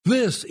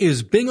This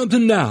is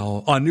Binghamton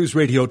Now on News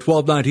Radio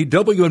 1290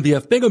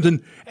 WNBF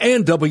Binghamton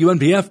and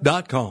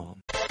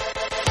WNBF.com.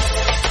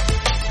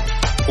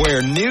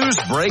 Where news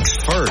breaks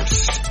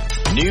first.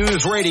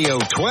 News Radio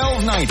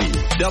 1290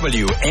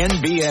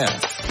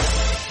 WNBF.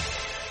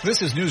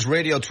 This is News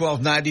Radio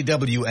 1290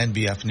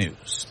 WNBF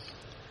News.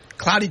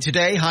 Cloudy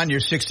today, high near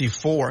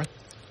 64.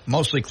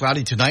 Mostly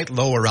cloudy tonight,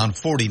 low around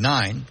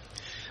 49.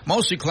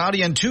 Mostly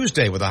cloudy on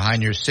Tuesday with a high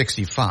near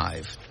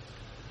 65.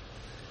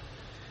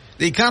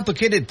 The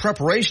complicated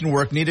preparation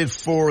work needed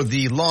for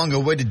the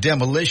long-awaited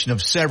demolition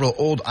of several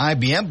old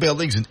IBM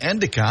buildings in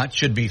Endicott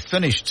should be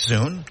finished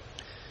soon.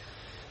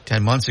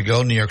 10 months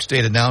ago, New York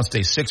State announced a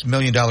 $6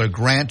 million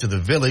grant to the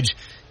village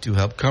to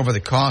help cover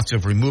the cost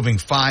of removing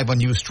 5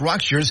 unused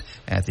structures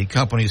at the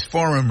company's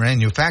former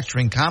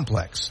manufacturing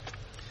complex.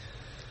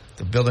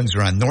 The buildings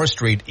are on North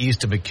Street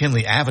east of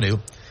McKinley Avenue.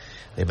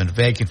 They've been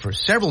vacant for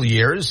several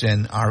years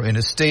and are in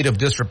a state of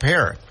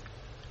disrepair.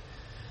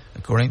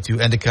 According to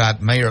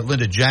Endicott Mayor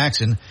Linda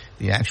Jackson,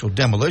 the actual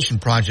demolition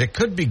project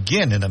could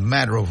begin in a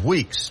matter of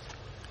weeks.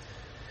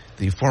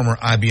 The former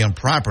IBM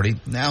property,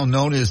 now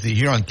known as the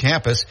Huron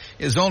campus,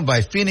 is owned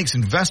by Phoenix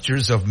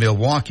investors of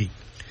Milwaukee.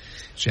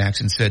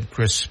 Jackson said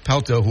Chris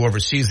Pelto, who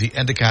oversees the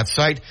Endicott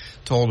site,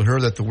 told her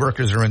that the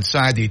workers are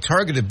inside the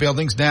targeted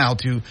buildings now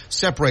to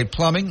separate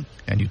plumbing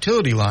and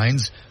utility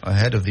lines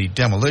ahead of the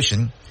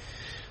demolition.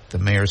 The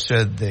mayor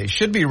said they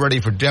should be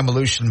ready for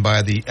demolition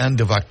by the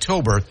end of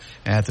October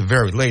at the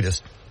very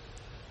latest.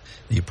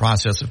 The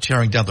process of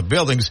tearing down the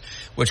buildings,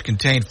 which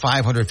contain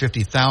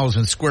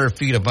 550,000 square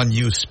feet of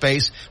unused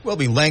space, will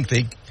be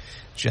lengthy.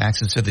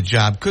 Jackson said the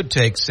job could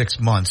take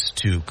 6 months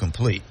to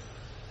complete.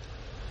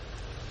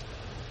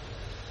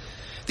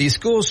 The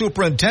school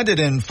superintendent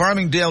in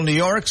Farmingdale, New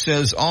York,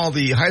 says all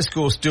the high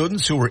school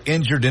students who were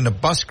injured in a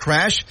bus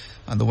crash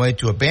on the way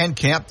to a band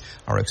camp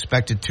are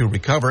expected to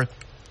recover.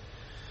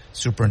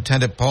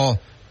 Superintendent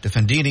Paul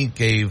DeFendini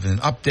gave an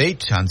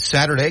update on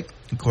Saturday,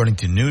 according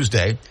to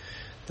Newsday.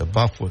 The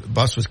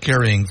bus was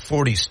carrying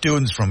 40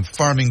 students from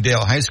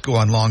Farmingdale High School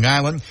on Long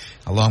Island,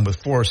 along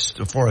with four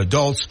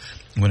adults,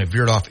 when it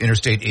veered off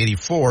Interstate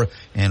 84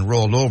 and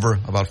rolled over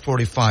about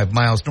 45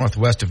 miles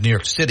northwest of New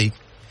York City.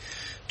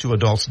 2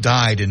 adults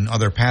died and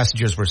other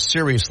passengers were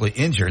seriously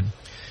injured.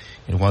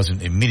 It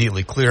wasn't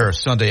immediately clear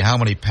Sunday how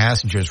many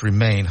passengers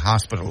remain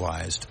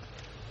hospitalized.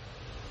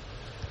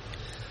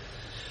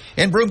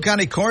 In Broome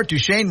County Court,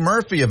 Duchesne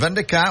Murphy of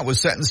Endicott was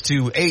sentenced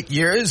to 8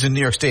 years in New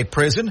York State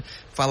Prison,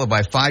 followed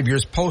by 5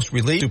 years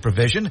post-release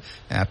supervision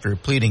after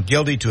pleading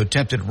guilty to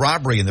attempted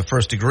robbery in the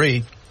first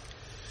degree.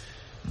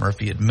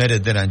 Murphy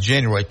admitted that on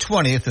January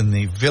 20th in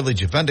the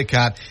village of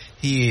Endicott,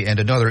 he and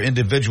another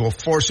individual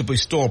forcibly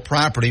stole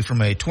property from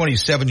a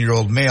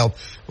 27-year-old male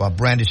while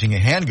brandishing a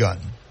handgun.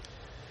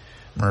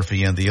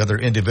 Murphy and the other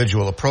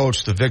individual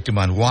approached the victim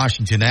on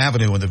Washington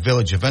Avenue in the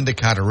village of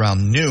Endicott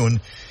around noon,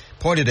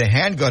 pointed a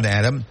handgun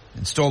at him,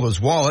 and stole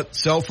his wallet,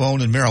 cell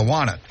phone, and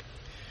marijuana.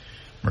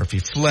 Murphy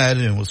fled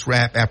and was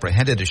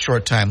apprehended a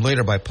short time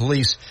later by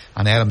police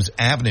on Adams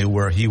Avenue,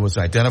 where he was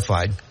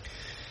identified.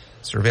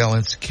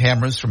 Surveillance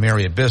cameras from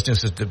area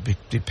businesses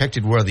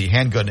depicted where the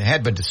handgun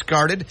had been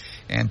discarded,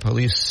 and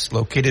police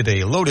located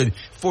a loaded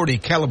 .40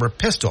 caliber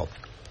pistol.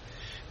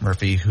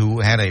 Murphy,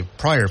 who had a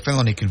prior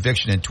felony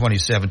conviction in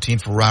 2017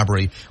 for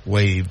robbery,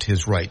 waived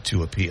his right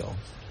to appeal.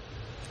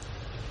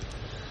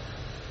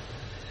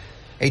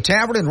 A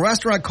tavern and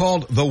restaurant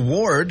called The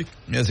Ward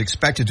is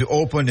expected to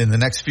open in the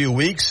next few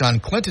weeks on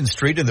Clinton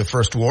Street in the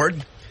First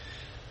Ward.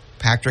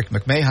 Patrick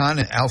McMahon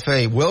and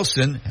Alfie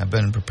Wilson have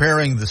been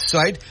preparing the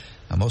site.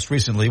 Most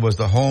recently was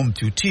the home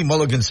to T.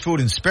 Mulligan's Food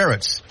and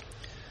Spirits.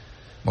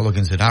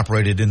 Mulligan's had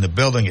operated in the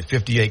building at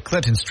 58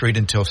 Clinton Street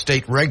until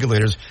state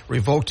regulators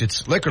revoked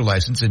its liquor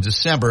license in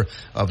December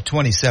of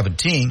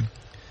 2017.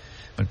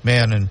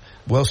 McMahon and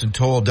Wilson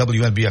told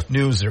WNBF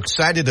News they're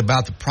excited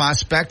about the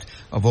prospect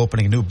of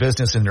opening a new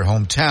business in their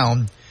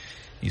hometown.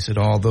 He said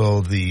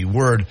although the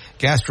word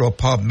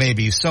gastropub may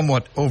be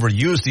somewhat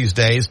overused these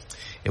days,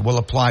 it will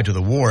apply to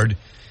the Ward.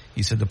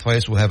 He said the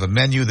place will have a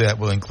menu that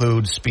will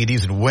include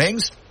Speedies and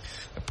wings.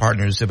 The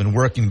partners have been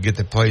working to get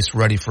the place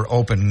ready for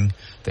opening.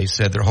 They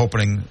said they're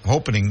hoping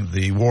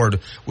the Ward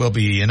will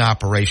be in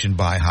operation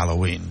by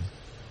Halloween.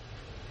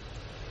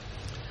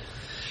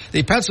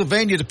 The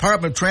Pennsylvania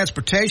Department of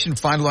Transportation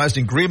finalized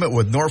an agreement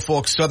with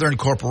Norfolk Southern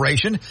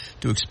Corporation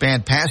to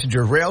expand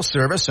passenger rail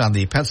service on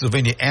the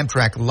Pennsylvania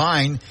Amtrak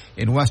line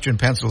in western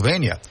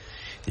Pennsylvania.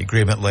 The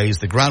agreement lays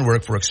the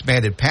groundwork for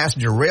expanded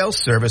passenger rail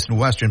service in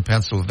western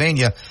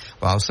Pennsylvania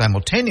while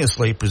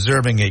simultaneously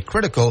preserving a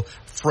critical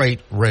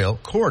freight rail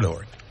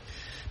corridor.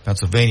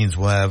 Pennsylvanians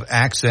will have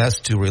access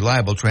to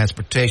reliable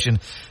transportation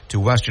to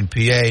western PA,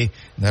 and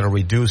that'll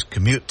reduce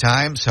commute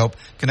times, help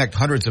connect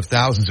hundreds of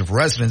thousands of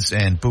residents,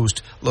 and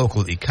boost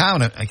local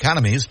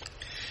economies.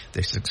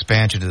 This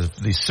expansion of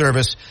the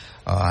service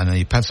on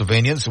the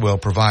Pennsylvanians will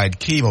provide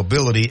key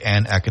mobility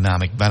and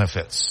economic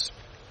benefits.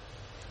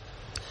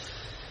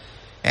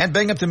 And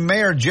Binghamton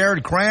Mayor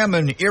Jared Cram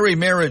and Erie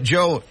Mayor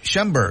Joe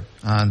Schember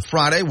on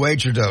Friday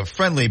wagered a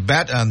friendly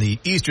bet on the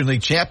Eastern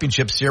League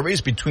Championship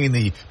Series between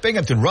the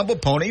Binghamton Rumble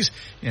Ponies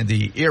and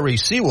the Erie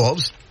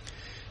Seawolves.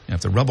 And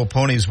if the Rumble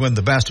Ponies win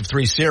the best of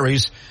three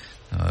series,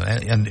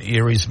 and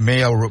Erie's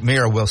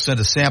mayor will send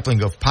a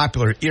sampling of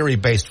popular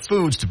Erie-based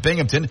foods to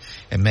Binghamton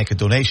and make a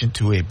donation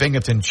to a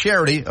Binghamton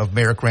charity of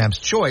Mayor Cram's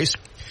choice.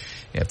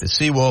 If the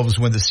Seawolves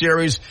win the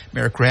series,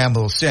 Mayor Cram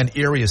will send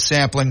Erie a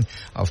sampling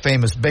of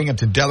famous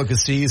Binghamton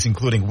delicacies,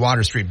 including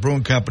Water Street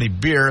Brewing Company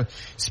beer,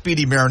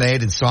 speedy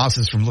marinade, and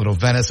sauces from Little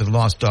Venice and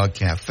Lost Dog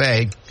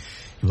Cafe.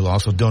 He will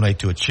also donate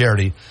to a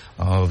charity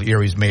of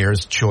Erie's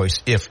mayor's choice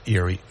if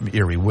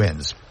Erie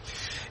wins.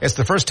 It's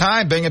the first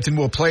time Binghamton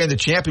will play in the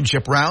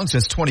championship round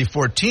since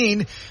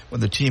 2014,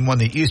 when the team won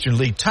the Eastern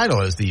League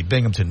title as the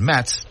Binghamton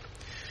Mets.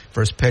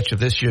 First pitch of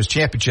this year's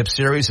championship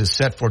series is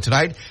set for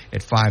tonight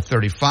at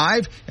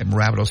 5:35 at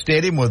Marabito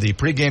Stadium, with the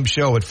pregame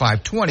show at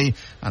 5:20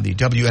 on the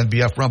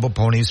WNBF Rumble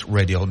Ponies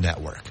radio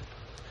network.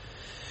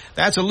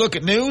 That's a look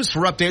at news.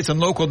 For updates on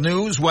local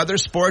news, weather,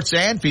 sports,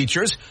 and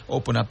features,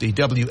 open up the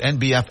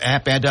WNBF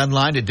app and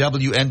online at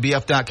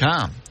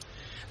WNBF.com.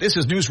 This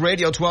is News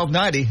Radio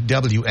 1290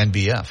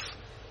 WNBF.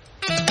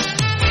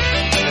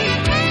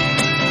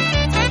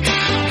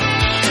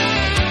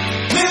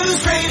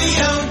 News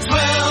Radio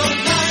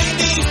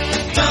 1290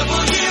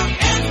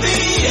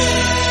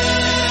 WNBF.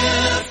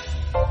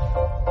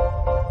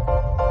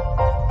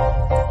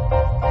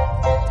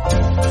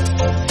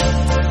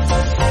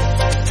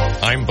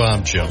 I'm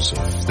Bob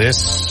Joseph.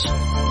 This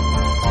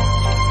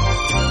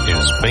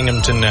is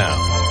Binghamton Now.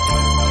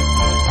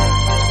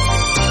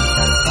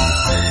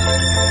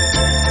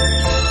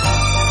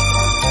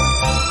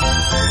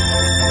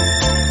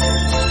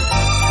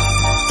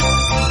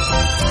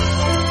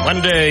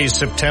 Monday,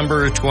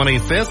 September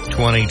 25th,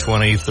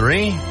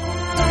 2023.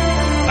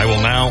 I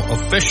will now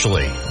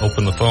officially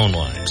open the phone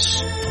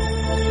lines.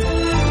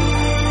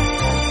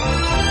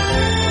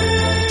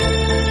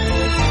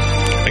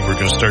 I think we're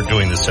going to start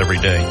doing this every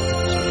day,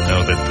 so you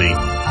know that the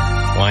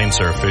lines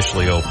are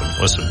officially open.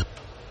 Listen.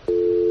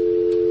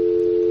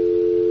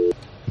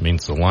 It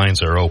means the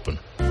lines are open.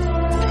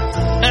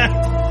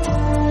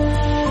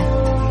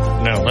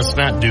 No, let's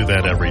not do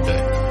that every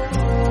day.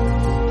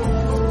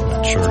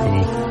 Not sure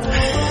who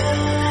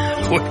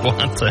would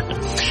want that.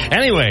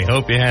 Anyway,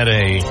 hope you had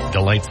a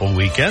delightful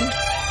weekend.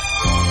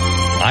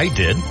 I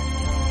did.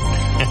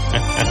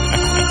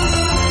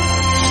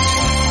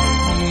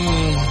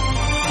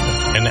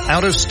 An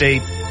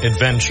out-of-state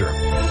adventure.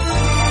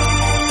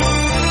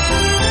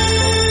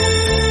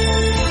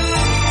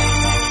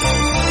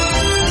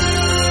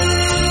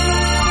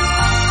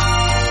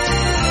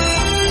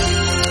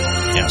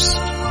 Yes,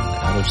 an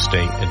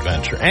out-of-state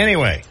adventure.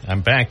 Anyway,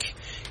 I'm back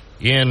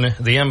in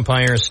the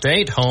Empire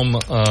State, home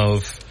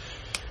of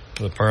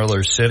the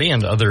Parlor City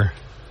and other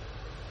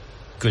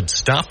good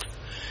stuff.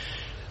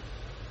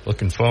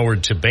 Looking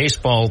forward to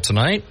baseball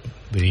tonight.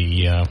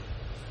 The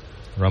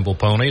Rumble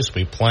Ponies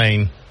will be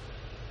playing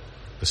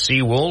the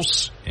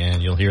Seawolves,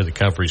 and you'll hear the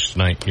coverage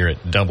tonight here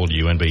at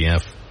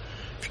WNBF.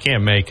 If you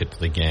can't make it to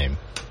the game,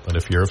 but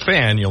if you're a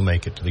fan, you'll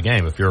make it to the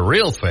game. If you're a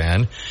real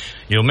fan,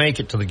 you'll make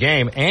it to the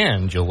game,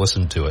 and you'll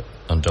listen to it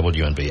on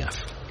WNBF.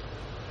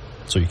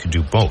 So you can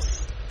do both.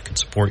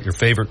 Support your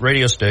favorite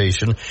radio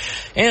station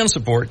and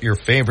support your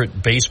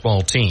favorite baseball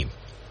team.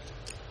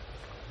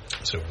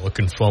 So we're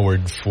looking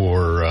forward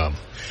for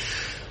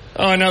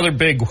another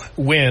big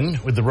win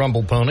with the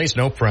Rumble Ponies.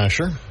 No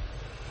pressure.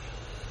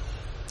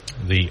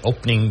 The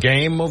opening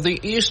game of the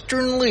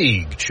Eastern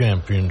League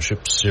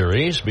Championship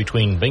Series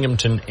between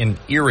Binghamton and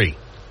Erie.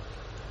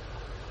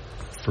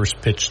 First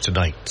pitch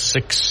tonight,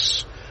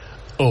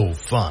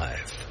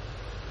 6:05.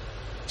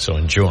 So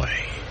enjoy.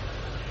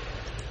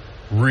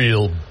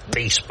 Real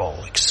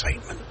baseball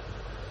excitement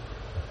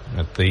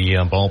at the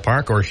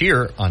ballpark or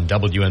here on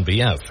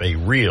WNBF, a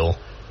real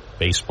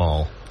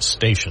baseball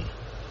station.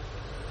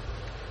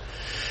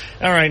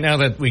 All right, now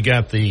that we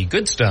got the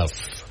good stuff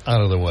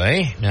out of the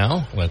way,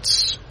 now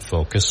let's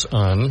focus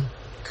on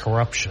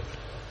corruption.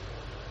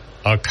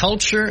 A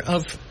culture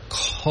of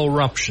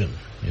corruption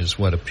is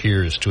what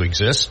appears to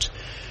exist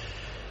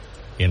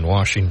in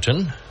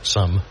Washington,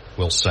 some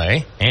will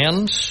say,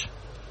 and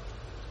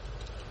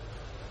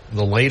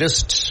the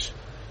latest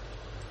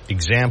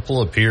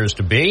example appears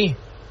to be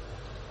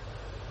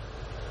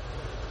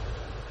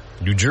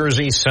New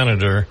Jersey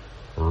Senator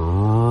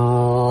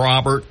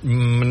Robert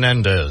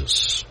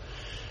Menendez.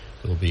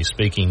 He'll be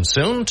speaking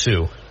soon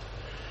to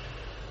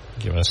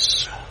give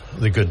us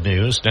the good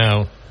news.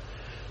 Now,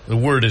 the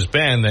word has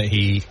been that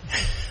he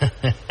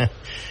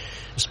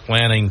is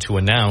planning to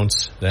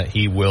announce that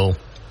he will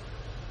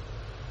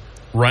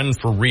run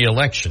for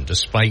re-election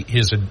despite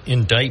his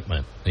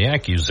indictment. The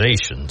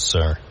accusations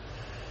are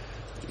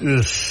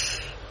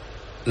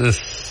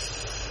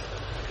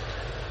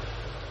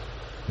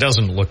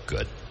doesn't look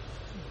good.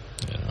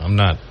 You know, I'm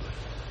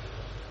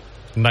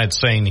not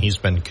saying he's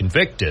been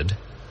convicted.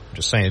 I'm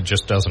just saying it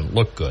just doesn't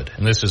look good.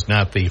 And this is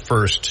not the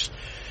first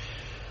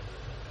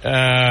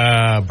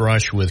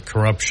brush with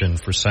corruption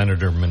for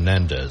Senator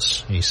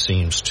Menendez. He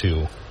seems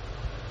to...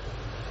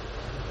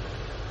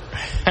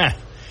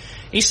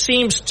 he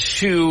seems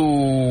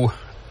to...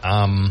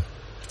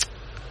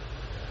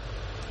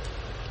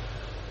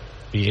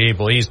 be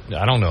able...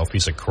 I don't know if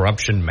he's a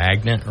corruption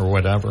magnet or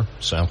whatever.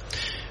 So,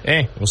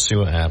 hey, we'll see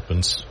what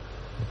happens.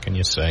 What can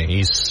you say?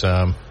 He's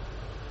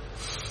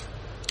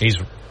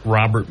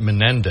Robert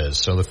Menendez,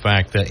 so the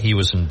fact that he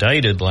was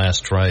indicted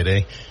last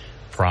Friday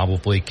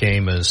probably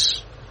came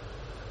as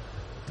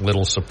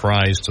little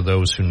surprise to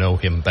those who know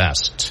him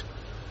best.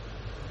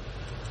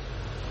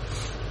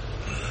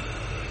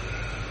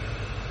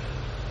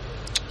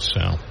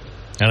 So,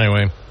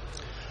 anyway,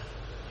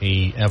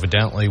 he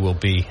evidently will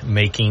be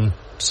making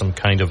some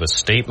kind of a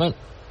statement.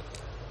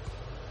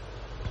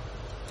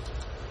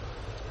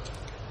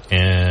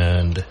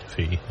 And if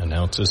he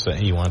announces that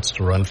he wants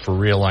to run for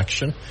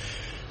re-election,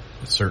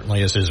 it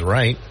certainly is his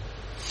right.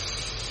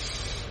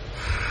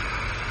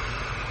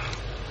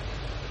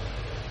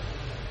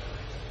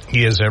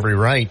 He has every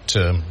right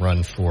to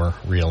run for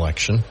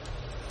re-election.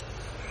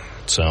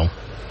 So,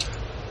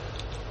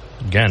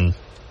 again,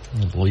 I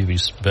don't believe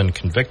he's been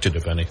convicted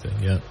of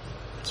anything yet.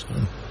 So.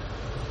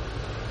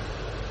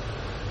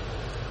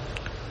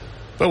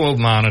 But we'll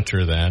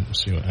monitor that and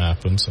see what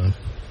happens. I'm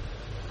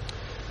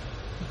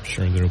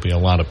sure there'll be a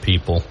lot of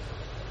people.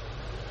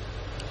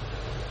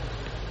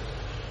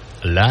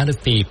 A lot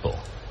of people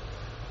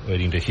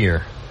waiting to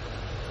hear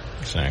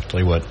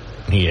exactly what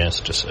he has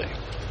to say.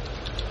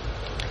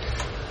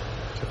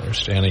 So they're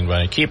standing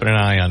by, keeping an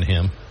eye on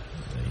him.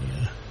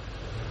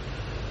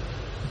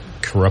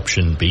 The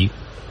corruption beat.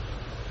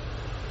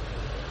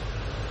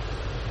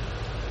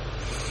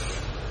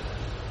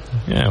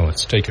 Yeah,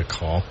 let's take a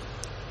call.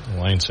 The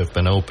lines have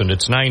been opened.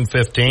 It's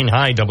 9:15.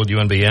 Hi,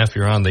 WNBF.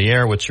 You're on the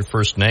air. What's your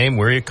first name?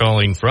 Where are you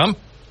calling from?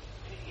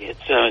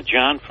 It's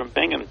John from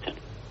Binghamton.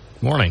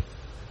 Morning.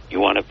 You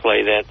want to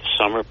play that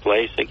Summer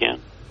Place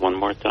again? One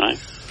more time?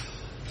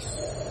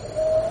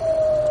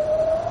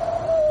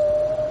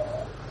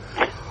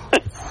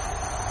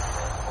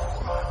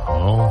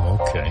 Oh,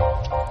 okay.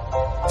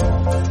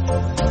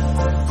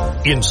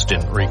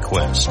 Instant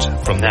request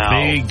from the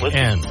Big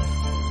N.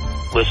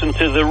 Listen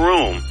to The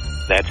Room.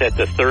 That's at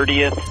the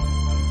 30th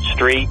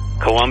Street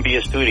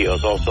Columbia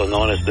Studios, also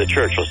known as The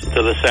Church. Listen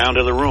to the sound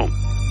of The Room.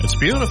 It's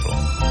beautiful.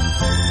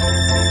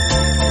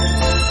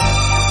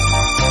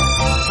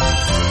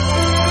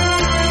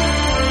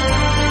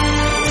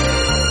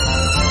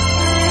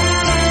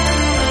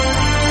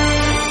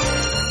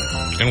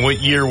 And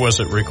what year was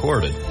it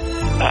recorded?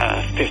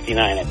 59,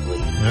 I believe.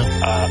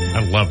 Yeah. I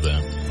love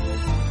that.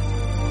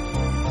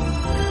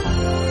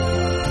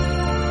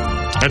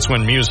 That's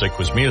when music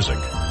was music.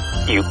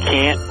 You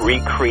can't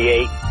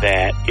recreate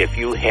that. If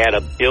you had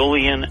 $1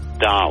 billion,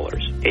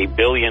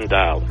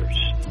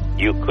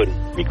 you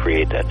couldn't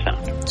recreate that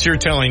sound. So you're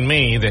telling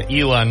me that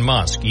Elon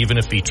Musk, even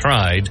if he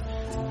tried,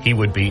 he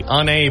would be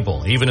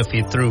unable, even if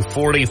he threw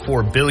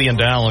 $44 billion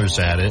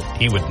at it,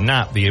 he would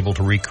not be able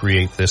to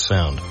recreate this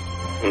sound.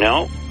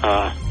 No,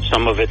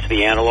 some of it's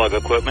the analog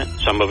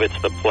equipment, some of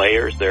it's the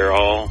players. They're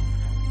all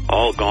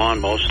gone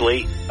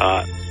mostly.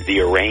 The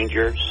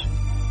arrangers,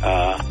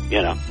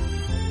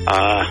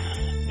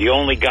 the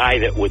only guy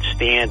that would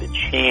stand a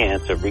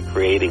chance of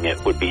recreating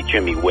it would be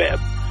Jimmy Webb,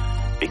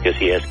 because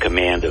he has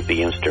command of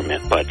the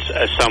instrument. But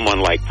someone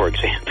like, for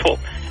example,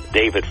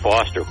 David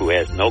Foster, who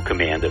has no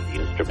command of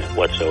the instrument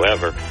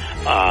whatsoever,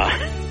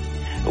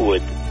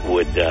 would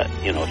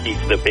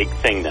he's the big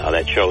thing now.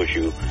 That shows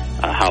you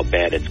how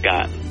bad it's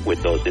gotten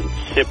with those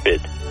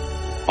insipid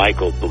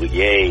Michael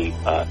Bublé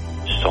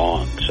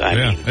songs. I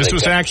mean, this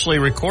was actually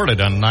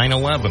recorded on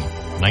 9/11,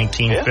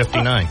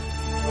 1959.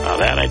 Now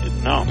that I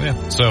didn't know.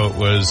 Yeah. So it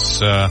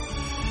was,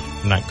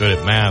 I'm not good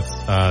at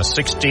math,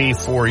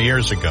 64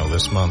 years ago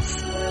this month.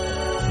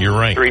 You're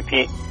right. Three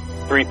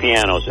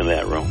pianos in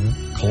that room.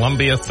 Mm-hmm.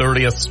 Columbia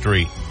 30th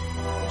Street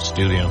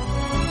studio.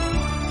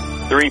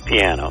 3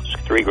 pianos,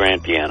 3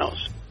 grand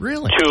pianos.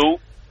 Really?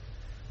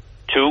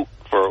 Two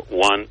for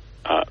one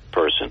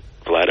person,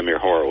 Vladimir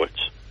Horowitz,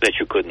 that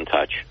you couldn't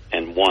touch,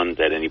 and one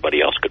that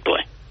anybody else could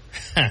play.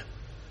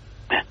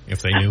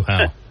 If they knew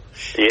how.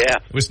 Yeah.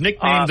 It was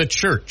nicknamed the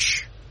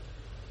Church.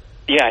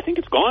 Yeah, I think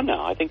it's gone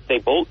now. I think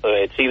they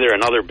it's either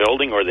another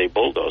building or they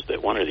bulldozed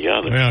it, one or the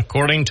other. Well,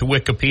 according to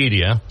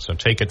Wikipedia, so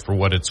take it for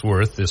what it's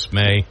worth, this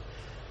may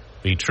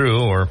be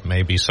true, or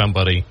maybe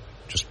somebody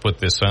just put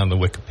this on the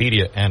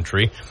Wikipedia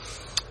entry.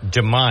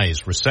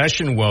 Demise.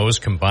 Recession woes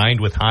combined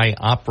with high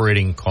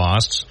operating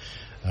costs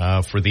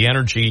for the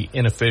energy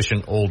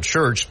inefficient old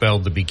church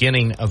spelled the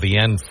beginning of the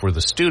end for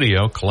the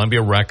studio.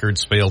 Columbia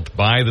Records failed to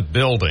buy the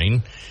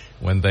building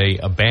when they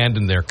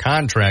abandoned their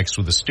contracts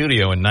with the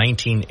studio in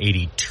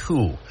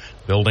 1982.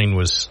 Building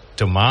was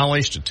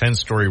demolished. A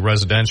 10-story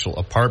residential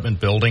apartment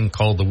building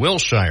called the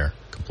Wilshire,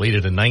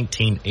 completed in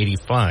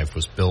 1985,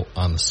 was built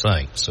on the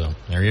site. So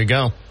there you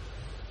go.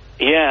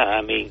 Yeah,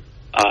 I mean,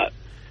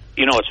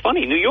 it's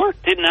funny. New York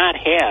did not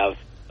have,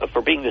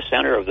 for being the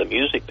center of the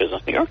music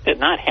business, New York did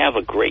not have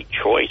a great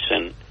choice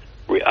in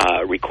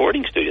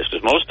recording studios,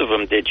 because most of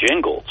them did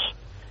jingles.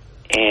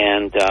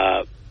 And,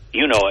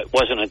 it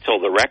wasn't until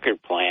the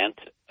record plant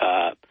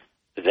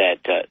that,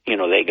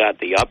 they got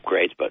the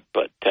upgrades. But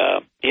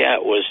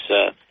it was...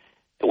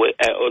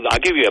 I'll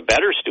give you a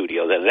better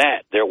studio than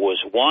that. There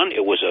was one.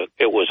 It was a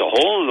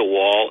hole in the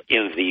wall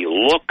in the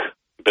Look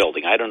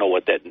building. I don't know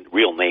what that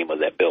real name of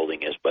that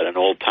building is, but an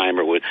old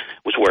timer was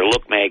where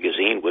Look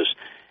magazine was,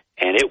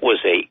 and it was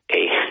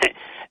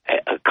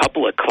a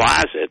couple of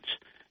closets.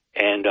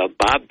 And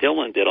Bob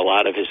Dylan did a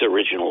lot of his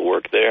original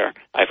work there.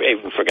 I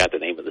even forgot the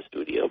name of the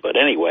studio, but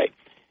anyway,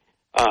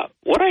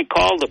 what I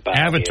called about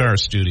Avatar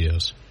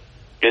Studios.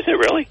 Is it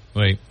really?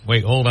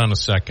 Wait, hold on a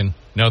second.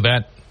 No,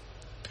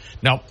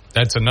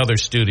 that's another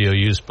studio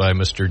used by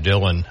Mr.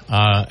 Dylan.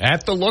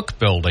 At the Look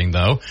building,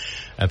 though,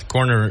 at the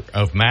corner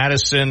of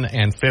Madison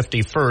and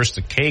 51st,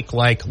 the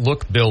cake-like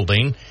Look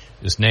building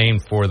is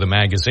named for the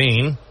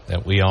magazine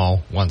that we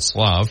all once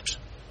loved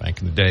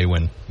back in the day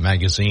when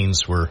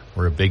magazines were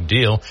a big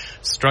deal.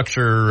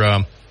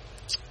 Structure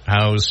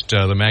housed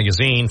the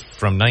magazine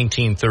from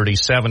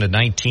 1937 to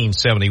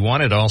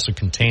 1971. It also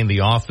contained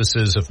the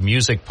offices of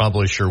music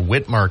publisher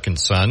Whitmark &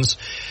 Sons,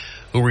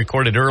 who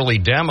recorded early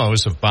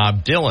demos of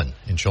Bob Dylan.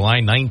 In July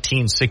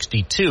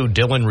 1962,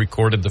 Dylan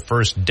recorded the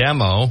first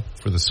demo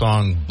for the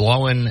song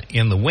Blowin'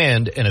 in the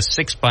Wind in a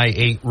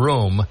 6x8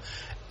 room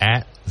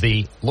at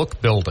the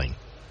Look building.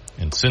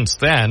 And since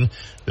then,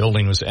 the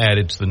building was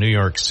added to the New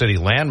York City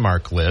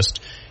landmark list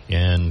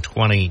in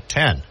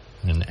 2010.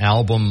 An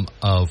album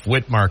of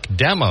Whitmark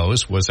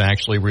demos was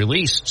actually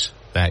released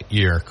that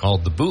year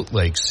called the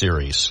Bootleg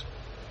Series.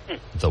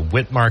 The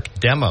Whitmark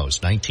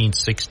demos,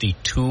 1962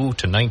 to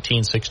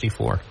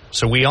 1964.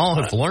 So we all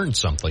have learned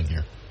something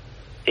here.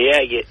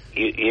 Yeah,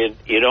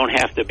 you don't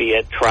have to be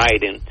at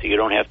Trident. You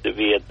don't have to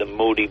be at the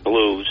Moody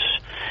Blues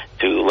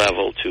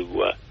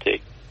to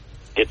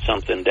get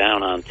something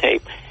down on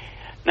tape.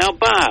 Now,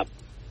 Bob,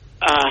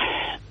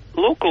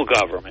 local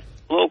government.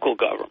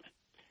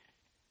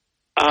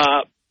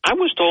 I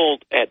was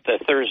told at the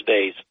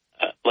Thursday's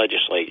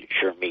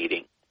legislature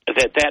meeting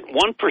that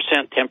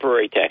 1%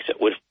 temporary tax that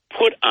was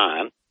put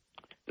on.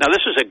 Now,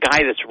 this is a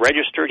guy that's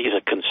registered. He's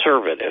a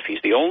conservative.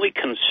 He's the only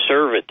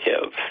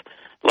conservative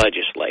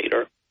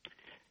legislator.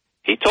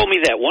 He told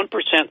me that 1%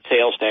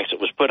 sales tax that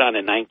was put on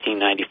in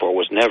 1994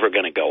 was never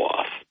going to go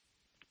off,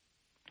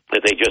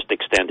 that they just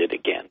extended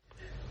again.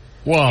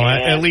 Well,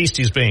 at least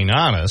he's being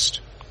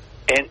honest.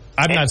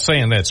 I'm not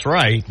saying that's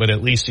right, but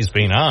at least he's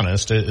being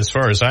honest. As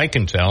far as I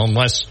can tell,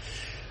 unless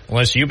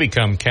you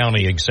become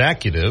county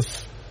executive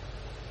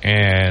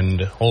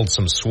and hold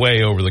some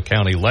sway over the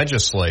county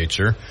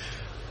legislature,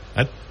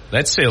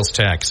 that sales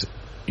tax,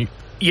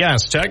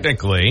 yes,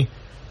 technically,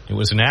 it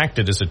was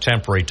enacted as a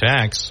temporary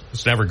tax.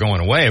 It's never going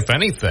away. If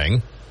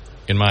anything,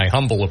 in my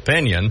humble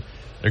opinion,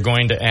 they're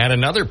going to add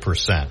another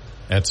 %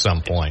 at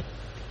some point.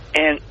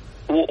 And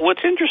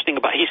what's interesting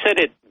about he said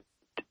it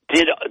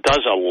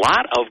does a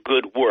lot of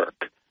good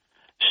work.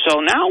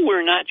 So now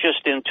we're not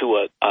just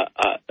into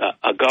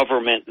a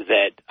government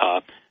that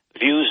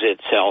views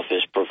itself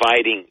as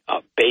providing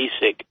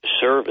basic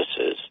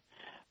services.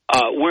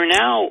 We're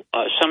now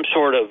some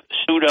sort of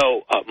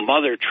pseudo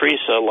Mother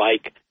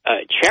Teresa-like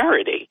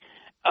charity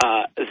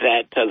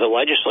that the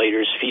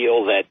legislators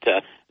feel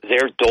that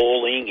they're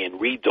doling and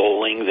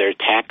redoling, they're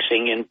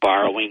taxing and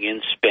borrowing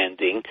and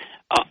spending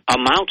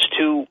amounts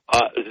to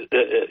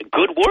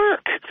good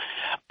work.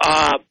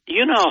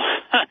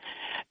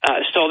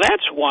 So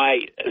that's why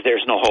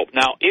there's no hope.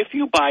 Now, if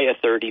you buy a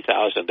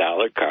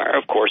 $30,000 car,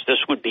 of course, this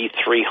would be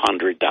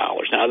 $300.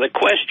 Now, the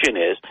question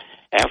is,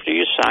 after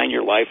you sign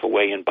your life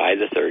away and buy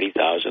the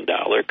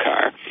 $30,000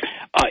 car,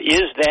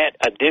 is that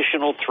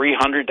additional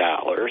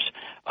 $300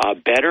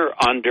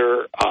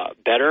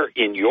 better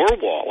in your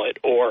wallet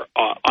or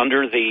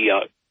under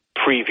the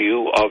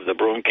preview of the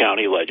Broome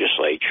County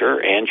Legislature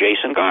and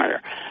Jason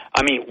Garner?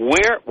 I mean,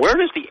 where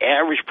does the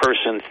average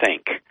person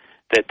think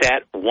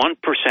that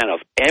 1%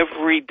 of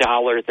every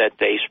dollar that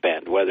they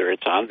spend, whether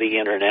it's on the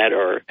internet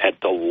or at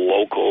the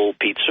local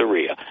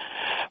pizzeria,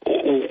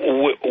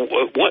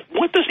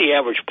 what does the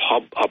average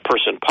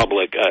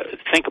public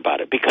think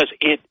about it? Because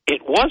it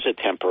was a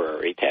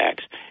temporary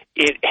tax.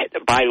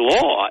 By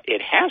law,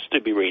 it has to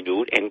be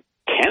renewed and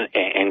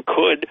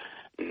could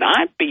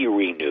not be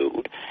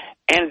renewed.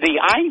 And the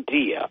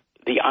idea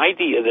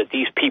that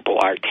these people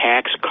are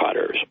tax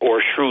cutters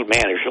or shrewd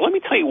managers, let me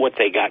tell you what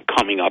they got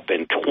coming up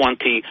in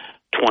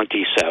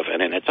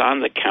 2027, and it's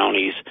on the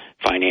county's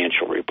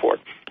financial report.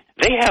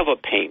 They have a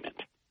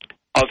payment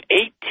of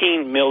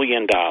 $18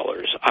 million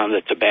on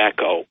the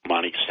tobacco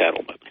money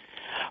settlement.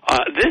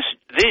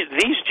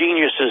 These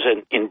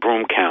geniuses in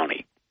Broome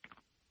County,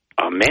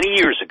 many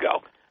years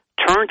ago,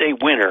 turned a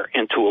winner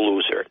into a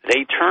loser.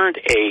 They turned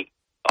a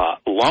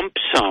lump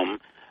sum.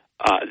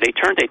 They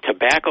turned a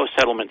tobacco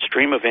settlement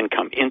stream of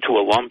income into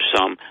a lump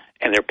sum,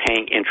 and they're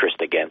paying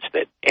interest against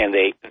it. And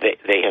they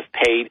have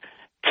paid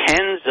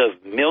tens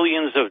of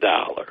millions of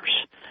dollars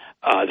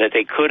that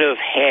they could have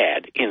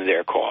had in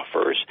their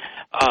coffers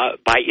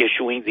by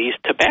issuing these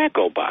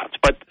tobacco bonds.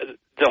 But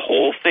the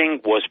whole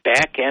thing was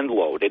back-end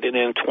loaded, and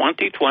in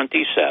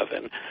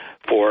 2027,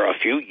 for a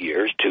few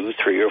years, 2,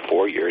 3, or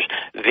 4 years,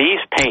 these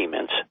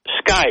payments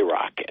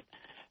skyrocket.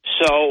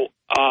 So,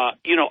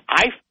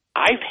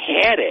 I've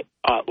had it.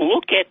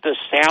 Look at the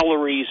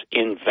salaries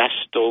in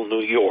Vestal,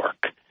 New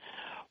York.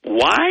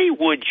 Why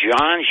would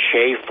John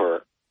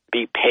Schaefer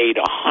be paid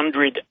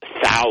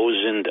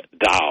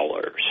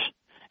 $100,000?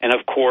 And,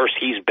 of course,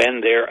 he's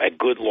been there a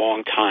good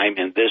long time,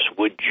 and this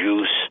would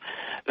juice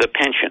the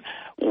pension.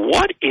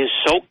 What is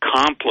so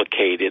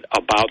complicated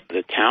about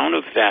the town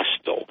of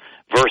Vestal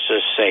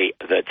versus, say,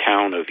 the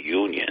town of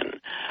Union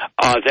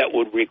that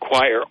would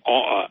require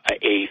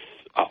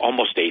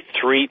almost a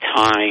 3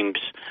 times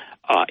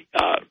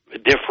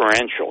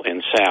differential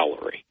in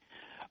salary?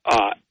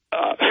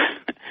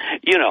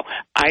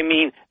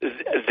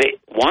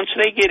 Once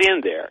they get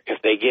in there,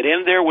 if they get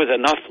in there with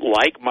enough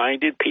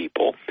like-minded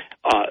people,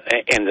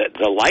 and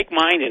the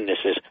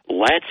like-mindedness is,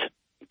 let's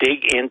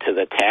dig into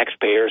the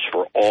taxpayers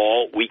for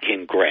all we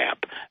can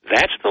grab.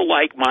 That's the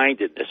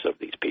like-mindedness of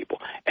these people.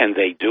 And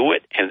they do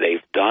it, and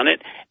they've done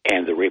it,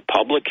 and the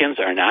Republicans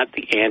are not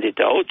the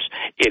antidotes.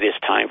 It is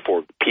time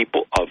for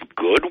people of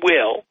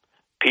goodwill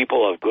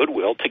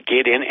to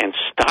get in and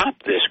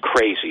stop this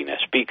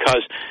craziness,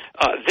 because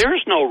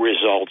there's no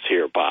results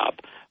here, Bob.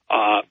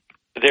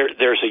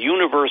 There's a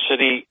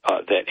university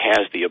that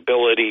has the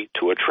ability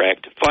to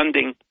attract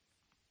funding,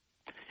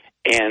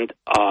 and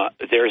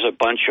there's a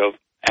bunch of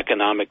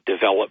economic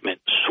development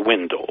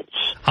swindles.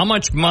 How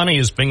much money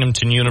is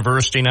Binghamton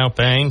University now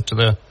paying to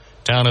the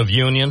town of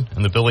Union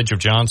and the village of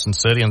Johnson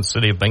City and the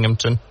city of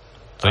Binghamton?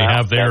 They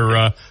have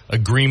their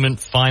agreement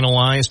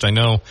finalized. I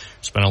know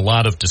there's been a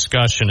lot of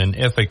discussion in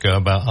Ithaca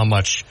about how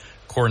much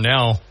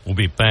Cornell will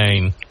be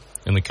paying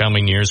in the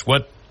coming years.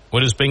 What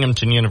is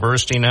Binghamton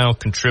University now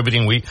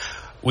contributing?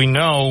 We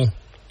know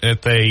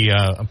that they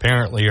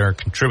apparently are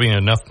contributing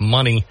enough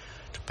money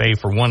to pay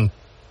for one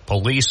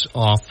police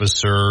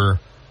officer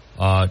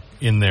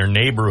in their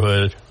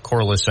neighborhood,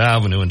 Corliss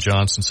Avenue in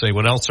Johnson City.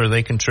 What else are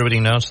they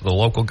contributing now to the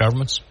local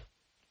governments?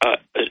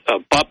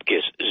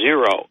 Bupkis,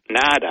 zero,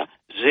 nada,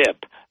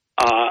 zip.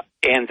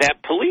 And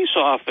that police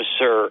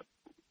officer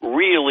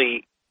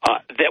really,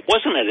 that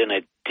wasn't an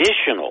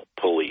additional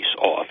police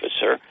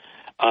officer.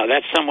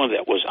 That's someone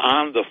that was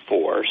on the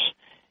force.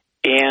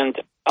 And,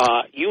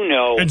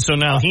 And so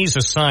now he's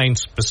assigned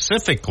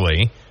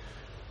specifically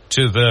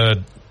to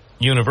the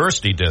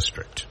university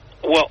district.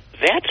 Well,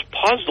 that's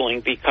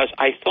puzzling, because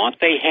I thought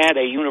they had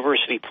a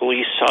university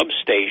police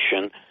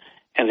substation,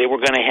 and they were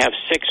going to have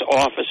 6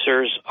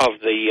 officers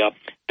of the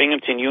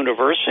Binghamton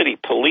University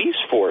police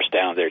force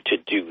down there to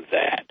do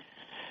that.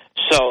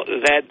 So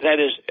that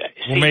is...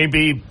 Well,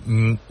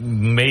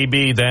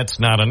 maybe that's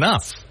not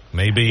enough.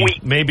 Maybe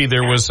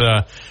there was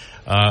a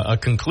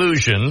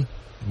conclusion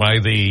by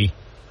the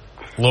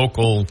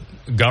local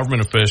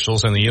government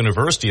officials and the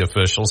university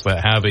officials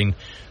that having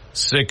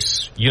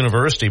 6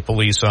 university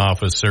police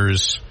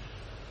officers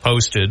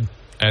posted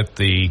at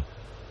the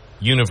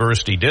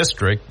university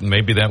district,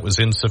 maybe that was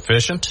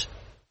insufficient?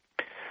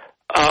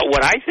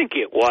 What I think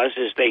it was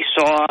is they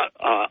saw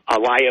a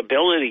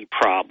liability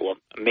problem,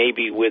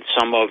 maybe with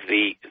some of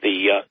the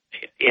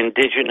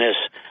indigenous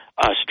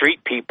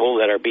street people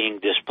that are being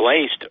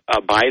displaced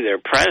by their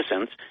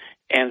presence,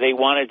 and they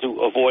wanted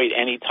to avoid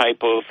any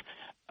type of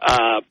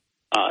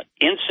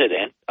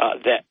incident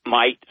that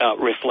might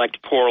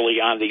reflect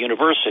poorly on the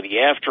university.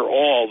 After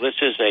all, this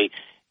is a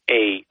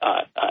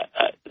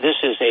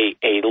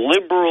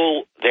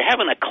liberal. They're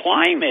having a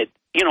climate.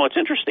 It's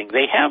interesting.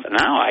 They have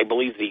now, I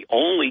believe, the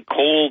only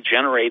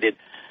coal-generated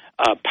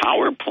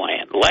power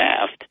plant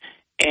left,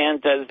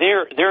 and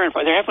they're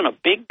having a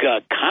big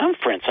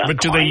conference on.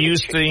 But do they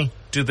use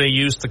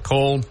the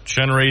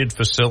coal-generated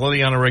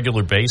facility on a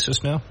regular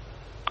basis now?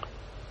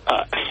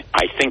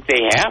 I think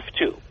they have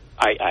to.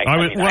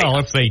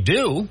 If they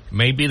do,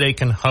 maybe they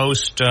can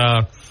host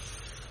an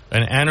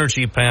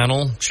energy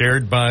panel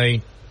chaired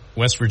by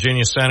West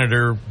Virginia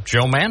Senator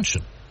Joe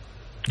Manchin.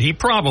 He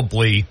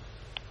probably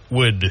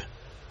would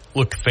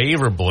look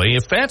favorably.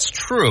 If that's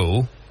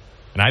true,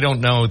 and I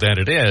don't know that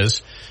it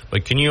is,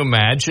 but can you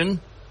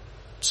imagine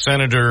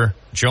Senator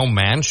Joe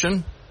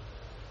Manchin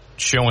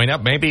showing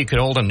up? Maybe he could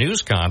hold a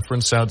news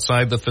conference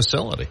outside the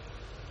facility.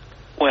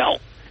 Well,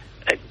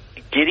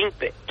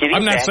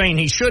 I'm not saying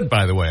he should,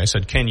 by the way. I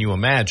said, can you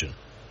imagine?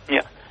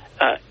 Yeah.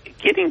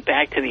 Getting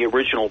back to the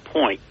original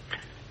point,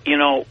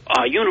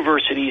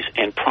 universities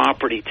and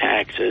property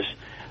taxes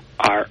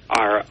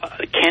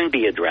can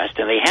be addressed,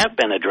 and they have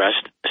been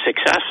addressed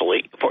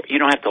successfully. You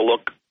don't have to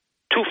look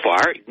too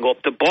far. You can go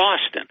up to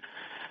Boston.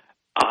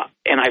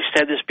 And I've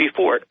said this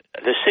before.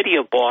 The city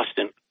of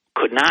Boston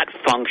could not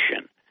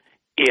function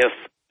if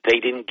they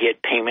didn't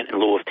get payment in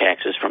lieu of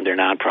taxes from their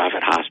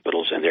nonprofit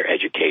hospitals and their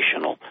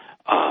educational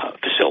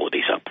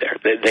facilities up there.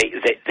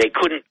 They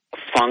couldn't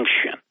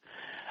function,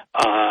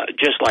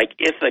 just like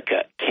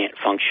Ithaca can't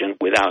function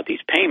without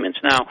these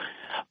payments. Now,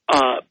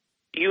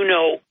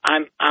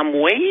 I'm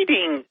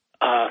waiting.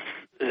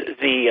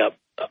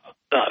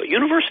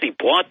 university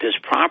bought this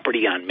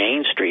property on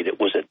Main Street. It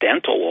was a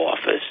dental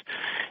office,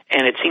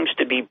 and it seems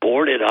to be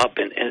boarded up.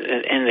 And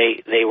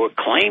they were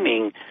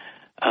claiming,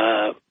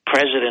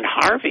 President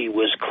Harvey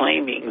was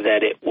claiming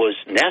that it was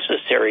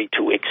necessary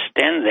to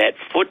extend that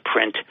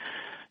footprint.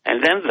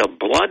 And then the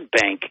blood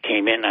bank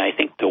came in. I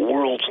think the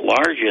world's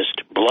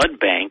largest blood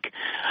bank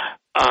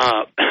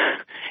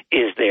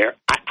is there.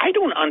 I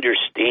don't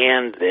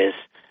understand this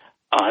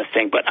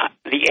thing, but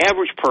the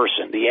average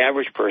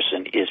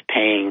person is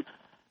paying,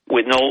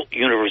 with no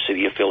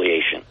university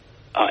affiliation,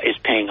 is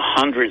paying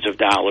hundreds of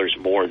dollars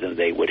more than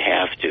they would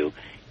have to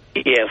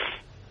if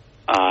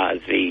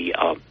the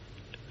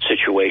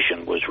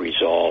situation was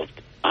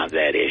resolved on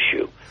that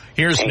issue.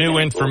 Here's new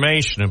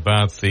information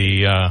about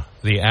the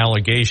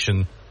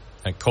allegation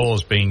that coal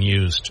is being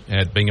used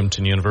at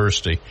Binghamton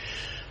University.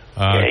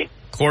 Okay.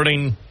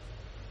 According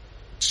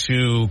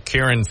to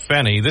Karen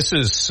Fenney, this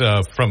is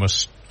from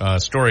a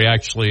story,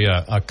 actually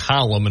a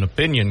column, an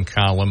opinion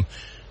column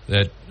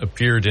that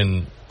appeared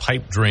in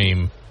Pipe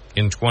Dream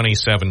in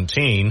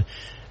 2017,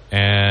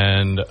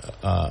 and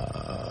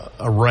a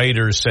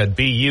writer said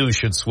BU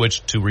should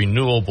switch to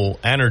renewable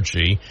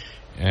energy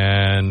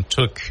and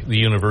took the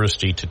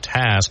university to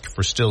task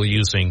for still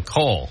using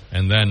coal,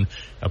 and then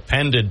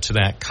appended to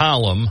that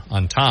column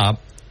on top,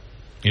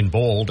 in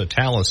bold,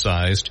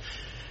 italicized,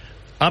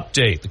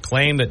 update. The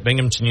claim that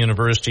Binghamton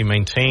University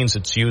maintains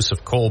its use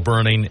of coal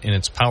burning in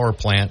its power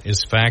plant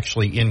is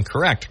factually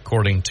incorrect,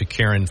 according to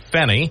Karen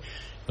Fenney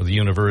of the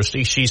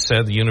university. She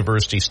said the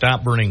university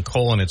stopped burning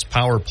coal in its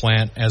power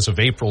plant as of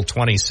April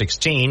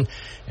 2016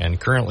 and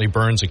currently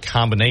burns a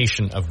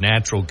combination of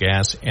natural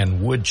gas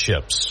and wood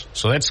chips.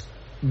 So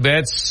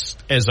that's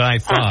as I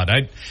thought.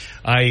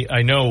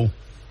 I know,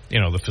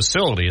 the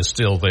facility is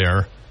still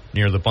there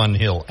near the Bun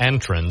Hill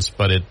entrance,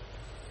 but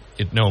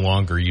it no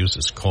longer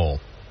uses coal.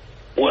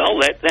 Well,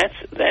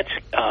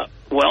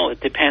 it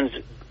depends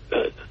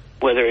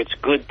whether it's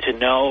good to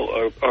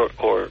know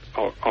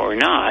or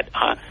not.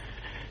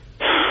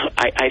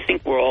 I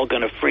think we're all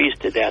going to freeze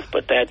to death,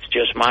 but that's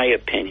just my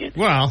opinion.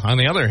 Well, on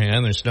the other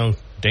hand, there's no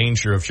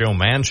danger of Joe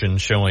Manchin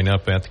showing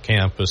up at the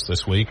campus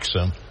this week,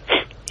 so.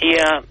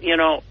 Yeah,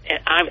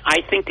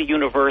 I think the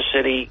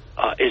university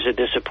is a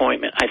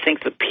disappointment. I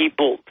think the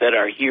people that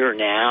are here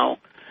now,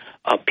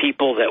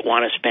 people that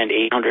want to spend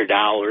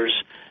 $800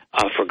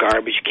 for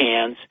garbage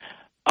cans,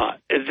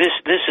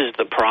 this is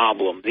the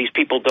problem. These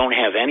people don't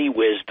have any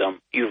wisdom.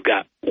 You've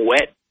got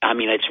wet. I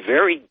mean, it's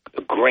very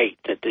great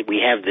that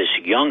we have this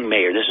young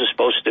mayor. This is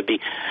supposed to be.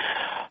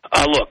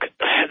 Look,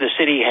 the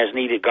city has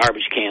needed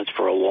garbage cans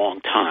for a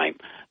long time.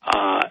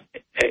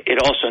 It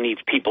also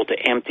needs people to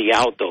empty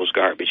out those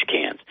garbage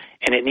cans,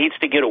 and it needs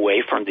to get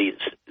away from these.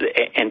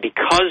 And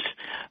because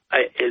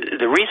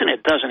the reason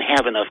it doesn't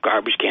have enough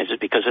garbage cans is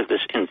because of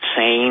this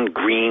insane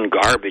green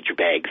garbage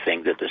bag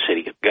thing that the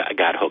city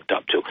got hooked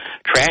up to.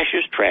 Trash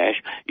is trash.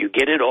 You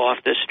get it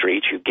off the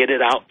streets. You get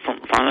it out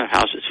from front of the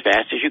house as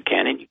fast as you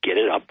can, and you get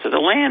it up to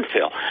the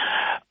landfill.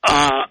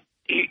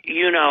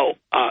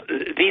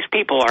 These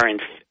people are in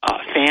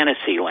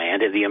fantasy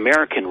land, and the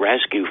American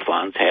Rescue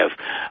Funds have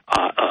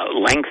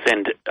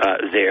lengthened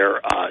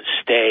their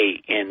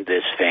stay in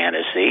this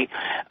fantasy,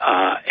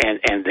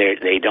 and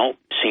they don't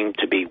seem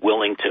to be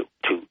willing to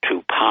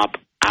pop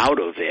out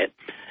of it.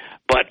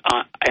 But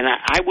and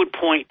I would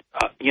point,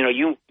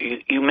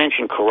 you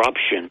mentioned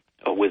corruption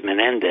with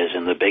Menendez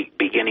in the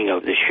beginning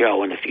of the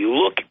show, and if you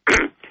look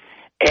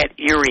at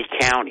Erie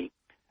County,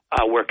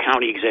 where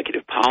County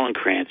Executive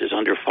Pollenkrantz is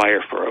under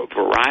fire for a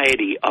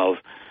variety of,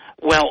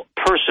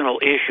 personal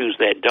issues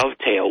that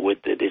dovetail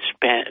with the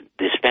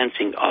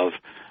dispensing of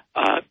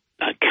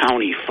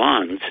county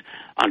funds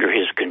under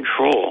his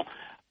control.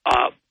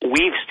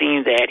 We've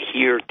seen that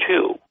here,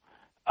 too,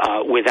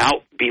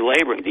 without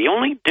belaboring. The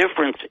only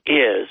difference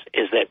is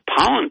that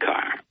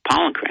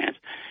Pollenkrantz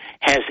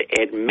has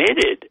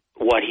admitted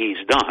what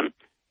he's done,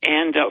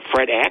 and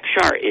Fred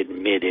Akshar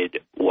admitted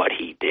what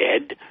he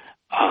did,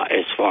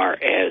 as far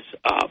as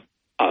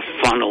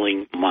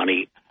funneling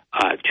money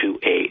to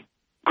a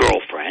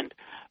girlfriend.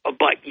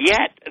 But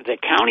yet, the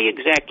county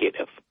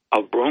executive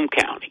of Broome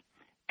County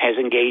has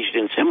engaged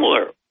in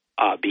similar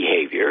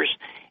behaviors,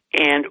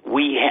 and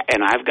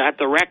and I've got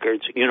the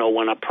records.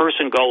 When a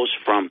person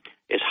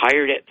is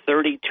hired at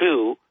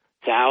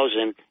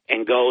 $32,000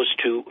 and goes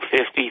to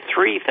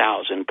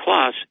 $53,000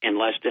 plus in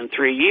less than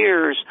 3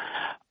 years,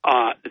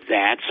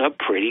 that's a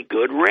pretty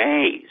good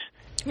raise.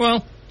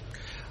 Well,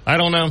 I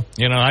don't know.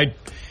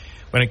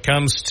 When it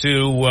comes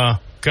to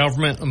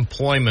government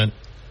employment,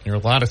 there are a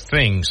lot of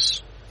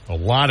things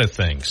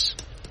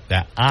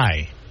that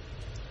I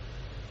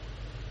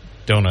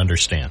don't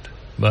understand.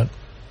 But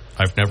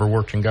I've never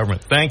worked in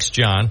government. Thanks,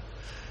 John.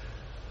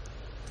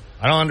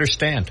 I don't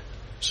understand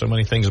so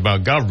many things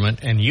about government,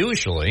 and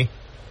usually,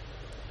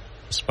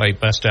 despite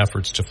best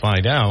efforts to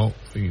find out,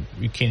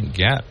 you can't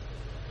get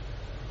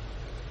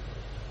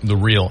the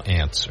real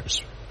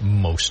answers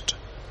most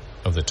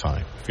of the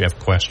time. If you have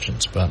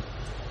questions about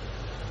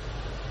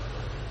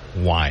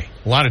why.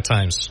 A lot of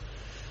times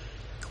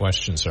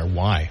questions are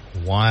why.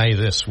 Why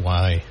this?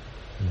 Why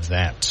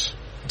that.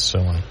 So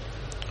on.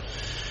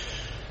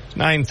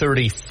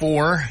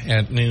 9:34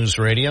 at News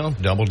Radio,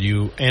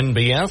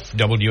 WNBF,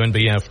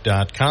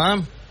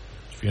 WNBF.com.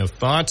 If you have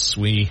thoughts,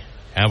 we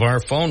have our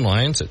phone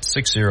lines at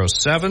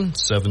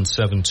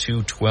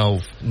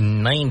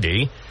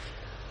 607-772-1290.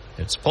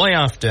 It's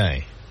playoff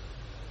day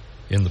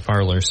in the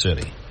Parlor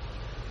City.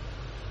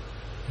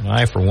 And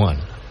I, for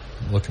one,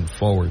 am looking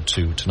forward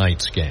to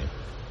tonight's game.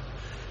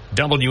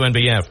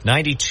 WNBF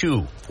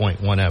 92.1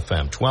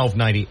 FM,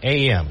 1290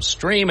 AM,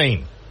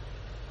 streaming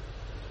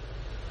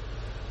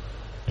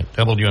at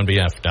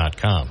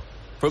WNBF.com.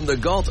 From the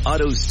Galt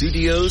Auto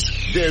Studios,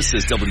 this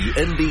is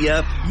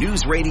WNBF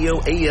News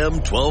Radio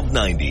AM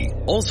 1290.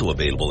 Also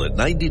available at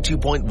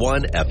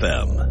 92.1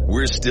 FM.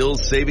 We're still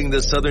saving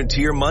the Southern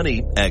Tier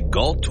money at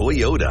Galt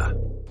Toyota.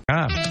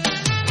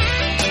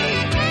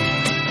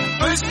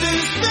 First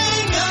News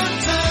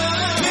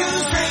Binghamton,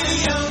 News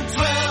Radio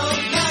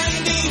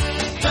 1290,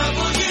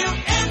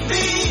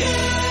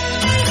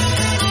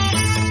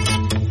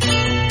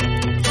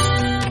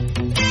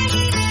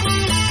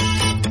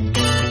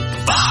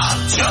 WNBF. Bob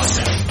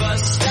Joseph.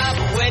 Bus stop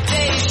where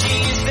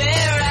she's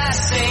there, I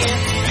say,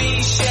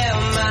 please share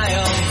my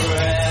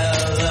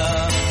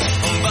umbrella.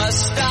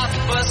 Bus stop,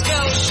 bus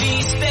go,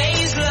 she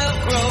stays,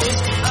 love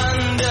grows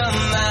under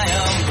my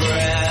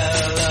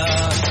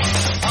umbrella.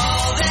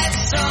 All that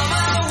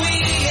summer we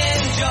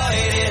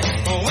enjoyed it,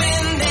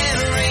 wind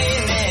and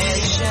rain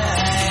and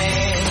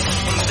shine.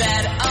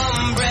 That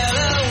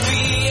umbrella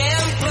we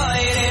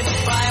employed it,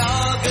 by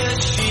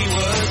August she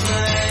was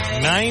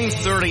mine.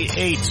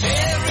 9:38.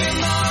 Every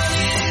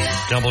morning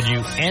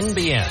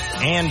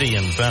WNBF, Andy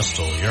in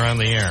Vestal, you're on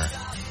the air.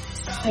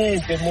 Hey,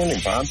 good morning,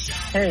 Bob.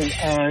 Hey,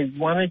 I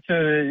wanted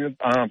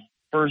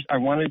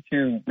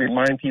to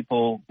remind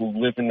people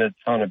who live in the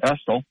town of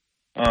Vestal.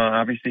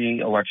 Obviously,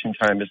 election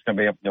time is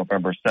coming up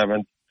November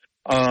 7th.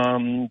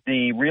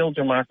 The Real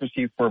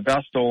Democracy for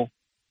Vestal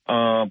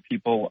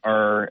people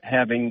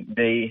have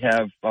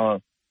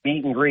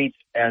meet and greets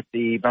at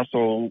the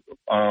Vestal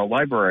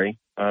Library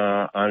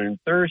on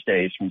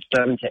Thursdays from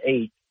 7 to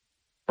 8.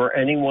 For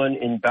anyone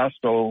in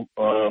Vestal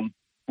who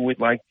would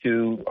like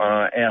to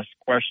ask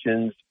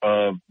questions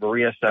of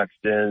Maria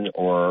Sexton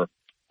or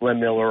Glenn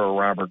Miller or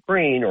Robert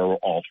Greene or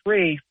all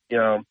three,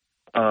 it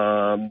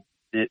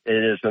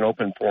is an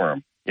open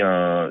forum.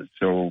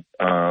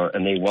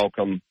 And they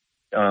welcome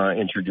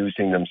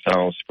introducing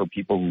themselves for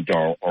people who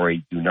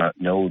already do not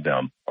know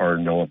them or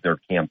know of their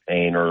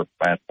campaign or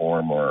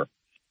platform or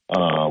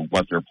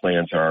what their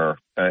plans are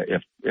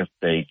if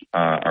they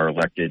are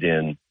elected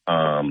in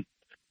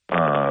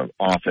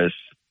office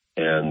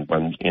and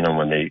when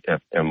they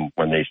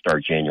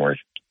start January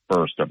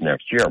 1st of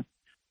next year.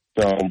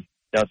 So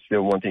that's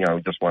the one thing I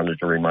just wanted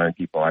to remind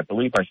people. I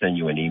believe I sent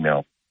you an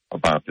email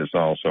about this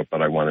also,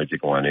 but I wanted to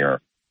go on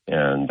air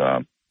and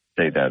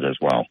say that as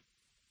well.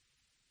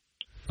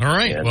 All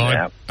right. And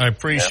well, I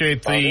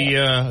appreciate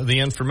the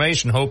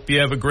information. Hope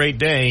you have a great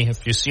day.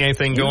 If you see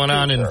anything going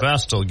on in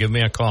Vestal, give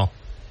me a call.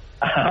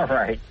 All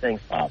right.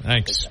 Thanks, Bob.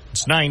 Thanks.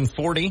 It's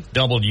 9:40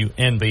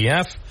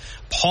 WNBF.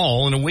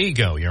 Paul in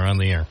Owego, you're on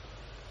the air.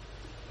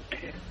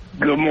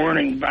 Good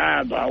morning,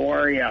 Bob. How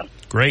are you?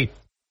 Great.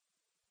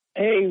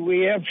 Hey,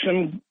 we have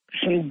some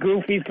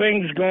goofy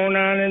things going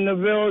on in the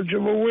village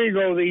of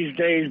Owego these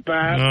days,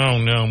 Bob. Oh,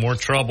 no. More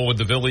trouble with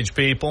the village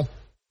people?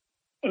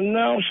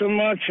 Not so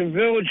much the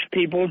village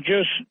people,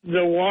 just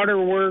the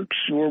waterworks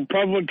or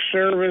public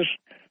service.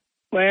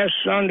 Last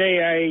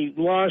Sunday, I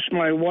lost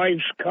my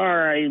wife's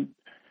car. I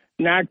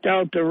knocked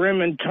out the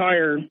rim and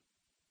tire,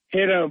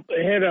 hit a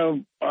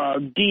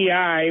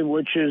DI,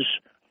 which has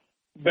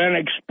been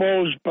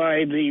exposed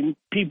by the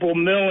people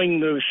milling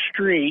the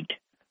street.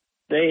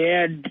 They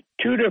had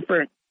two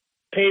different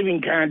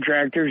paving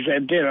contractors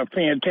that did a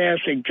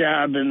fantastic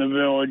job in the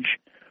village.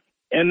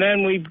 And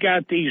then we've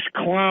got these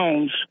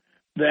clowns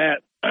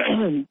that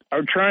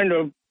are trying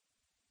to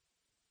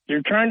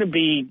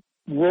be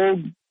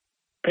road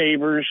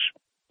pavers,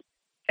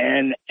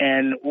 and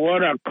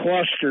what a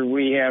cluster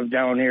we have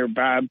down here,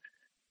 Bob.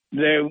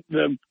 The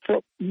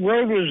road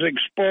was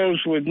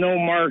exposed with no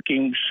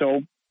markings,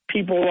 so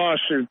people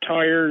lost their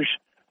tires,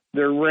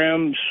 their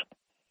rims.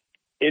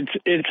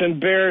 It's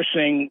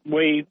embarrassing.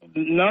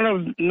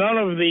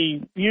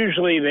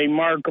 Usually they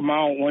mark them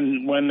out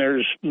when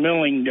there's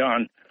milling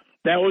done.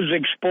 That was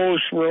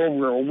exposed for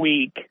over a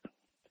week.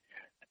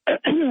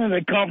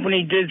 The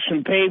company did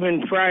some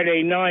paving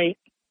Friday night,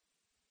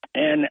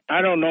 and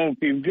I don't know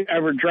if you've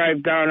ever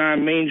drive down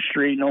on Main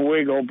Street in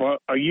Owego, but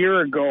a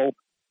year ago,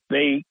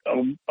 a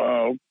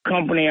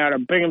company out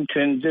of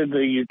Binghamton did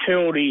the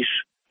utilities,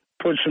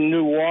 put some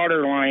new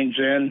water lines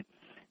in,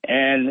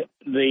 and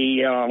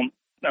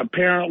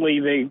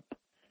apparently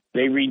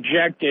they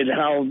rejected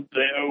how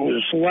it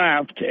was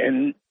left,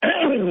 and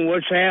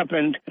what's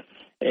happened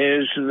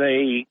is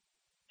they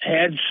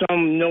had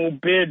some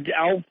no-bid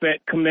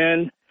outfit come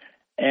in,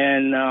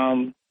 and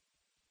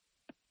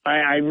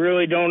I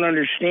really don't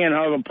understand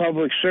how the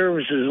public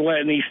service is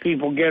letting these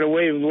people get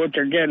away with what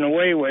they're getting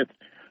away with.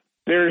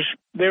 there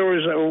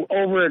was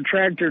over a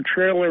tractor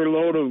trailer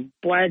load of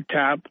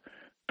blacktop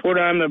put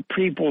on the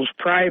people's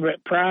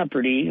private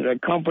property. The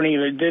company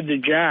that did the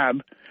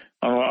job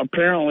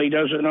apparently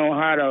doesn't know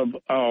how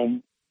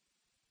to.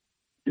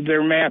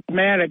 Their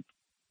mathematics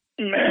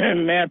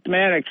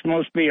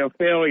must be a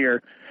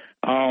failure.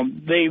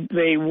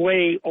 They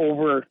way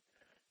over.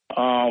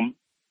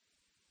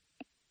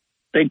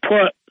 They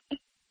put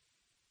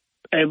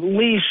at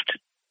least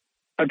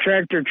a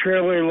tractor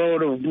trailer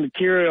load of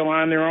material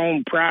on their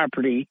own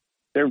property.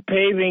 They're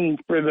paving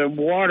for the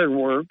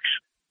waterworks,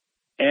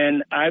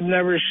 and I've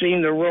never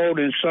seen the road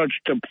in such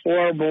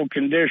deplorable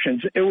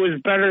conditions. It was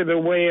better the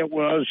way it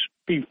was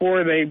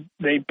before they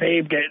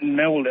paved it and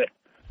milled it.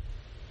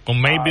 Well,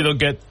 maybe they'll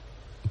get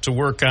to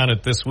work on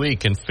it this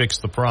week and fix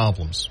the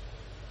problems.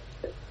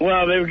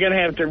 Well, they're going to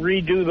have to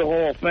redo the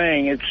whole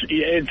thing.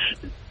 It's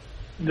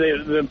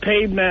the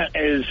pavement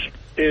is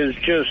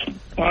just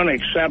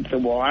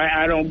unacceptable.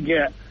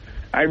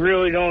 I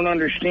really don't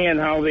understand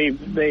how they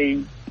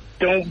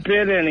don't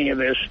bid any of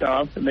this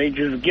stuff. They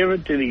just give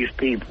it to these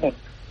people,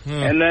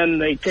 and then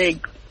they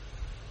take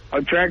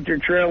a tractor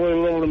trailer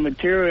load of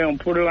material and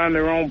put it on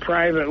their own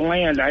private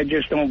land. I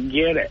just don't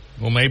get it.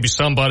 Well, maybe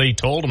somebody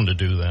told them to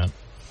do that.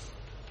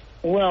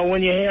 Well,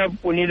 when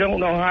you don't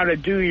know how to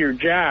do your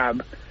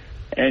job,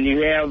 and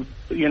you have,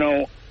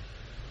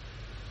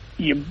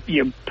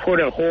 you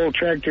put a whole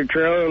tractor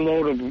trailer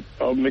load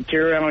of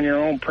material on your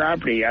own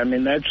property. I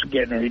mean, that's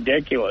getting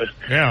ridiculous.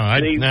 Yeah,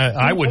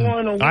 I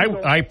wouldn't.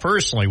 I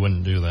personally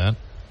wouldn't do that.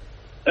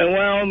 And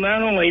well,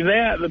 not only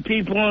that, the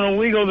people in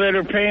illegal that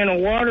are paying a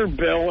water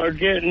bill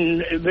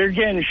they're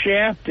getting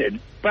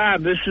shafted.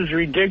 Bob, this is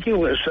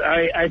ridiculous.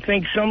 I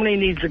think somebody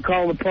needs to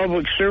call the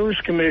Public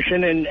Service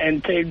Commission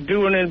and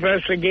do an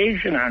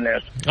investigation on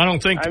this. I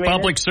don't think the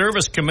Public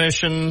Service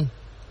Commission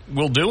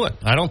will do it.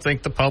 I don't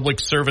think the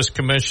Public Service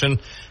Commission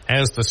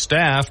has the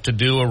staff to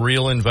do a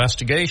real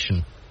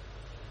investigation.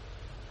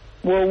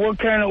 Well,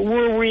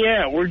 where are we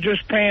at? We're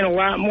just paying a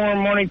lot more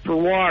money for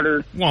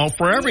water. Well,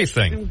 for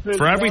everything.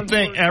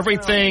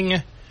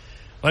 Everything.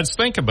 Let's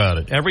think about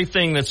it.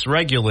 Everything that's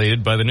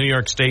regulated by the New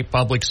York State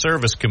Public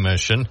Service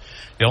Commission,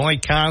 the only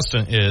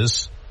constant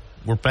is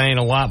we're paying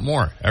a lot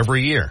more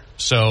every year.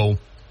 So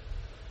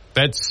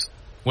that's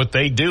what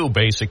they do,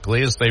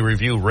 basically, is they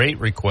review rate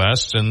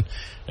requests and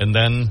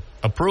then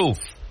approve.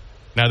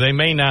 Now, they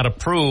may not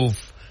approve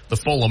the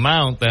full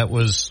amount that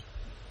was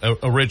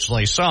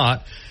originally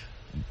sought,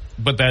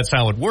 but that's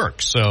how it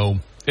works. So,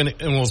 and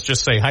we'll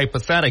just say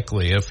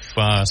hypothetically, if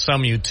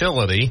some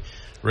utility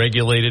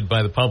regulated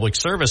by the Public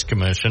Service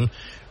Commission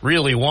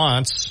really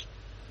wants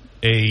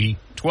a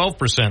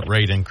 12%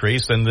 rate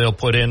increase, then they'll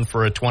put in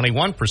for a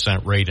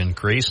 21% rate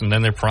increase, and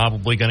then they're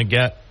probably going to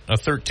get a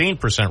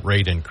 13%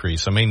 rate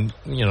increase. I mean,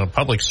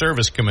 Public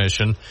Service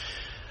Commission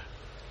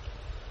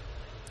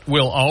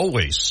will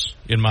always,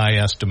 in my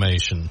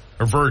estimation,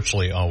 or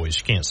virtually always,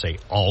 you can't say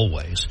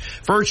always,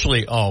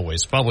 virtually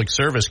always, Public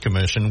Service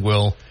Commission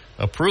will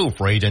approve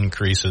rate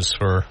increases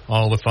for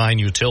all the fine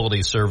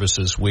utility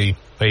services we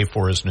pay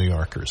for as New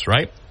Yorkers,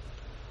 right?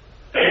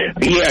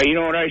 Yeah, you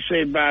know what I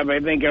say, Bob? I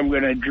think I'm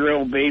going to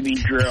drill, baby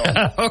drill.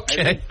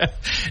 Okay.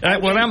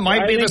 Well, that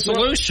might be the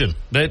solution.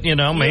 That,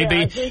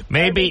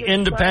 maybe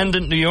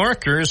independent New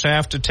Yorkers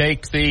have to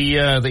take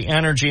the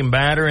energy and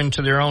matter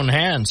into their own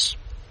hands.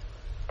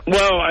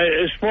 Well,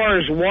 as far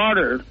as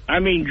water, I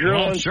mean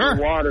drilling for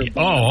water.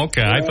 Oh,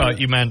 okay. I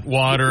thought you meant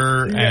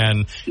water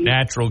and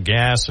natural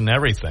gas and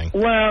everything.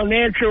 Well,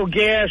 natural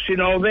gas,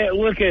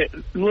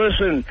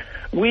 listen,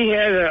 we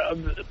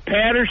had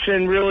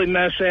Patterson really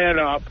mess that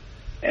up.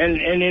 And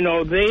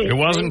it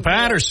wasn't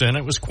Patterson,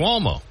 it was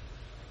Cuomo.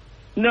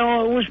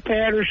 No, it was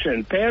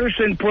Patterson.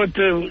 Patterson put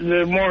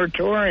the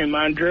moratorium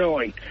on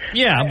drilling.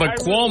 Yeah, but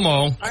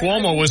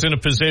Cuomo was in a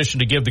position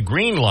to give the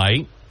green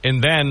light,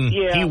 and then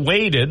he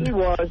waited.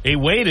 He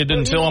waited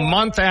until a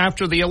month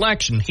after the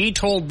election. He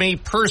told me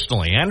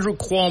personally, Andrew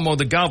Cuomo,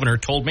 the governor,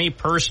 told me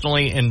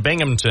personally in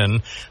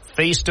Binghamton,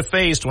 face to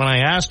face, when I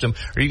asked him,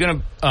 "Are you going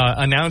to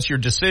announce your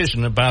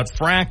decision about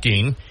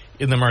fracking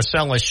in the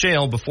Marcellus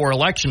Shale before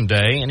Election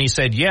Day?" And he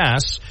said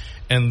yes.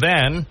 And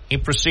then he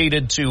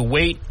proceeded to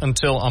wait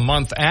until a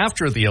month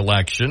after the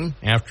election,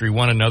 after he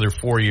won another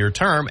 4-year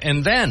term,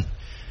 and then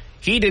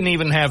he didn't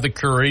even have the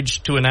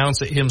courage to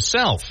announce it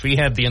himself. He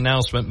had the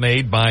announcement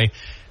made by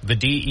the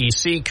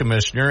DEC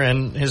commissioner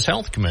and his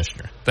health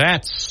commissioner.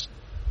 That's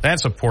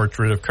a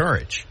portrait of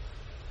courage.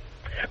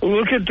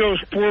 Look at those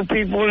poor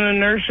people in the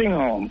nursing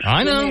homes.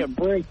 I know. Give me a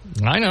break.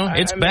 I know.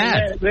 It's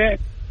bad.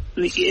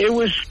 It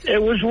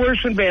was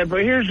worse than bad.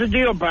 But here's the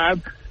deal,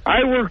 Bob.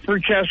 I work for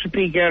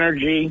Chesapeake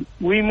Energy.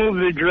 We move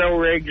the drill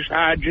rigs,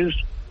 Hodges,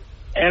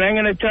 and I'm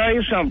going to tell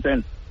you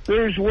something.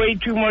 There's way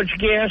too much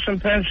gas in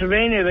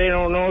Pennsylvania. They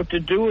don't know what to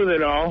do with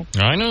it all.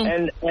 I know.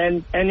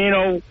 And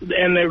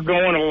they're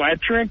going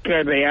electric.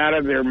 Are they out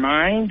of their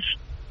minds?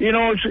 You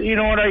know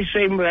what I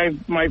say,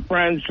 my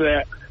friends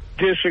that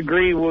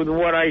disagree with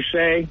what I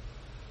say?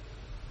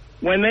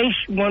 When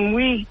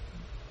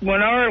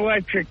our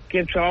electric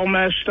gets all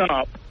messed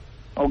up,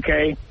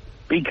 okay,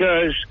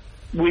 because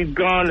we've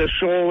gone to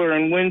solar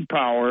and wind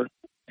power,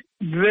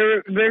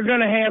 they're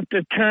going to have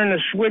to turn the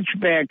switch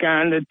back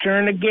on to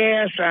turn the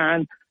gas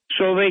on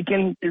so they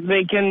can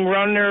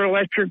run their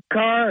electric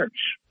cars.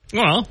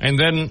 Well, and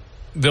then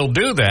they'll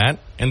do that,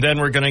 and then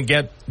we're going to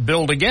get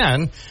billed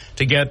again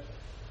to get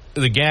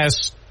the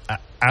gas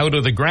out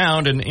of the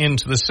ground and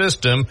into the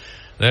system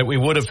that we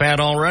would have had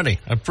already.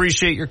 I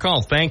appreciate your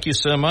call. Thank you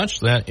so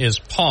much. That is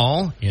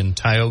Paul in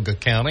Tioga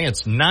County.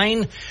 It's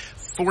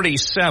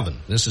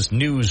 9:47. This is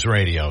News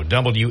Radio,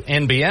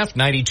 WNBF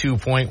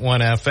 92.1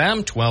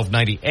 FM,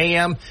 1290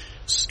 AM,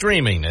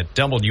 streaming at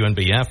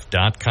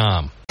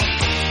WNBF.com.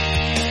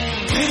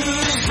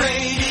 News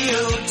Radio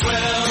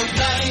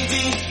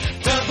 1290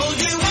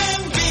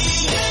 WNBF.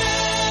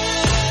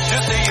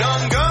 Just a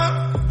young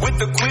gun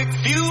with a quick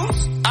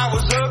fuse. I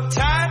was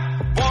uptight,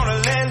 wanna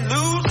let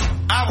loose.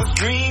 I was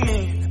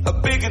dreaming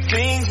of bigger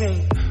things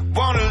and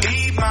wanna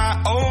leave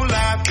my old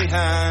life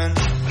behind.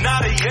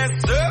 Not a yes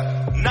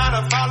sir, not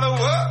a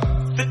follower.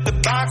 Fit the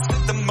box,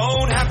 fit the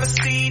mold, have a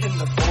seat in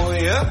the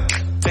foyer.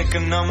 Take a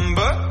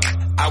number.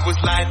 I was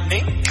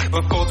lightning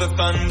before the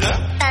thunder.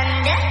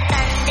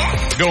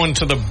 Going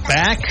to the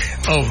back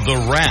of the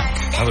rack.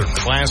 Another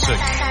classic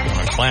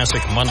on a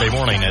classic Monday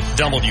morning at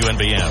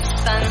WNBF.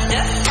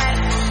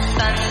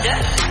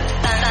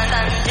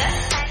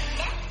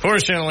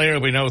 Fortunately, there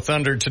will be no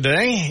thunder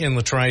today in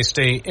the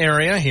tri-state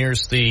area.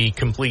 Here's the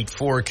complete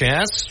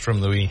forecast from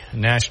the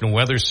National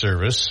Weather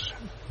Service.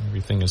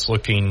 Everything is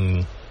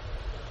looking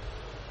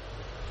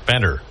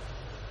better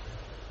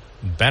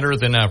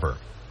than ever.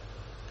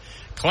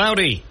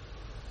 Cloudy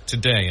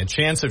today, a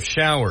chance of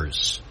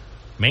showers,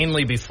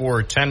 mainly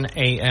before 10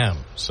 a.m.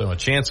 So a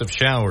chance of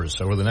showers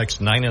over the next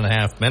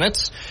 9.5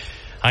 minutes.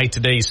 High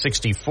today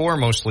 64,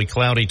 mostly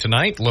cloudy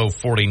tonight, low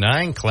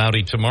 49.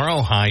 Cloudy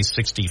tomorrow, high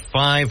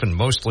 65, and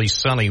mostly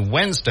sunny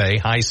Wednesday,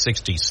 high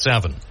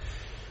 67.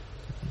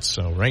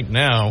 So right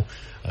now,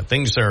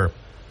 things are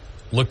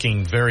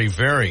looking very,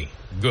 very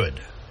good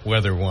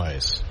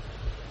weather-wise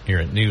here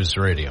at News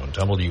Radio.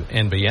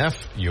 WNBF,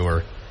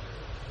 your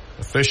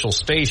official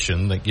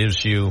station that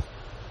gives you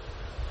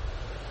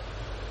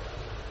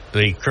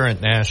the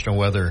current National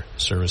Weather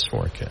Service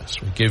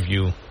forecast. We give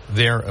you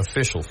their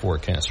official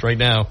forecast. Right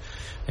now,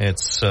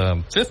 it's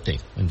 50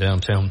 in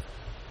downtown.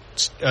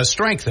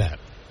 Strike that.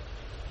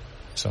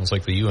 Sounds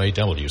like the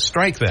UAW.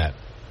 Strike that.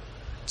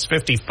 It's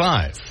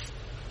 55.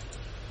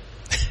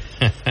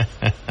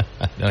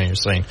 Now you're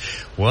saying,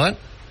 what?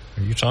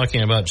 Are you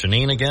talking about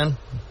Janine again?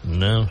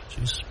 No,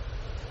 she's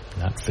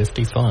not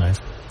 55.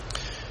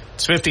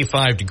 It's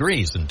 55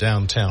 degrees in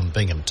downtown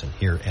Binghamton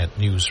here at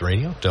News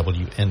Radio,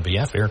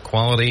 WNBF. Air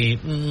quality,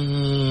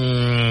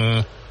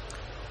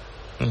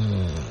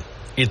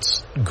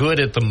 it's good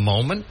at the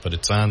moment, but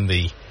it's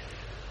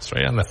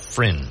right on the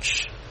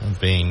fringe of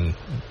being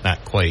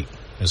not quite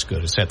as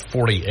good. It's at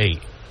 48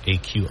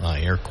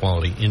 AQI, Air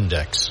Quality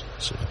Index.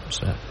 So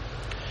it's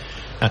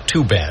not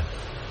too bad.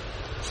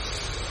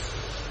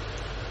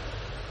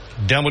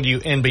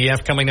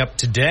 WNBF coming up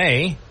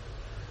today.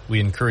 We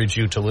encourage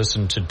you to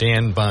listen to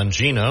Dan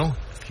Bongino.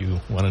 If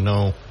you want to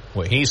know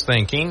what he's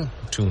thinking,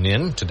 tune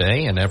in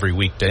today and every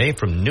weekday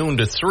from noon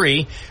to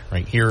 3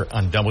 right here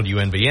on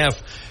WNBF.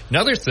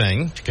 Another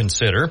thing to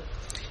consider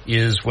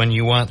is when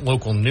you want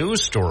local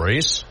news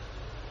stories,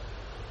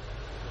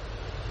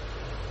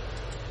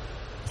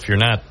 if you're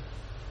not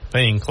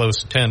paying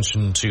close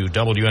attention to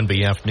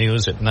WNBF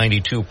News at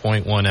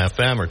 92.1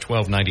 FM or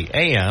 1290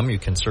 AM, you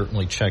can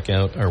certainly check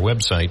out our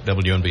website,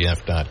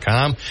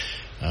 WNBF.com.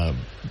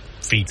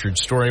 Featured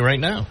story right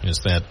now is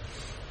that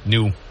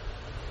new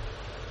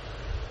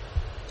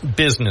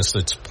business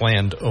that's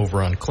planned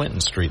over on Clinton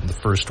Street in the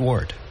First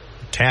Ward.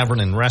 A tavern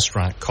and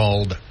restaurant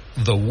called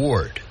The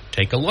Ward.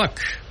 Take a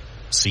look.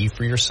 See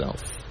for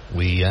yourself.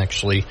 We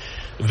actually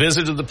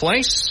visited the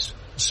place,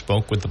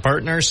 spoke with the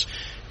partners,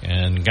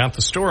 and got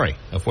the story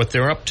of what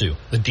they're up to.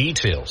 The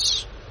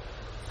details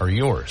are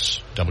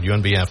yours.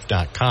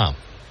 WNBF.com.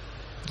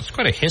 There's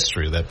quite a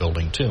history of that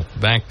building, too.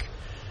 Back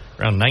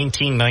around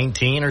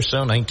 1919 or so,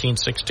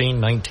 1916,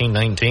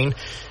 1919.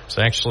 It's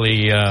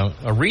actually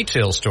a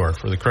retail store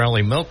for the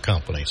Crowley Milk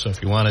Company. So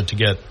if you wanted to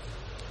get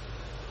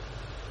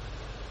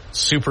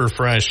super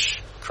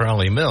fresh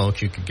Crowley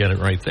milk, you could get it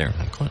right there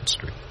on Clinton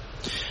Street.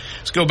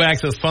 Let's go back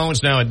to the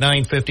phones now at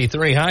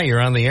 9:53. Hi,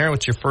 you're on the air.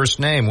 What's your first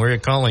name? Where are you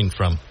calling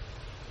from?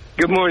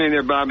 Good morning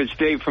there, Bob. It's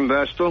Dave from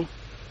Vestal.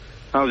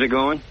 How's it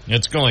going?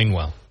 It's going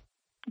well.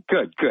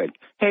 Good.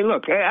 Hey,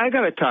 look, I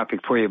got a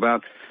topic for you,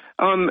 Bob.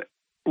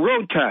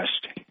 Road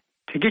test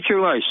to get your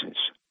license.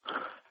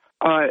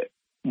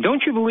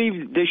 Don't you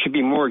believe they should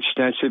be more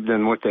extensive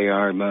than what they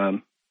are,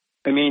 Bob?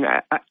 I mean,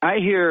 I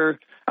hear,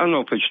 I don't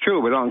know if it's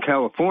true, but out in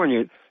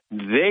California,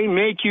 they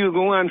make you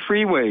go on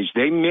freeways.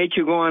 They make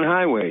you go on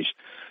highways.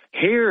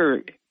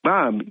 Here,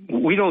 Bob,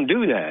 we don't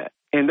do that.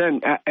 And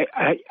then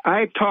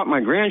I taught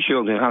my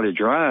grandchildren how to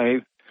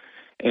drive,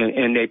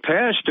 and they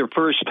passed their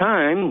first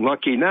time,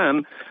 lucky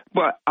them.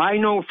 But I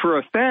know for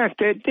a fact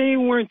that they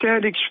weren't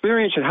that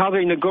experienced in how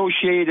they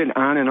negotiated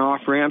on and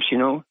off ramps,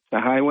 the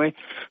highway.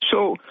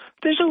 So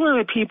there's a lot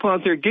of people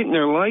out there getting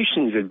their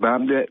licenses,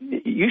 Bob, that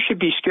you should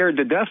be scared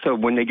to death of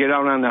when they get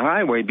out on the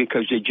highway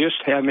because they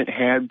just haven't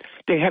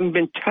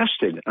been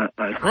tested.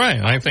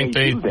 Right. I think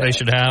they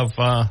should have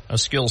a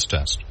skills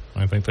test.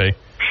 I think they...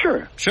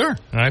 Sure.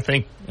 And I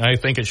think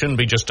it shouldn't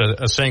be just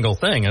a single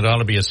thing. It ought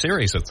to be a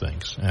series of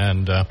things.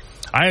 And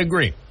I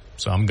agree.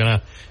 So I'm going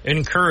to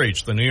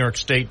encourage the New York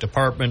State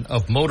Department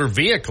of Motor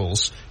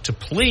Vehicles to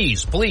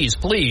please beef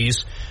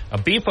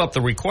up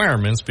the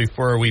requirements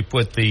before we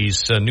put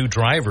these new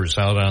drivers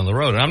out on the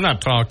road. And I'm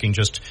not talking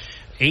just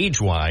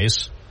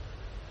age-wise,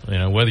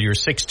 whether you're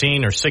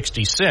 16 or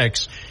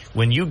 66.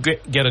 When you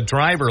get a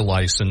driver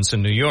license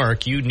in New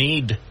York, you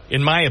need,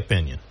 in my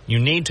opinion,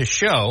 to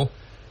show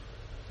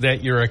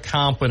that you're a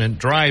competent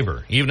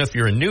driver. Even if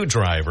you're a new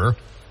driver,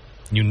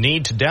 you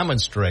need to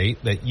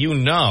demonstrate that you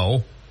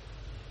know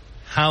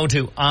how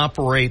to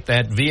operate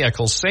that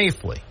vehicle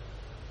safely.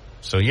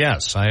 So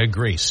yes, I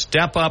agree.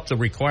 Step up the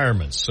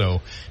requirements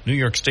so New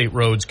York State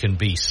roads can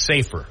be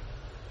safer.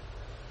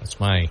 That's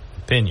my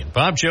opinion.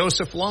 Bob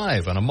Joseph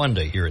live on a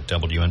Monday here at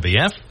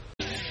WNBF.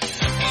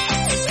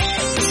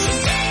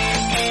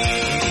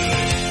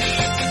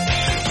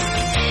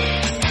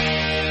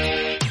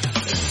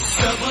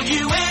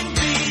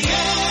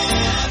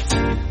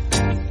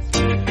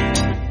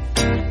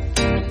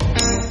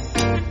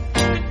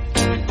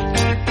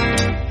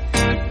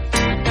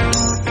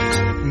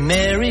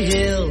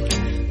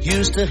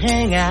 Used to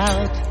hang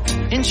out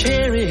in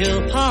Cherry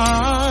Hill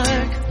Park.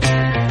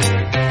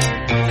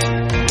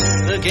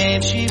 The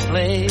game she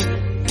played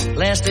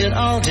lasted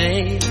all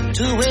day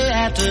till way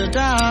after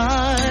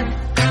dark.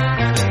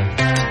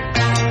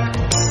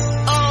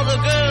 All the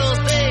girls,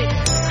 they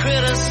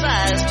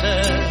criticized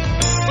her,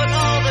 but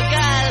all the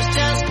guys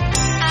just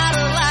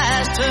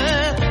idolized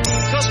her.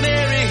 'Cause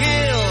Mary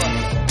Hill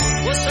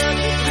was such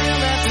a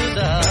thrill after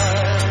dark.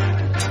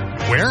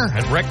 Where?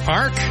 At Rec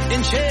Park?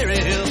 In Cherry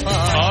Hill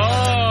Park.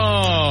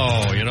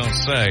 Oh, you don't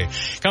say.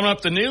 Coming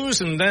up, the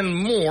news and then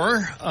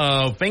more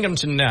of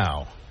Binghamton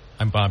Now.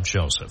 I'm Bob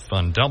Joseph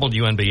on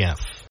WNBF.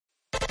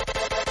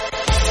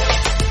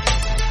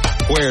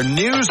 Where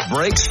news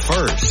breaks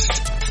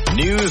first.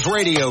 News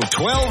Radio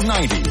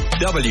 1290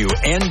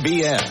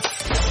 WNBF.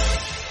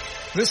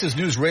 This is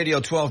News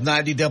Radio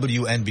 1290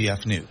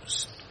 WNBF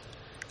News.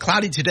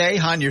 Cloudy today,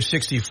 high near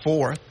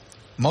 64.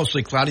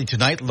 Mostly cloudy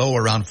tonight, low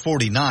around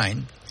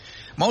 49.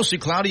 Mostly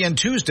cloudy on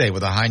Tuesday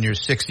with a high near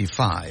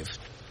 65.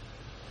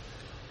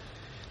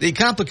 The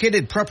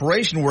complicated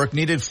preparation work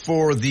needed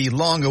for the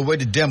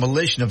long-awaited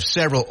demolition of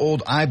several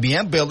old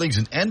IBM buildings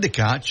in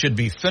Endicott should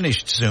be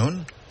finished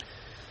soon.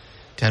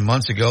 10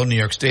 months ago, New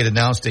York State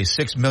announced a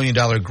 $6 million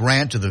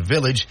grant to the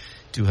village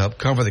to help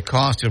cover the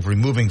cost of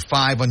removing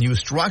 5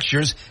 unused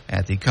structures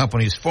at the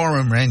company's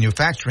former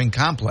manufacturing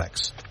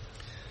complex.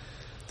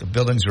 The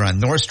buildings are on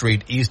North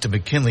Street east of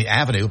McKinley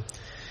Avenue.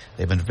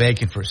 They've been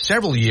vacant for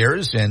several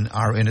years and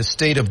are in a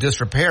state of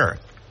disrepair.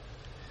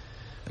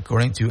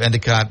 According to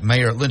Endicott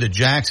Mayor Linda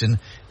Jackson,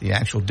 the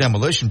actual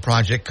demolition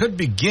project could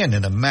begin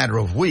in a matter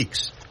of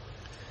weeks.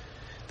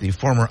 The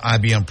former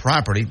IBM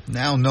property,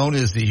 now known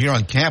as the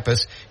Huron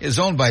campus, is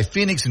owned by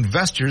Phoenix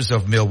Investors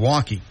of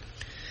Milwaukee.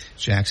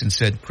 Jackson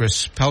said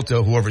Chris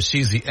Pelto, who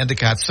oversees the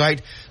Endicott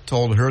site,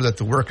 told her that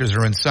the workers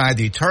are inside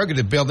the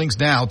targeted buildings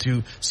now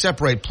to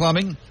separate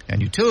plumbing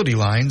and utility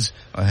lines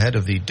ahead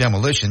of the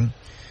demolition.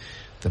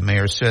 The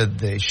mayor said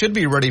they should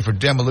be ready for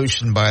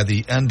demolition by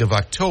the end of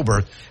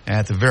October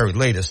at the very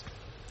latest.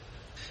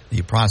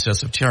 The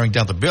process of tearing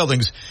down the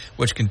buildings,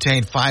 which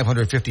contain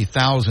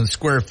 550,000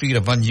 square feet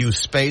of unused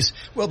space,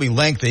 will be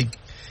lengthy.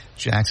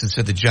 Jackson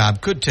said the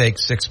job could take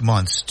 6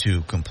 months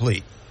to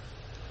complete.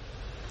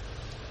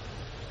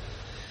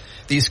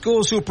 The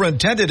school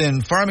superintendent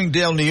in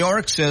Farmingdale, New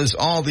York, says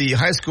all the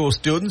high school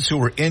students who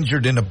were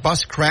injured in a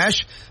bus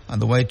crash on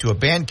the way to a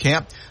band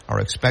camp are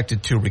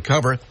expected to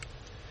recover.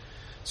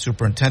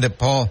 Superintendent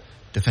Paul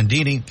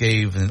DeFendini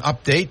gave an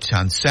update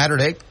on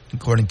Saturday,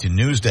 according to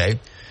Newsday.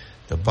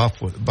 The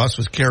bus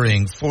was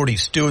carrying 40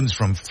 students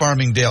from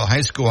Farmingdale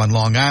High School on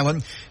Long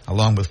Island,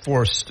 along with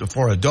four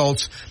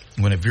adults,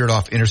 when it veered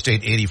off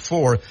Interstate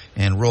 84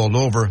 and rolled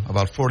over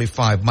about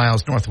 45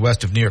 miles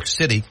northwest of New York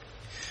City.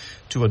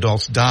 2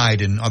 adults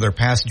died and other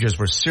passengers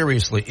were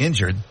seriously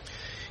injured.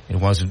 It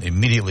wasn't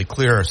immediately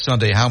clear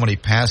Sunday how many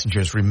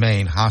passengers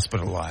remain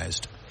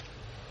hospitalized.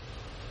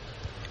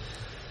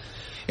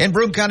 In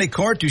Broome County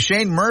Court,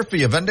 Duchesne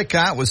Murphy of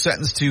Endicott was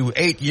sentenced to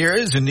 8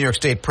 years in New York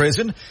State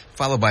Prison,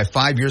 followed by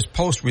 5 years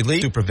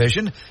post-release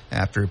supervision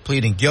after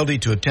pleading guilty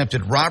to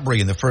attempted robbery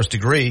in the first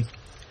degree.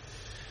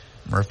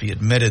 Murphy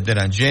admitted that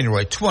on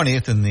January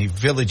 20th in the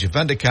village of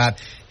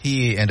Endicott,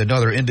 he and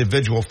another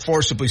individual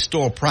forcibly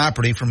stole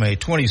property from a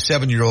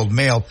 27-year-old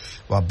male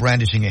while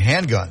brandishing a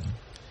handgun.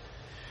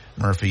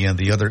 Murphy and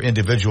the other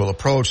individual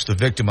approached the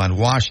victim on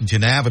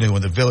Washington Avenue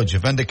in the village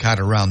of Endicott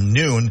around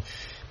noon,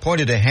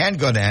 pointed a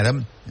handgun at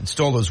him, and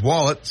stole his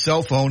wallet,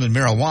 cell phone, and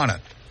marijuana.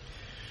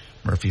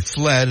 Murphy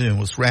fled and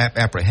was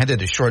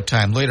apprehended a short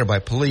time later by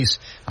police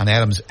on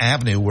Adams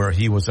Avenue, where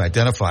he was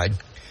identified.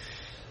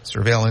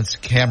 Surveillance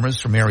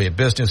cameras from area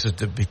businesses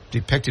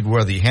depicted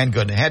where the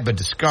handgun had been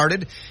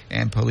discarded,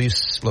 and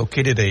police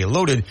located a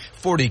loaded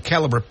 .40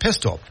 caliber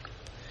pistol.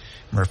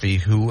 Murphy,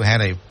 who had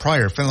a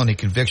prior felony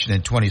conviction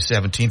in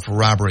 2017 for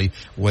robbery,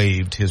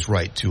 waived his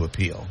right to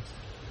appeal.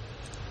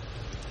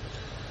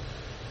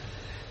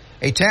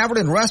 A tavern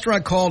and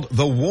restaurant called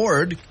The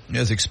Ward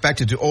is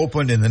expected to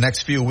open in the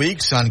next few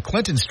weeks on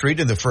Clinton Street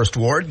in the First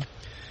Ward.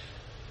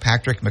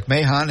 Patrick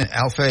McMahon and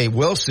Alfie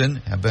Wilson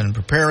have been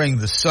preparing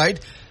the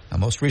site.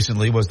 Most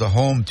recently was the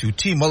home to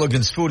T.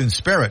 Mulligan's Food and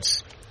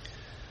Spirits.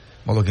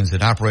 Mulligan's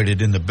had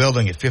operated in the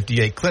building at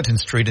 58 Clinton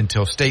Street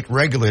until state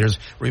regulators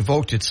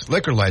revoked its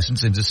liquor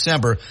license in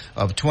December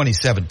of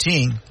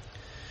 2017.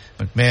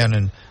 McMahon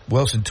and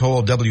Wilson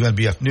told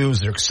WNBF News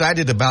they're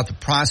excited about the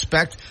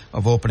prospect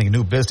of opening a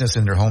new business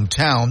in their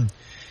hometown.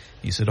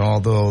 He said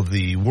although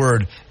the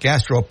word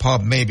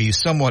gastropub may be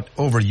somewhat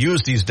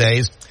overused these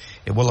days,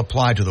 it will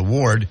apply to the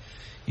Ward.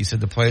 He said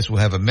the place will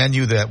have a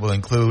menu that will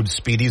include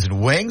Speedies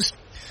and wings.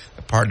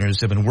 The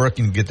partners have been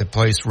working to get the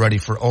place ready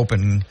for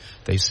opening.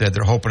 They said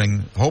they're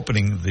hoping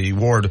the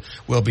Ward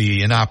will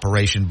be in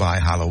operation by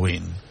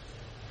Halloween.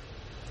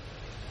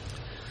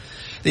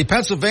 The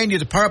Pennsylvania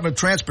Department of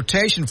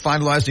Transportation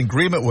finalized an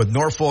agreement with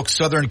Norfolk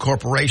Southern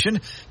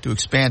Corporation to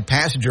expand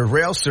passenger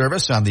rail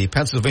service on the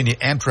Pennsylvania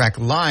Amtrak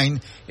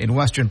line in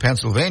western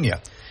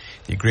Pennsylvania.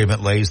 The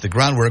agreement lays the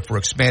groundwork for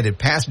expanded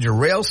passenger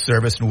rail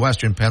service in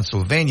western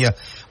Pennsylvania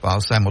while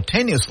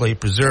simultaneously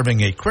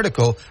preserving a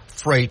critical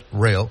freight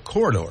rail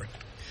corridor.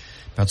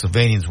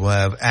 Pennsylvanians will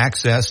have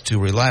access to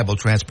reliable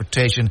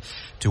transportation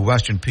to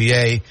western PA,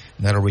 and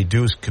that'll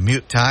reduce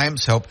commute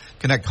times, help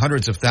connect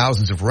hundreds of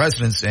thousands of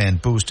residents,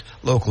 and boost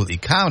local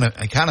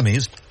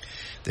economies.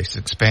 This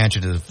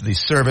expansion of the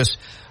service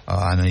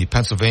on the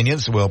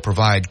Pennsylvanians will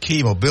provide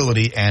key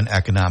mobility and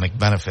economic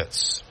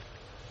benefits.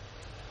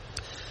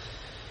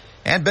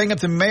 And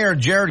Binghamton Mayor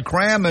Jared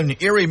Cram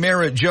and Erie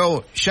Mayor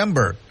Joe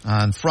Schemberg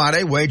on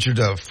Friday wagered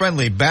a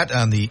friendly bet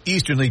on the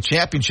Eastern League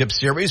Championship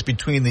Series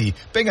between the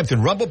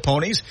Binghamton Rumble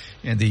Ponies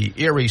and the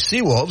Erie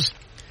Seawolves.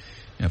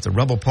 And if the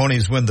Rumble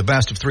Ponies win the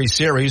best of three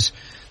series,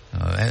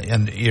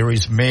 and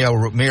Erie's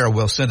mayor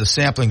will send a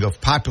sampling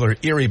of popular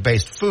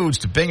Erie-based foods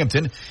to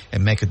Binghamton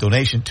and make a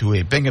donation to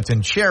a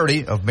Binghamton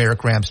charity of Mayor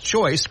Cram's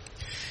choice.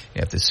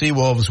 If the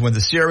Seawolves win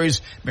the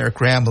series, Mayor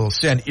Cram will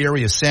send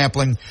Erie a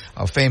sampling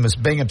of famous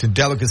Binghamton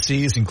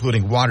delicacies,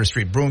 including Water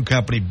Street Brewing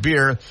Company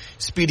beer,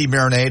 Speedy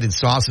marinade, and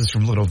sauces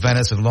from Little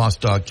Venice and Lost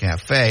Dog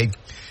Cafe.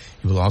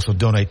 He will also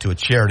donate to a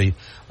charity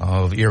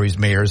of Erie's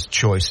mayor's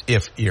choice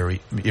if Erie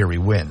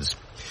wins.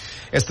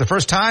 It's the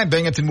first time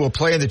Binghamton will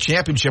play in the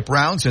championship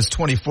round since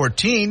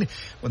 2014,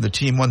 when the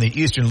team won the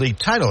Eastern League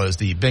title as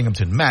the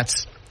Binghamton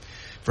Mets.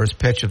 First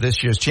pitch of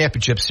this year's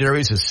championship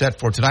series is set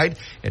for tonight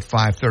at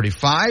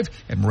 5:35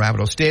 at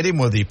Marabito Stadium,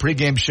 with the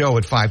pregame show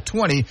at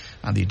 5:20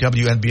 on the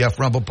WNBF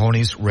Rumble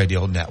Ponies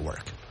radio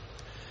network.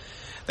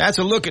 That's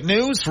a look at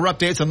news. For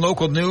updates on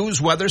local news,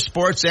 weather,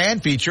 sports,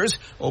 and features,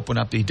 open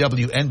up the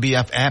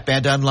WNBF app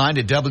and online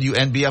at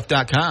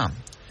WNBF.com.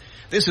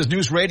 This is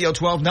News Radio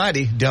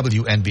 1290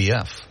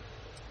 WNBF.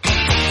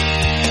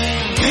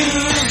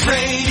 News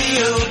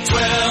Radio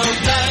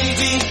 1290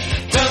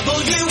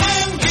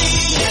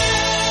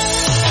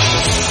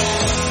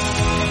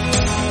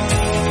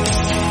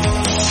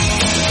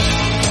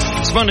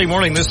 It's Monday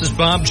morning. This is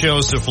Bob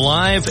Joseph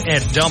live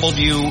at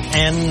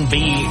WNBF.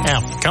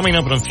 Coming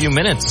up in a few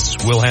minutes,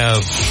 we'll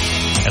have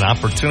an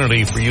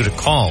opportunity for you to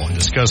call and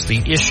discuss the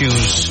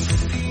issues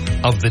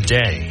of the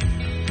day.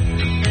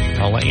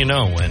 I'll let you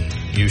know when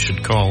you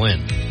should call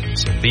in.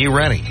 So be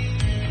ready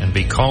and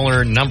be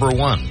caller number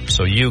one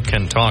so you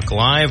can talk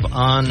live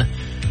on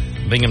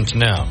Binghamton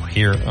Now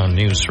here on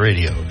News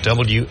Radio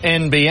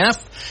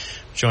WNBF.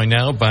 Joined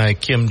now by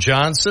Kim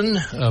Johnson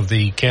of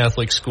the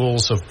Catholic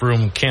Schools of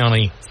Broome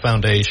County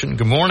Foundation.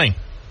 Good morning.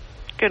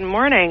 Good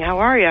morning. How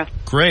are you?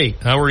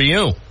 Great. How are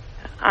you?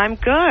 I'm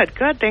good.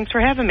 Good. Thanks for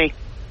having me.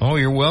 Oh,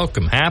 you're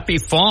welcome. Happy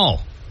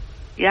fall.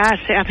 Yes,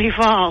 happy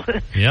fall.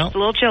 Yep. It's a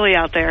little chilly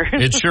out there.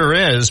 It sure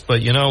is,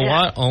 but you know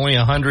what? Only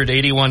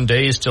 181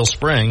 days till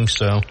spring,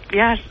 so.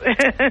 Yes.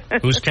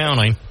 Who's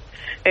counting?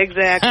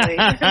 Exactly.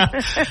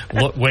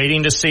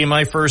 Waiting to see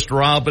my first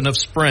robin of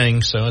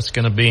spring, so it's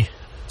going to be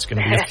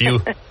a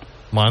few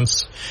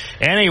months.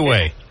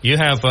 Anyway, you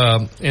have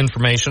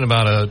information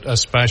about a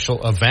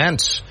special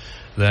event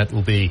that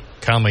will be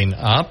coming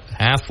up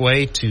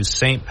halfway to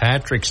St.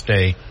 Patrick's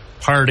Day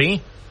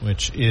party,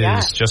 which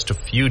is just a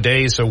few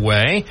days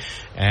away.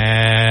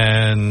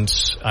 And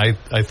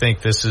I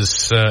think this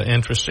is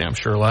interesting. I'm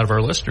sure a lot of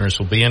our listeners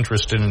will be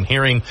interested in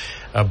hearing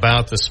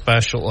about the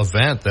special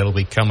event that will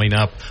be coming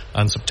up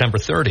on September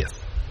 30th.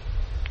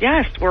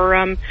 Yes, we're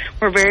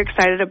very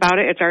excited about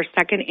it. It's our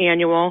second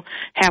annual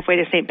halfway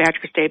to St.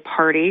 Patrick's Day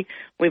party.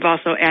 We've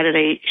also added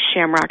a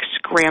Shamrock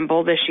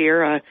Scramble this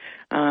year, a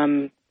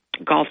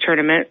golf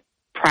tournament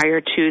prior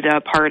to the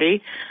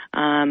party.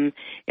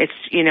 It's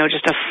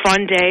just a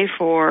fun day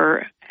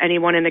for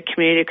anyone in the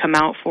community to come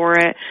out for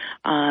it.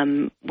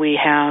 We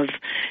have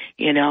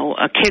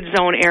a kids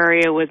zone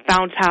area with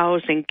bounce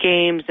house and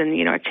games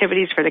and,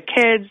 activities for the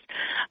kids.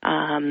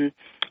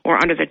 We're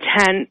under the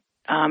tent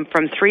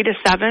from 3 to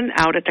 7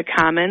 out at the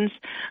Commons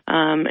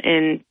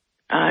in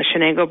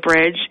Shenango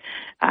Bridge.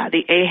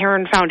 The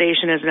Ahern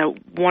Foundation is a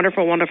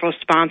wonderful, wonderful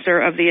sponsor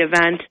of the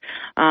event,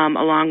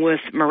 along with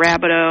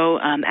Mirabito,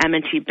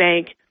 M&T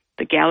Bank,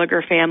 the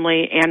Gallagher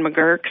family, and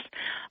McGurk's.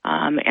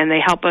 And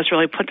they help us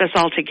really put this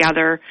all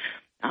together.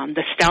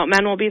 The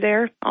Stoutmen will be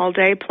there all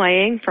day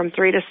playing from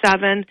 3 to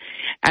 7,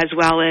 as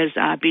well as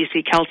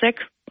BC Celtic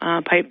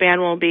Pipe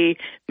Band will be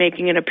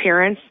making an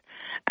appearance.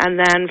 And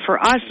then for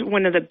us,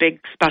 one of the big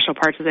special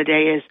parts of the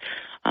day is,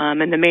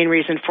 and the main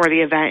reason for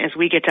the event is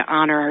we get to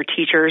honor our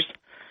teachers.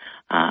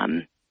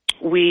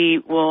 We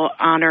will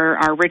honor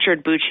our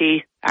Richard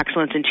Bucci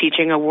Excellence in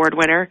Teaching Award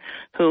winner,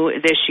 who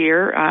this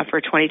year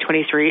for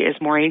 2023 is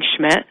Maureen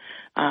Schmidt,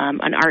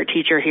 an art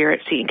teacher here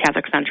at Seton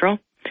Catholic Central.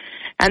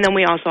 And then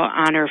we also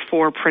honor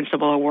 4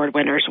 principal award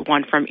winners,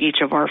 one from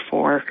each of our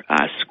 4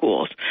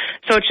 schools.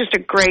 So it's just a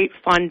great,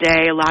 fun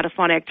day, a lot of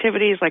fun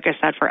activities, like I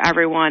said, for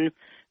everyone.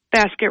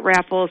 Basket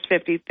raffles,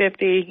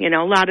 50-50,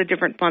 a lot of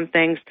different fun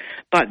things.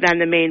 But then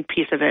the main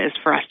piece of it is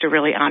for us to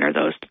really honor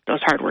those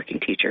hardworking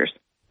teachers.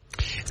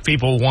 If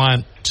people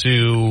want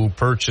to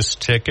purchase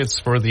tickets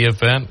for the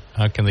event,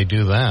 how can they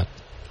do that?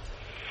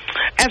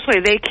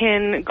 Absolutely. They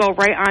can go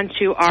right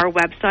onto our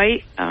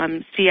website,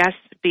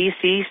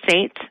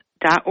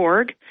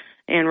 csbcsaint.org,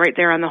 and right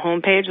there on the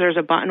homepage, there's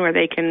a button where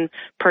they can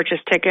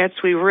purchase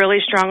tickets. We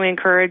really strongly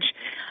encourage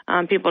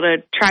people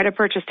to try to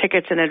purchase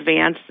tickets in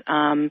advance.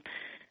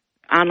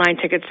 Online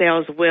ticket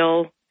sales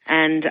will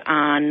end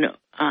on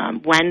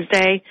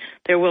Wednesday.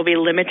 There will be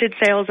limited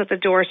sales at the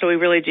door, so we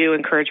really do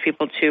encourage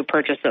people to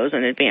purchase those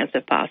in advance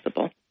if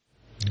possible.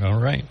 All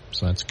right.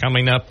 So that's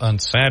coming up on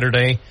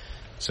Saturday,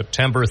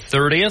 September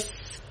 30th.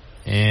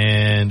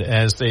 And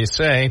as they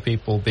say,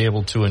 people will be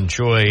able to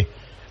enjoy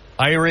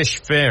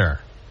Irish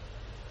fare.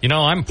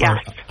 I'm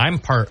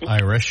part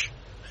Irish.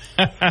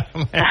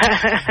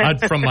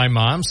 From my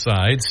mom's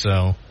side,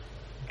 so.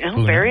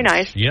 Oh, very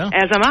nice. Yeah.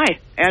 As am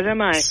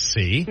I.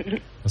 See?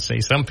 Let's see.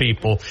 Some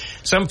people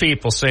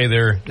say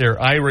they're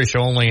Irish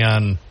only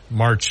on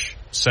March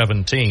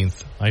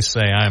 17th. I say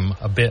I'm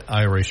a bit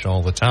Irish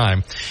all the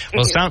time.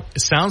 Well,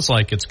 it sounds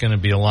like it's going to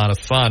be a lot of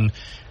fun,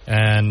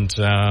 and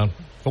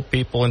hope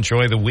people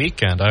enjoy the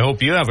weekend. I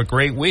hope you have a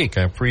great week.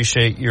 I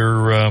appreciate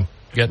your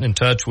getting in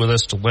touch with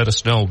us to let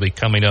us know. It'll be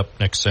coming up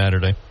next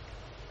Saturday.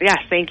 Yes,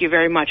 thank you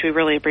very much. We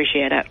really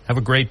appreciate it. Have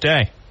a great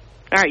day.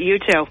 All right, you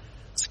too.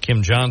 It's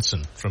Kim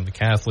Johnson from the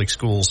Catholic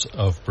Schools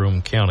of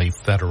Broome County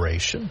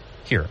Federation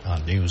here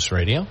on News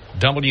Radio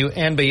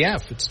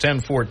WNBF. It's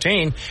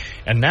 10:14,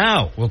 and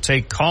now we'll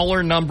take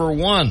caller number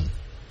 1,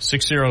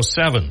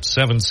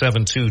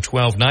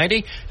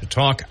 607-772-1290, to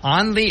talk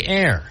on the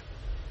air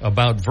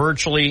about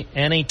virtually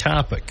any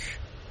topic.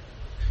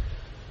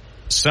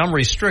 Some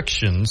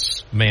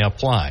restrictions may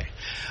apply.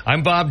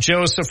 I'm Bob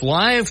Joseph,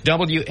 live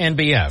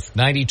WNBF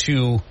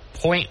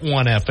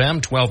 92.1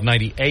 FM,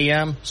 1290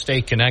 AM.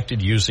 Stay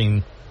connected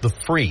using the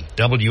free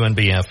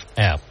WNBF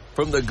app.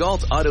 From the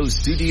Galt Auto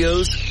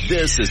Studios,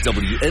 this is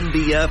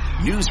WNBF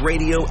News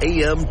Radio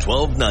AM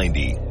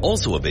 1290.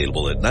 Also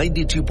available at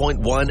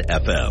 92.1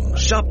 FM.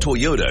 Shop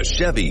Toyota,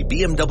 Chevy,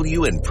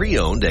 BMW, and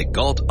pre-owned at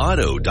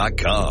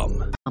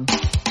galtauto.com.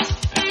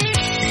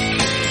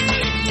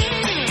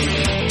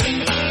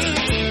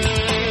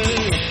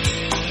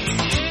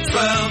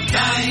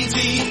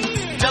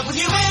 1290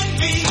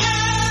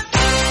 WNBF.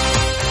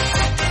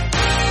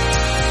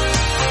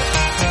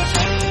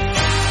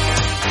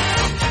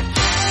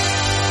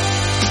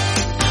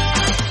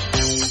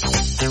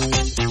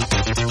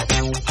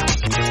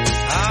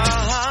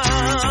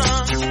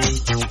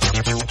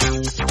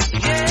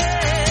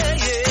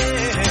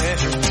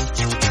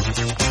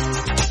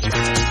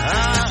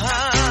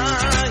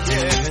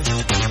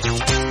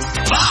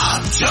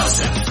 Bob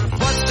Joseph.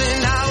 What's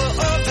an hour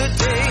of the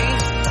day?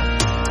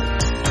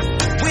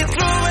 We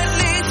throw at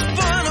least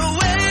fun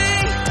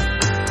away.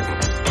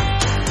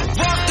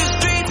 Walk the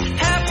streets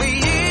half a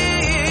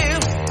year,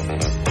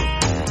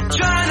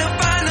 trying to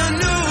find a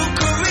new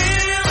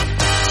career.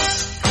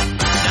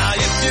 Now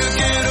if you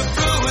get a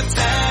flu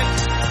attack,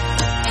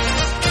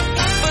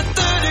 for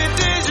 30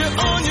 days you're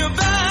on your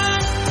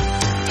back.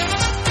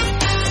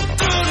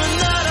 Through the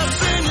night I'll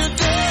spend your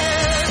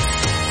day.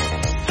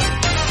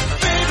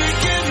 Baby,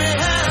 give me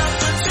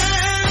half a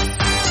chance.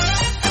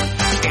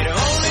 It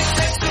only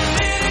takes a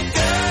minute,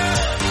 girl,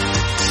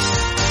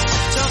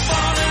 to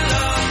fall in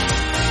love,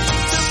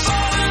 to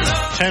fall in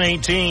love.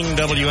 1018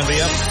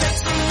 WNBF.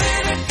 Takes a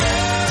minute,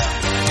 girl,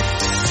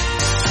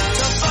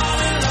 to fall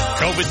in love.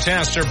 COVID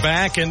tests are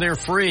back and they're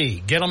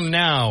free. Get them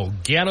now.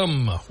 Get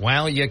them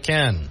while you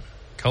can.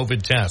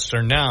 COVID tests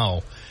are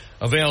now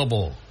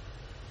available.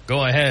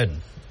 Go ahead.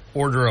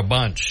 Order a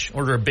bunch.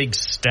 Order a big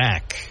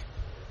stack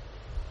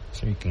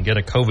so you can get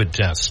a COVID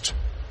test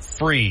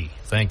free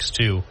thanks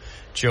to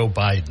Joe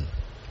Biden.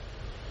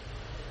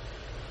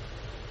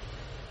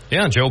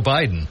 Yeah, Joe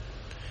Biden.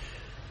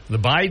 The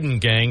Biden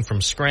gang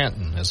from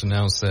Scranton has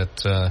announced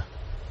that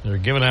They're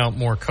giving out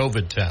more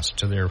COVID tests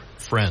to their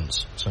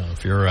friends. So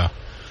if you're a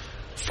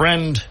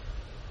friend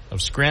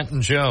of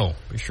Scranton Joe,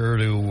 be sure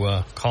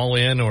to call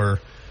in, or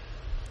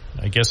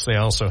I guess they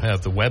also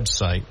have the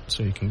website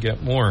so you can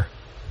get more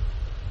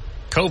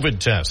COVID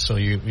tests so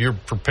you're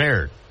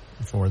prepared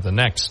for the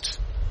next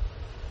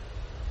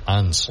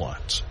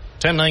onslaught.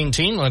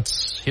 10:19,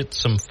 let's hit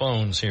some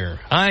phones here.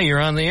 Hi,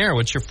 you're on the air.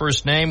 What's your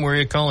first name? Where are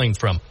you calling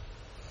from?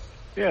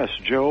 Yes,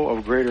 Joe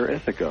of Greater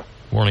Ithaca.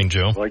 Morning,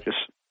 Joe. I'd like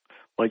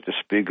to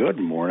speak. Good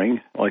morning.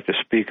 I'd like to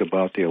speak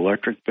about the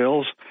electric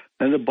bills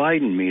and the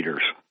Biden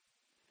meters,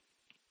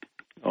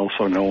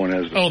 also known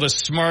as the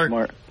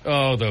smart.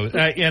 Oh, those.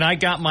 And I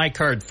got my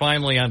card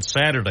finally on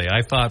Saturday.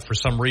 I thought for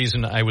some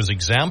reason I was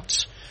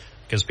exempt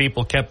because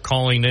people kept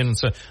calling in and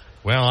said,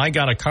 "Well, I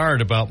got a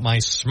card about my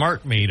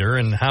smart meter,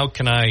 and how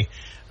can I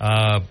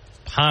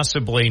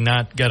possibly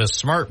not get a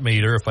smart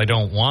meter if I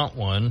don't want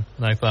one?"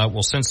 And I thought,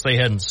 well, since they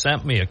hadn't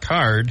sent me a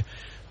card,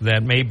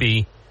 that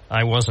maybe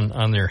I wasn't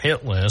on their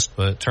hit list.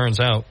 But it turns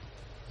out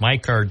my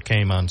card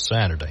came on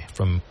Saturday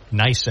from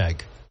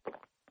NYSEG.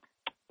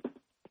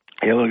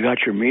 You haven't got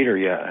your meter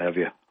yet, have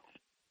you?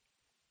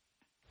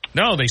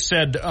 No, they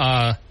said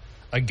a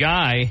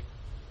guy.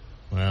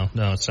 Well,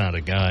 no, it's not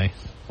a guy.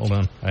 Hold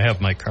on. I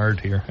have my card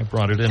here. I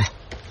brought it in.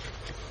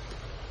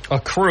 A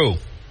crew.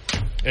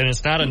 And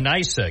it's not a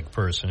NYSEG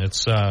person.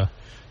 It's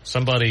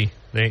somebody.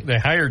 They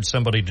hired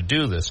somebody to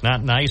do this,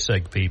 not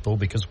NYSEG people,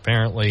 because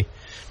apparently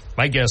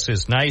my guess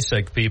is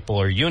NYSEG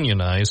people are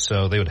unionized,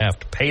 so they would have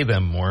to pay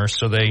them more.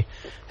 So they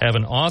have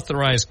an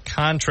authorized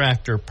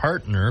contractor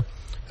partner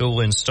who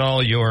will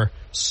install your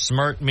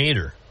smart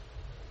meter.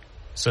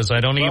 It says I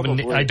don't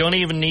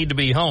even need to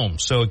be home.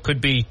 So it could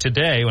be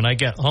today when I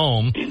get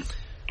home,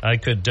 I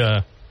could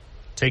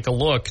take a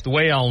look. The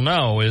way I'll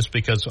know is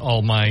because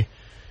all my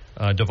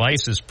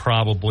devices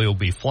probably will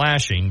be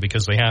flashing,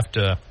 because they have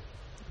to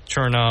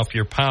turn off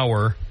your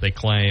power, they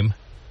claim,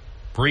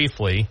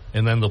 briefly,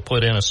 and then they'll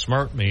put in a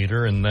smart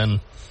meter, and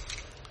then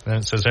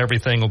it says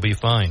everything will be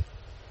fine.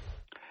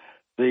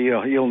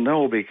 You'll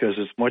know because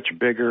it's much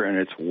bigger and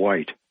it's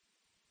white.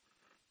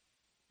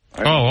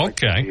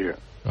 Okay.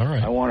 All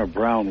right. I want a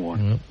brown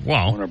one. Well,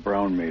 I want a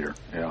brown meter.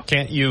 Yeah.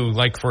 Can't you,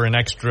 like for an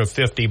extra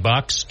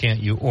 $50,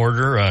 can't you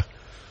order a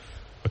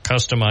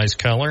customized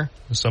color,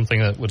 something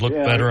that would look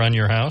better on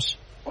your house?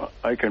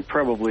 I can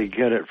probably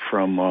get it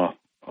from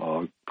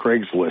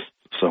Craigslist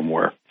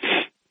somewhere.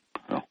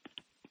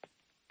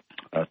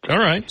 All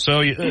right.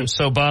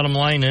 So bottom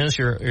line is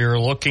you're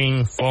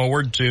looking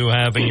forward to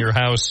having your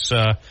house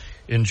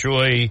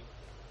enjoy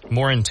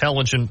more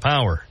intelligent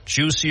power,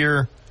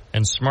 juicier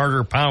and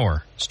smarter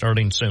power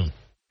starting soon.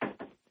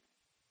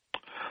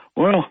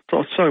 Well,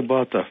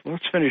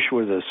 let's finish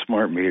with the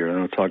smart meter, and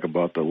then we'll talk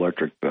about the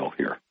electric bill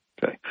here.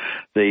 Okay.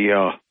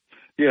 The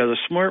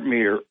smart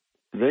meter,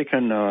 they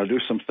can do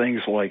some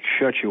things like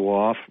shut you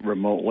off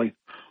remotely.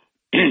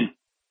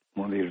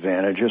 One of the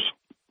advantages.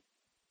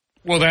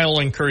 Well, that'll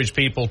encourage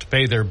people to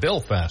pay their bill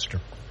faster.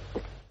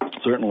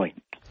 Certainly.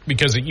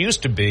 Because it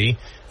used to be,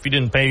 if you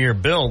didn't pay your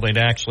bill, they'd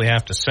actually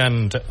have to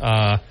send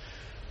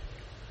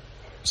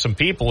some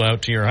people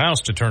out to your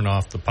house to turn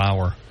off the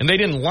power. And they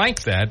didn't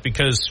like that,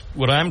 because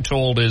what I'm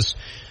told is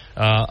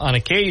on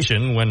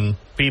occasion when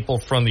people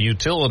from the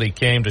utility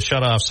came to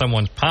shut off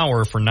someone's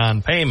power for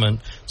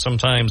non-payment,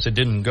 sometimes it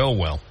didn't go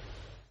well.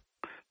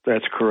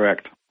 That's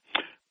correct.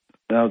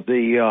 Now,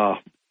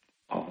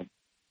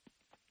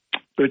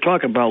 they're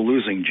talking about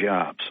losing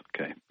jobs.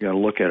 Okay, you got to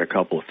look at a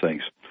couple of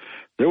things.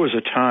 There was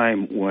a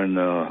time when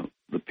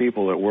the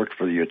people that worked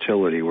for the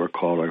utility were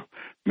called a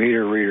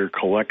meter reader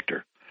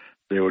collector.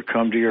 They would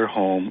come to your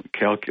home,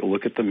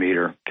 look at the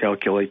meter,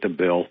 calculate the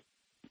bill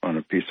on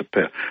a piece of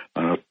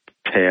on a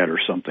pad or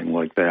something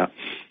like that.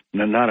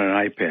 No, not an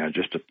iPad,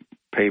 just a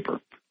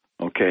paper.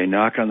 Okay,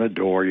 knock on the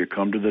door. You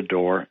come to the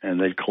door, and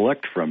they'd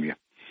collect from you.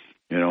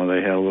 You know,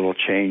 they had a little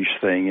change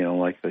thing,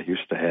 like they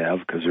used to have,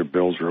 because their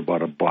bills were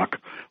about $1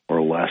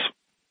 or less.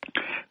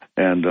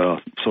 And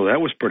so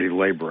that was pretty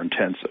labor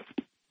intensive.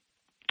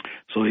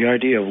 So the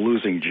idea of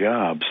losing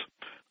jobs,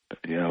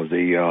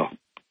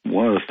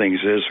 one of the things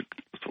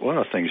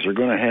they're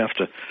going to have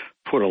to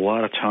put a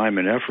lot of time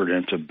and effort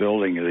into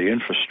building the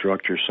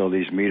infrastructure so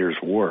these meters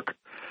work.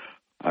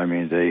 I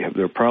mean,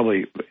 they'll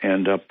probably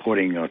end up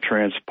putting a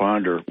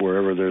transponder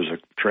wherever there's a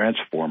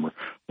transformer,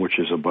 which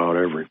is about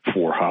every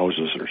 4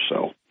 houses or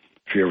so.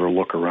 If you ever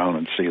look around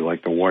and see,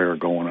 like, the wire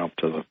going up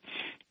to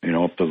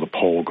the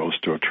pole goes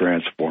to a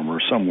transformer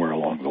somewhere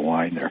along the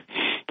line there.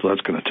 So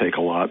that's going to take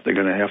a lot. They're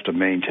going to have to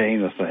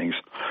maintain the things.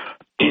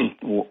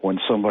 When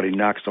somebody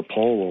knocks a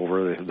pole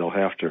over, they'll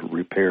have to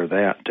repair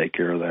that, take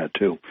care of that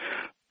too.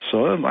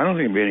 So I don't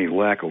think there'll be any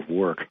lack of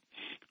work.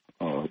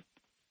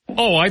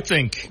 I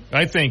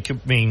think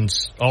it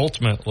means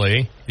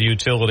ultimately the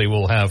utility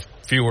will have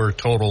fewer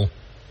total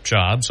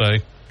jobs.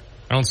 I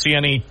don't see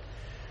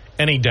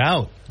any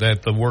doubt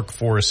that the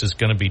workforce is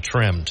going to be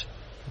trimmed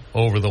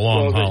over the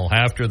long haul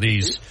after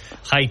these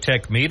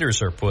high-tech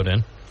meters are put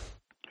in.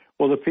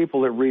 Well, the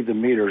people that read the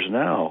meters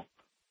now,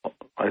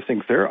 I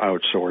think they're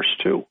outsourced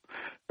too.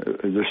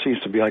 There seems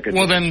to be like a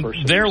well, then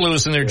person. they're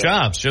losing their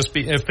jobs.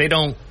 If they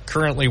don't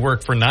currently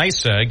work for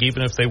NYSEG,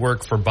 even if they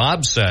work for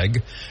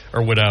BobSeg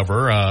or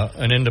whatever,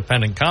 an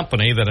independent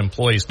company that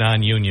employs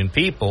non-union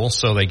people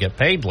so they get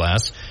paid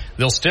less,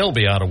 they'll still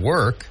be out of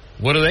work.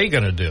 What are they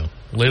going to do?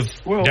 Live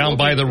down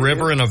by the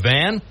river in a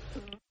van?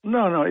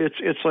 No.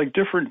 It's like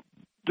different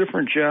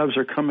jobs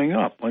are coming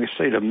up. Like I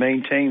say, to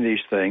maintain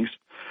these things,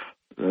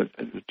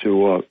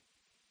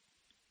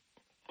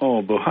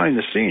 behind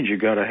the scenes, you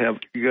got to have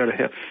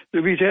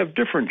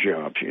different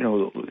jobs. You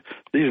know,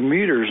 these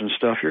meters and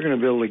stuff. You're going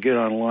to be able to get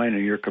online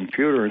on your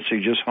computer and see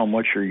just how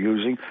much you're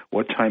using,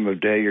 what time of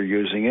day you're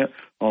using it,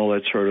 all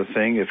that sort of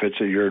thing. If it's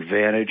at your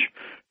advantage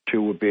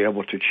to be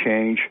able to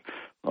change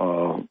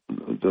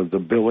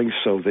the billing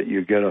so that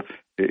you get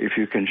if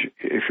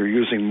you're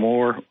using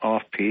more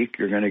off peak,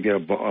 you're going to get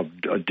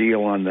a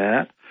deal on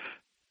that.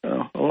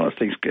 A lot of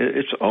things.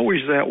 It's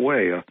always that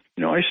way.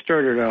 I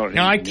started out.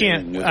 No, I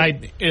can't.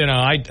 I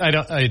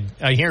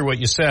hear what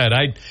you said.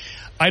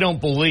 I don't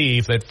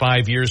believe that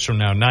 5 years from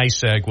now,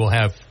 NYSEG will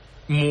have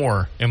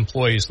more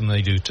employees than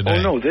they do today.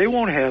 Oh no, they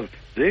won't have.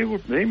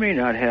 They may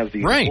not have the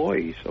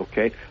employees.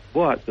 Okay,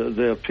 but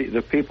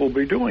the people will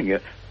be doing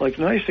it. Like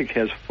NYSEG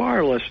has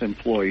far less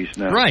employees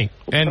now. Right,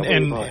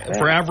 and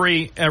for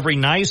every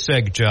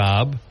NYSEG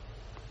job.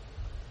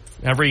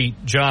 Every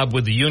job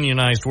with the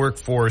unionized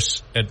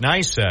workforce at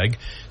NYSEG.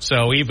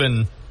 So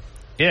even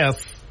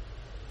if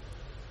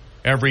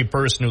every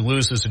person who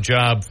loses a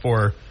job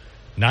for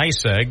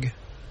NYSEG,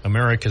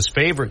 America's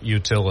favorite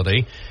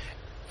utility,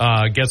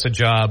 gets a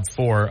job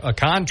for a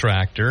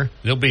contractor,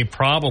 they'll be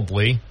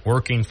probably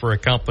working for a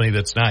company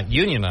that's not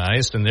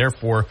unionized, and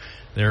therefore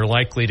they're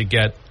likely to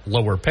get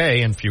lower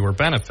pay and fewer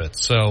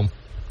benefits. So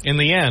in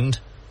the end,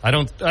 I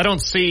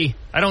don't see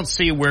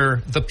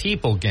where the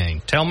people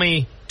gain. Tell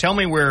me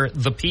where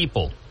the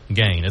people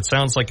gain. It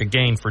sounds like a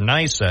gain for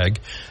NYSEG.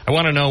 I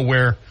want to know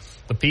where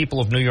the people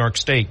of New York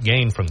State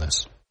gain from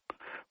this.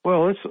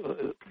 Well, let's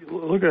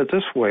look at it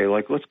this way.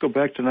 Like, let's go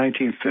back to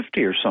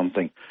 1950 or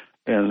something.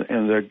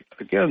 And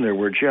there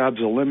were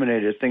jobs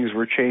eliminated. Things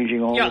were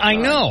changing all the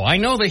time. Yeah, I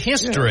know the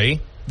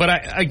history. But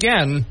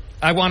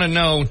I want to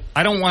know,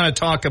 I don't want to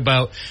talk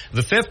about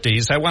the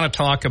 50s. I want to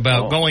talk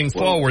about going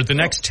forward, the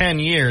next 10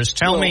 years.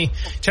 Tell me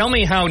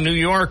how New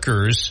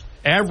Yorkers,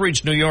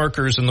 average New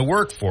Yorkers in the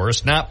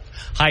workforce, not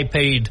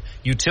high-paid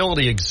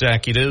utility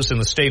executives in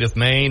the state of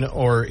Maine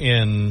or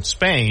in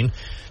Spain,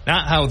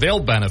 not how they'll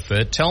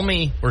benefit. Tell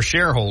me, or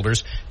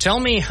shareholders, tell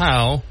me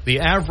how the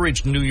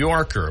average New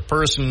Yorker, a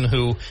person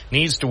who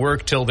needs to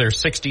work till they're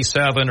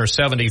 67 or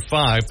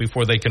 75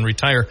 before they can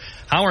retire,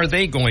 how are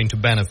they going to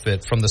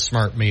benefit from the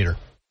smart meter?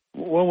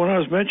 Well, when I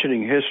was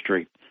mentioning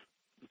history,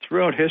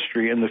 throughout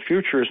history, in the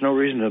future, there's no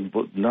reason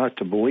not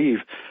to believe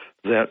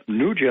that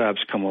new jobs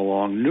come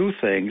along, new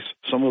things,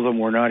 some of them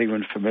we're not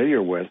even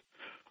familiar with,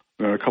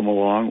 are going to come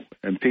along,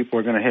 and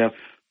people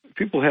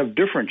have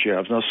different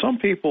jobs. Now, some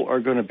people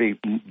are going to be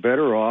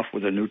better off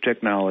with the new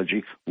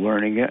technology,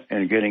 learning it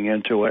and getting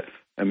into it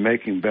and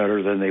making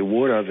better than they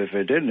would have if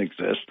it didn't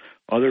exist.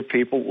 Other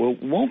people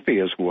won't be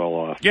as well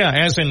off. Yeah,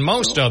 as in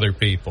most other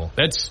people.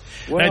 That's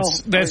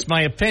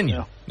my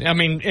opinion. Yeah. I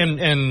mean,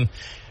 and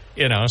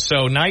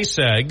so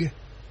NYSEG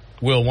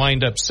will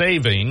wind up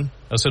saving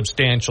a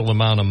substantial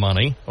amount of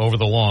money over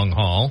the long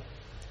haul,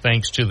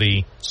 thanks to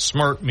the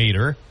smart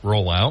meter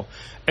rollout,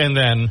 and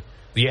then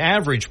the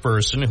average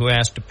person who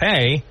has to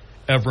pay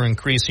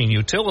ever-increasing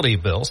utility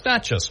bills,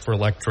 not just for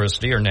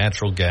electricity or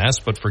natural gas,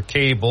 but for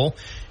cable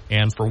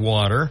and for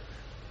water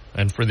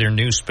and for their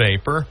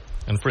newspaper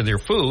and for their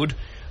food.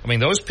 I mean,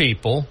 those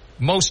people,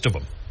 most of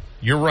them,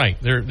 you're right.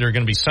 There are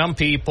going to be some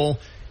people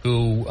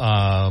who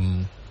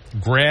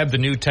grab the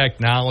new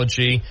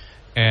technology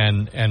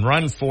and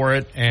run for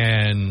it,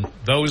 and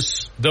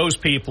those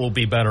people will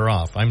be better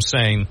off. I'm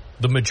saying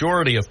the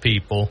majority of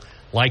people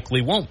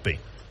likely won't be.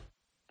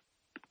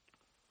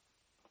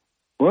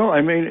 Well,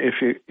 I mean,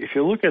 if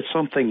you look at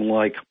something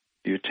like,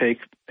 you take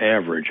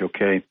average,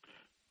 okay,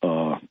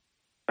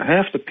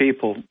 half the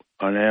people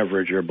on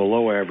average are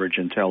below average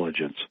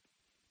intelligence.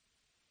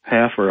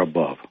 Half are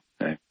above.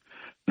 Okay?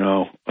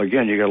 Now,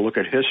 again, you got to look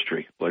at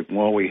history. Like,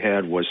 what we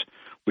had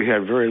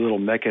very little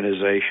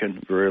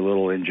mechanization, very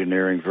little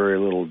engineering, very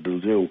little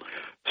to do.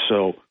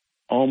 So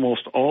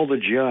almost all the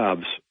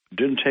jobs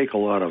didn't take a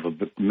lot of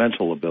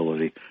mental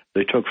ability.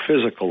 They took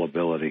physical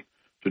ability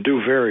to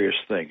do various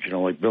things,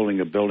 like building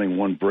a building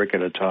one brick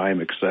at a time,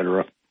 et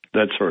cetera,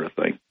 that sort of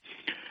thing.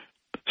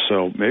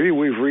 So maybe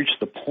we've reached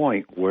the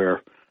point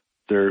where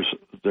there's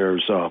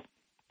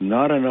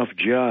not enough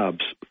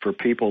jobs for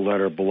people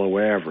that are below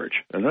average.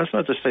 And that's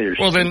not to say you're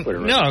stupid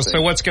or anything.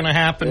 So what's going to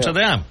happen to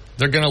them?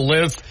 They're going to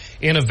live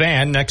in a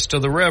van next to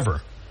the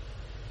river.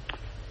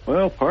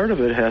 Well, part of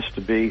it has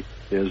to be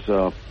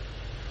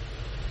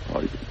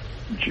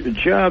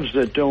jobs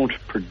that don't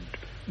produce.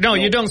 No,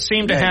 you don't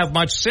seem to have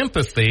much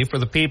sympathy for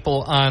the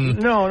people on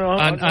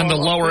the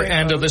lower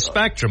end of the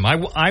spectrum.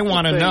 I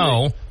want to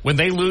know, when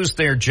they lose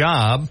their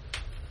job,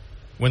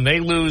 when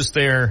they lose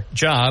their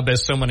job,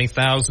 as so many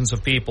thousands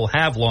of people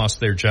have lost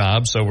their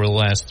jobs over the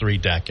last 3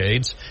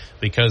 decades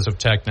because of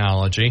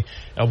technology,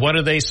 what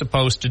are they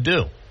supposed to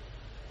do?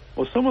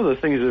 Well, some of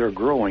the things that are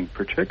growing,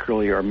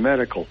 particularly our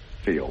medical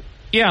field.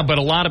 Yeah, but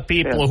a lot of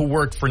people who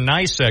work for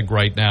NYSEG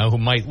right now who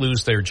might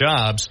lose their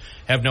jobs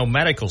have no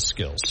medical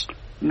skills.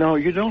 No,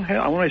 you don't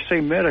have. When I say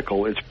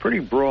medical, it's pretty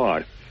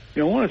broad.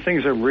 You know, one of the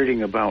things I'm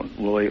reading about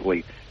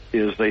lately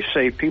is they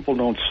say people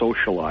don't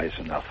socialize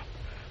enough.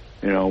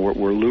 You know,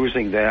 we're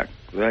losing that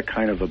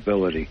kind of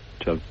ability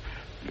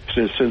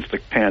since the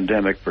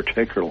pandemic,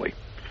 particularly.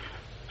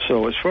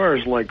 So as far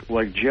as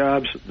like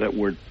jobs that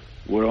would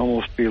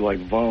almost be like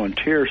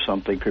volunteer,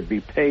 something could be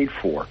paid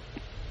for.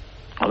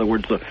 In other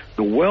words,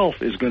 the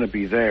wealth is going to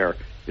be there.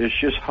 It's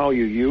just how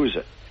you use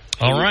it.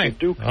 So All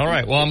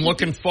right. Well, I'm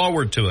looking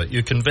forward to it.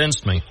 You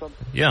convinced me.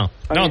 Yeah.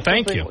 No,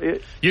 thank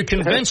you. You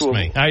convinced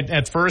me.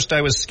 At first,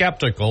 I was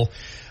skeptical.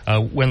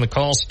 When the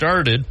call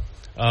started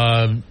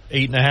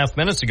 8.5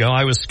 minutes ago,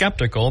 I was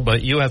skeptical,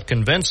 but you have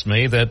convinced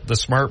me that the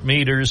smart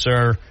meters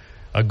are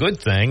a good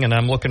thing, and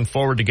I'm looking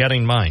forward to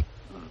getting mine.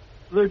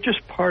 They're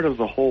just part of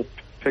the whole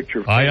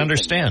picture. I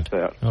understand.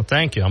 Well,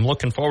 thank you. I'm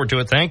looking forward to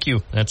it. Thank you.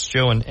 That's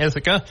Joe in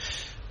Ithaca,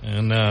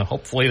 and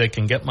hopefully they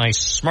can get my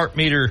smart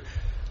meter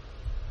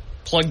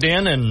plugged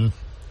in and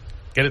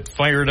get it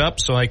fired up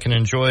so I can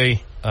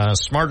enjoy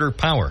smarter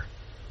power,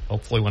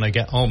 hopefully when I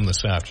get home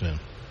this afternoon.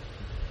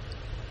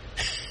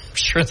 I'm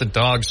sure the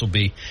dogs will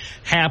be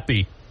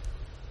happy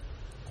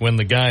when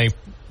the guy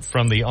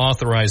from the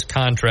authorized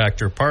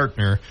contractor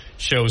partner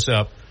shows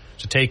up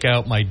to take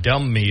out my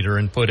dumb meter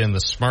and put in the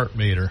smart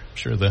meter. I'm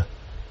sure the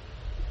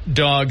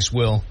dogs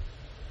will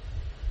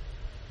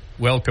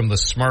welcome the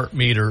smart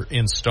meter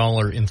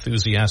installer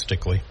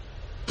enthusiastically.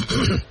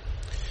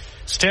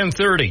 It's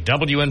 10:30,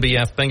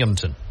 WNBF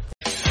Binghamton.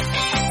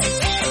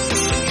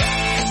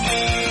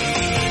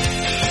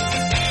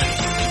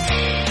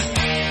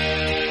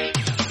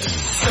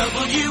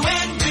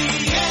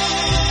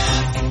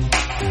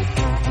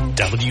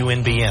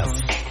 WNBF,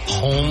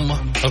 home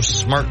of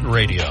smart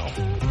radio.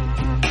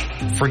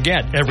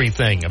 Forget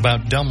everything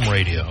about dumb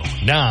radio.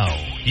 Now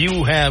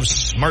you have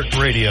smart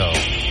radio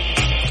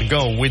to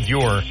go with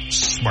your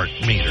smart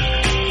meter.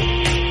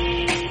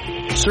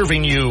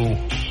 Serving you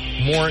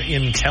more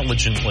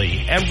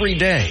intelligently every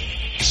day.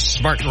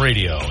 Smart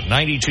Radio,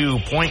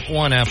 92.1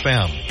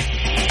 FM,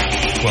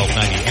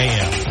 1290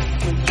 AM.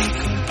 When you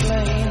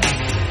complain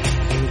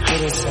and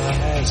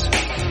criticize,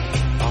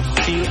 I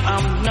feel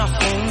I'm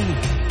nothing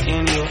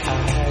in your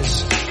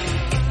eyes.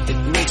 It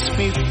makes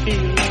me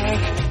feel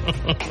like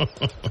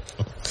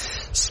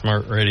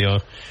Smart Radio.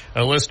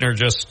 A listener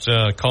just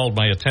called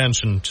my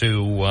attention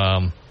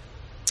to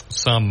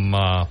some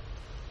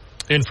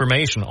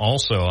information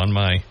also on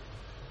my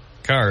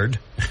card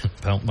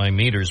about my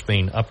meters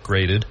being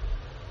upgraded.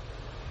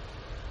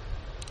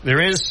 There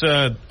is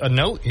a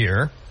note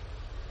here.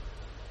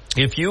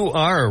 If you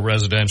are a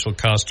residential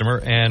customer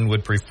and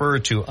would prefer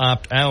to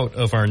opt out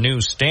of our new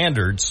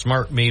standard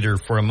smart meter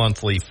for a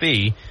monthly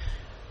fee,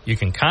 you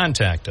can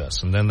contact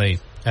us, and then they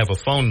have a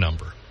phone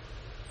number.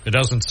 It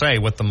doesn't say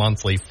what the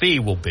monthly fee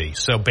will be.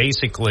 So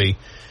basically,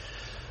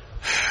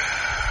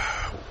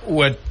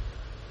 what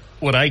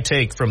I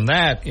take from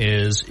that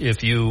is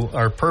if you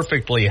are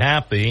perfectly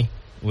happy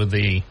with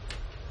the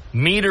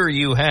meter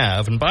you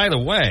have, and by the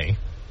way,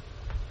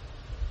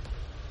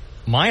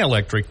 my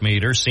electric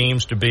meter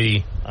seems to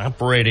be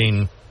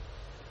operating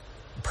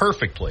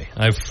perfectly.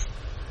 I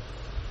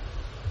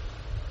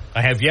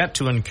have yet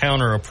to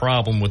encounter a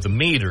problem with the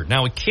meter.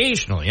 Now,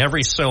 occasionally,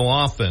 every so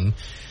often,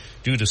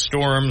 due to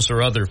storms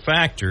or other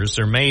factors,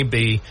 there may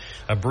be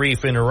a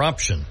brief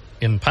interruption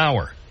in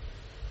power.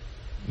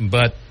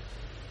 But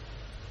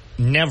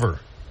never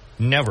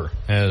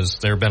has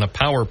there been a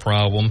power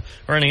problem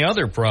or any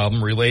other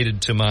problem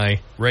related to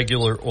my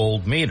regular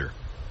old meter.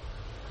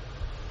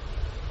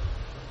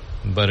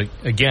 But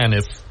again,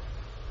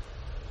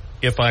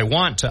 if I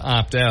want to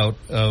opt out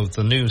of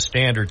the new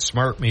standard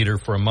smart meter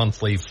for a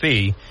monthly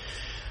fee,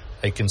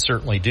 I can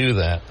certainly do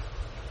that.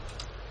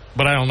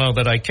 But I don't know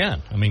that I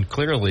can. I mean,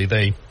 clearly if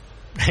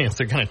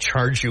they're going to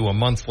charge you a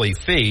monthly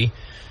fee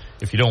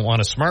if you don't want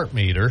a smart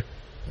meter,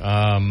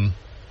 and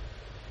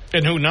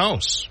who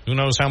knows? Who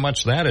knows how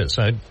much that is?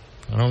 I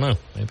don't know.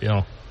 Maybe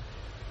I'll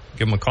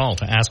give them a call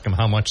to ask them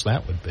how much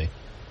that would be.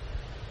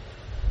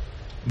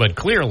 But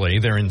clearly,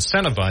 they're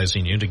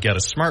incentivizing you to get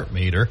a smart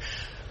meter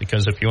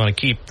because if you want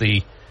to keep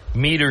the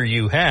meter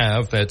you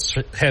have that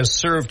has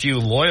served you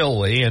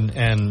loyally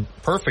and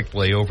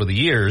perfectly over the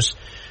years,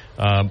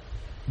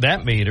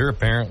 that meter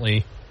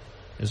apparently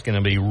is going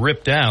to be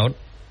ripped out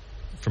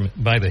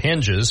by the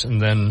hinges and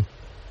then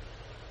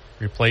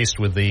replaced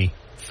with the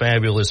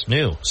fabulous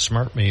new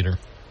smart meter.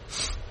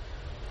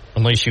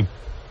 Unless you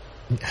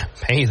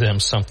pay them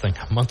something,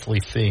 a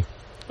monthly fee.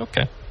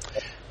 Okay.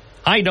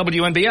 Hi,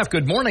 WNBF.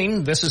 Good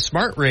morning. This is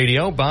Smart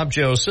Radio. Bob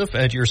Joseph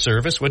at your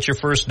service. What's your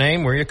first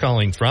name? Where are you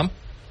calling from?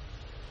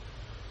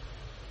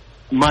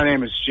 My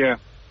name is Jeff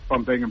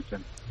from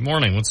Binghamton.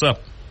 Morning. What's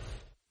up?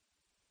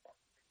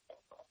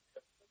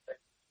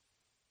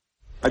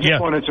 I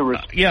just wanted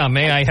to...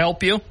 may I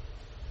help you?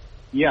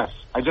 Yes,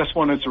 I just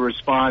wanted to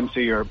respond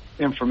to your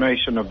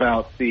information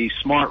about the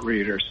smart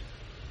readers.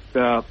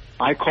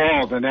 I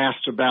called and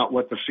asked about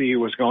what the fee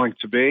was going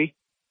to be,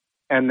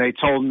 and they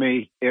told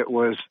me it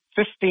was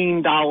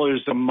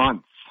 $15 a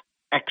month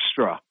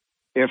extra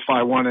if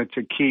I wanted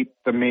to keep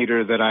the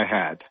meter that I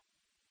had.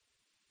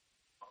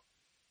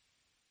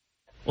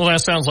 Well,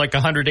 that sounds like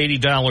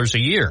 $180 a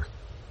year.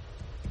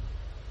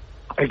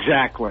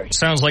 Exactly.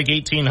 Sounds like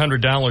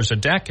 $1,800 a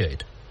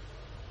decade.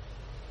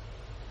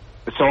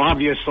 So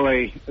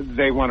obviously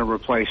they want to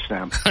replace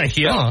them.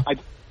 Yeah. So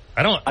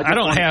I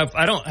don't have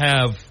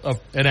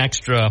an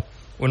extra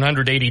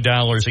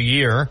 $180 a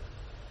year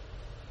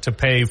to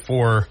pay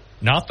for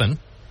nothing.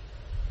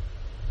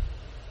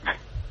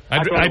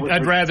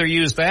 I'd rather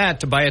use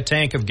that to buy a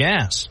tank of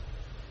gas.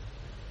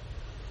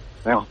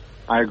 Well,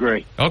 I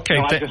agree. Okay.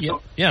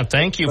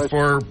 Thank you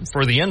for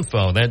the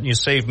info. That you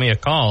saved me a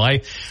call.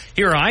 I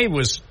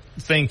was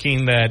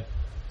thinking that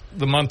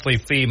the monthly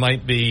fee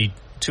might be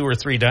 $2 or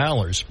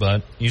 $3,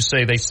 but you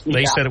say they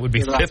said it would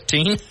be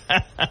 $15.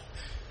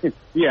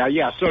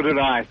 Yeah, so did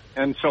I.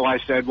 And so I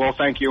said, well,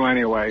 thank you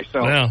anyway.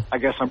 So I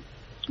guess I'm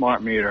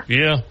smart meter.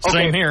 Yeah,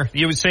 same here.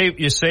 You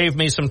saved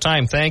me some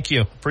time. Thank you.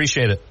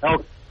 Appreciate it.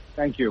 Oh,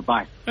 thank you.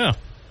 Bye. Yeah,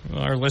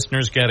 well, our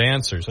listeners get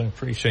answers. I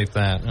appreciate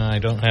that. I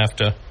don't have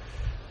to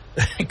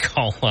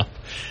call up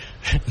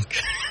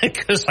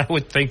because I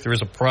would think there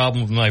was a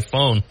problem with my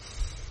phone.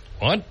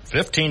 What?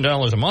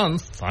 $15 a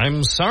month?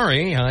 I'm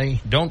sorry. I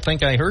don't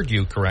think I heard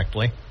you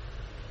correctly.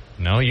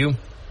 No, you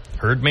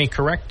heard me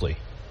correctly,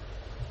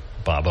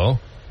 Bobo.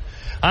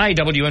 Hi,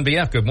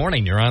 WNBF. Good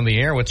morning. You're on the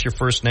air. What's your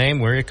first name?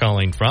 Where are you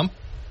calling from?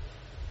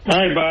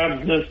 Hi,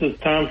 Bob. This is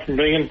Tom from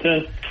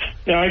Binghamton.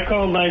 Yeah, I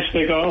called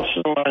NiceBig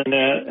also on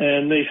that,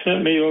 and they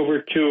sent me over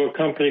to a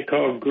company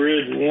called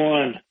Grid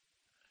One.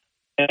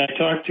 And I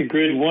talked to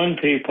Grid One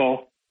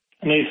people,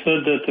 and they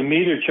said that the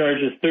meter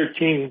charge is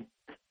 $13.47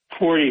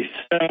 for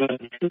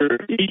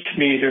each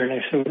meter. And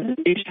I said,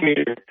 each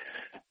meter.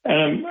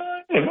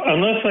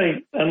 Unless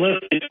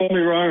they told me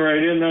wrong or I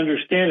didn't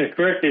understand it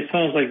correctly, it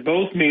sounds like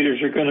both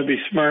meters are going to be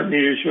smart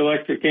meters, your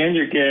electric and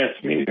your gas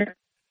meter.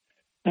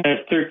 And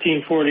it's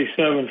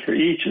 $13.47 for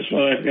each is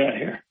what I've got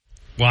here.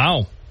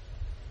 Wow.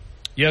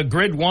 Yeah,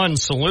 Grid One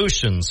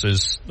Solutions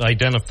is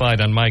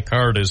identified on my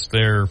card as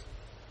their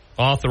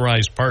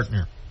authorized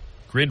partner.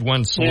 Grid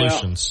One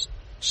Solutions.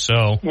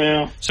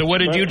 Yeah. So what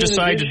did you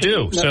decide to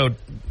do? So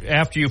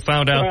after you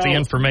found out the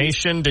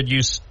information, did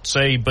you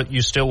say, but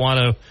you still want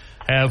to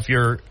have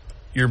your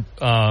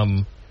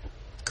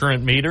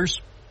current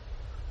meters?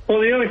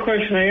 Well, the other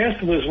question I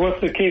asked was, what's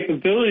the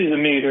capability of the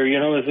meter?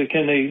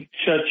 Can they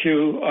shut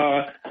you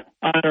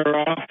on or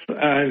off?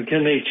 And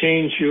can they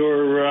change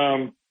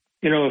your,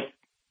 if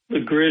the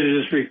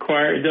grid is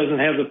required, it doesn't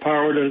have the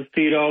power to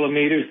feed all the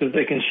meters, that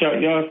they can shut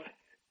you off?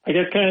 I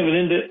got kind of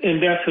an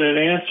indefinite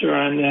answer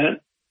on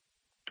that.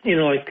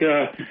 Like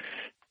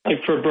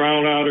for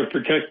brownout or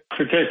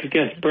protect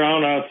against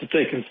brownouts, that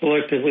they can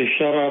selectively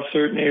shut off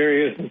certain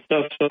areas and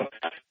stuff. So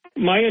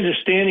my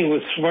understanding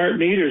with smart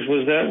meters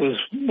was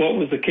what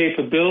was the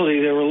capability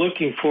they were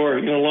looking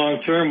for,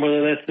 long term.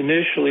 Whether that's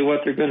initially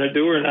what they're going to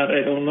do or not,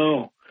 I don't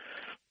know.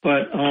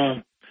 But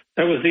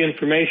that was the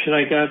information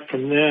I got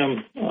from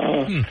them.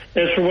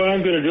 As for what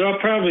I'm going to do, I'll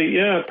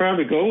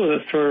probably go with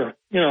it for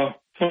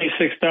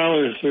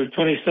 $26 or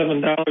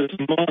 $27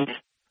 a month.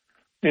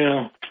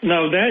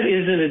 Now that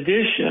is an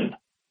addition.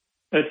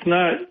 Does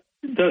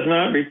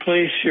not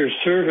replace your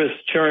service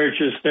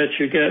charges that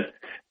you get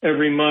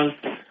every month.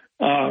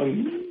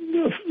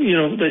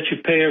 That you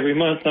pay every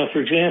month. Now, for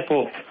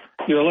example,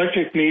 your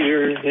electric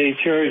meter, they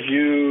charge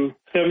you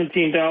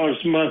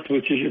 $17 a month,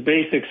 which is your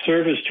basic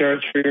service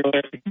charge for your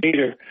electric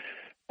meter.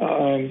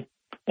 And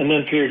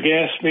then for your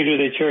gas meter,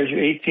 they charge you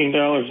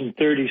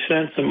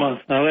 $18.30 a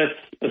month. Now, that's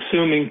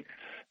assuming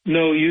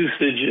no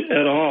usage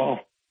at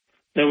all.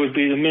 That would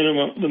be the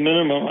minimum. The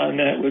minimum on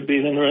that would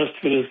be, then the rest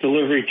of it is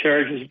delivery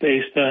charges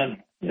based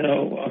on,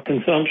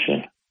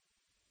 consumption.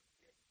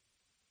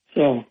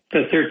 So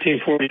the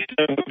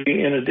 $13.47 would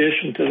be in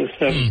addition to the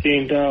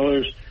 $17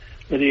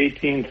 or the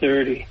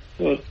 $18.30.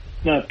 So it's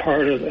not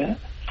part of that.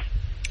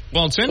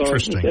 Well, it's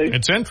interesting.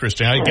 It's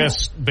interesting. I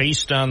guess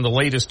based on the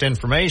latest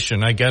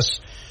information, I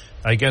guess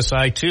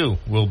I too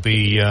will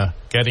be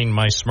getting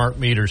my smart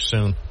meter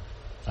soon.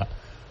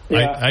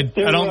 I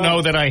don't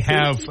know that I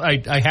have.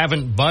 I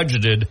haven't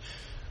budgeted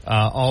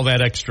all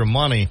that extra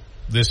money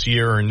this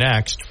year or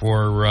next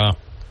for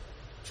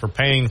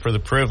paying for the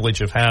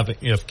privilege of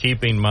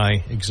keeping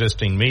my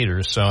existing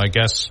meters. So I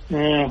guess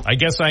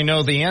I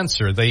know the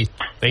answer. They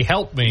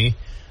help me.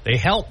 They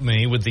help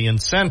me with the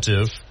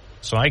incentive.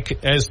 So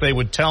as they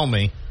would tell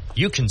me,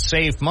 you can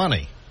save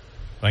money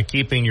by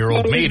keeping your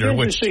old meter.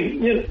 Which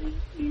when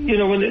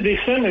they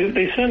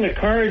send the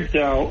cards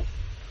out.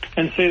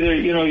 And say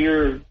that,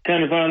 you're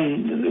kind of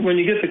on, when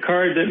you get the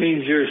card, that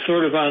means you're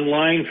sort of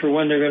online for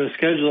when they're going to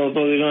schedule,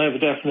 although they don't have a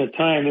definite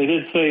time. They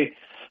did say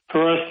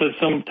for us that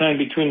sometime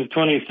between the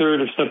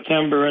 23rd of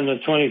September and the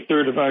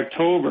 23rd of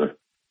October,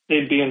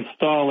 they'd be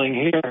installing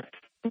here.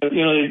 But,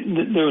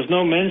 there was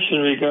no mention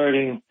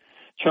regarding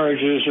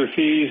charges or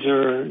fees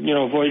or,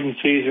 avoidance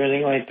fees or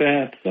anything like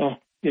that. So,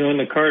 in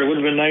the card, it would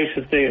have been nice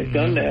if they had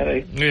done that.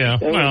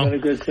 That would have been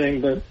a good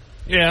thing, but...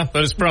 Yeah,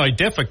 but it's probably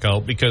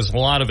difficult because a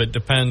lot of it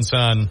depends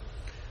on,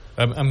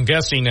 I'm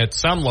guessing at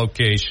some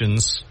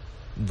locations,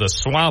 the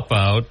swap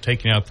out,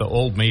 taking out the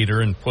old meter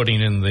and putting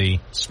in the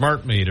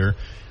smart meter,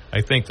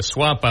 I think the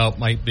swap out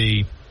might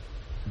be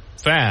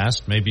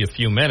fast, maybe a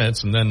few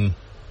minutes, and then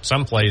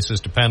some places,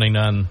 depending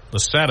on the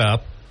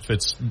setup, if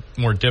it's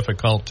more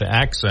difficult to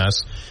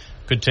access,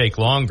 could take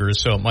longer,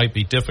 so it might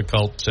be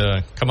difficult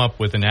to come up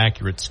with an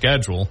accurate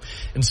schedule.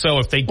 And so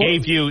if they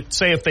gave you,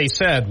 say if they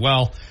said,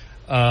 well,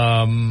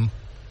 on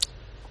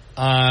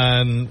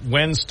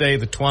Wednesday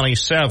the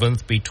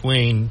 27th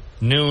between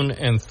noon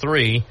and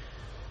 3,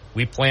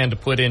 we plan to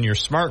put in your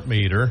smart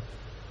meter,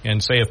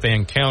 and say if they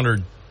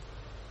encountered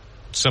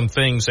some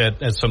things at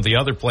some of the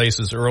other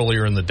places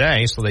earlier in the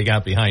day, so they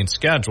got behind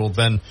schedule,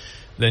 then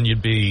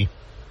you'd be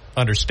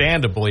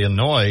understandably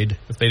annoyed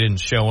if they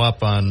didn't show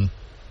up on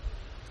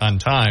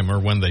time or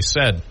when they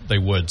said they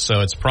would.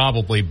 So it's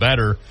probably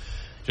better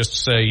just to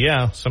say,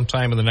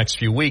 sometime in the next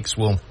few weeks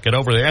we'll get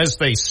over there. As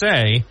they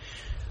say,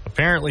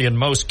 apparently in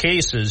most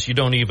cases you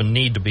don't even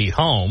need to be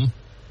home.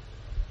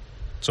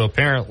 So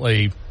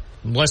apparently,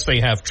 unless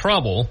they have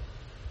trouble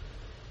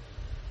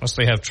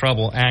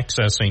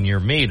accessing your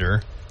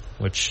meter,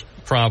 which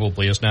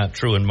probably is not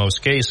true in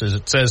most cases,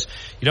 it says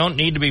you don't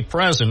need to be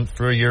present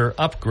for your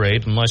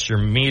upgrade unless your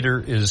meter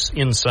is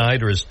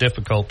inside or is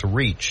difficult to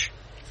reach.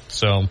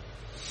 So...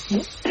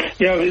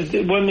 Yeah,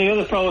 when the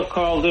other fellow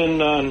called in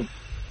on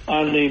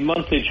the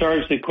monthly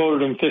charge, they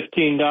quoted him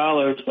 $15.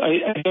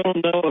 I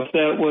don't know if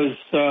that was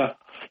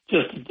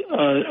just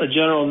a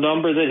general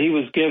number that he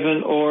was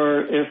given,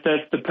 or if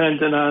that's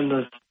dependent on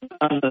the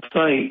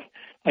site.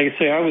 Like I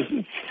say,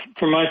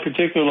 for my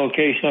particular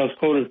location, I was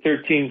quoted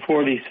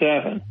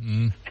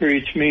 $13.47 for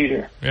each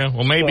meter. Yeah,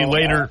 well, maybe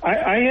later.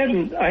 I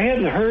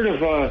hadn't heard of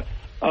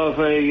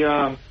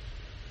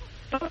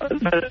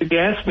that the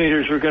gas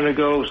meters were going to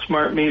go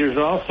smart meters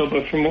also,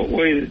 but from what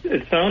way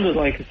it sounds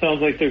like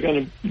they're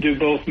going to do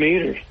both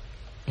meters.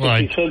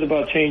 Right. He said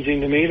about changing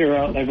the meter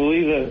out, and I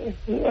believe that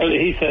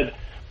he said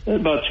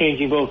about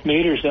changing both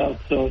meters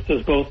out, so it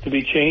says both to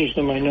be changed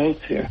in my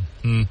notes here.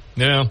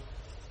 Yeah.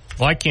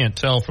 Well, I can't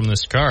tell from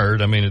this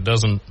card. I mean, it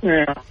doesn't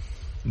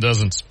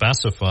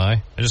specify.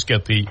 I just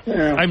get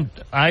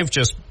I've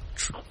just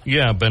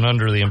been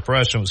under the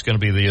impression it was going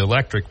to be the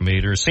electric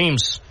meter.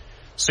 Seems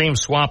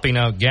swapping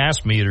out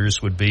gas meters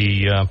would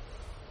be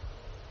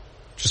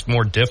just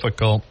more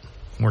difficult,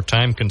 more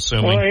time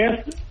consuming. Well,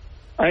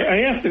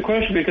 I asked the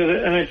question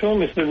and I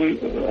told him, I said,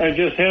 I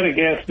just had a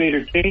gas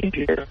meter change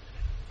here,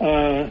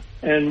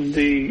 and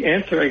the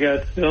answer I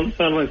got sounded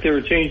like they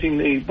were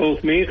changing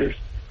both meters.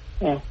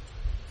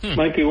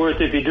 Might be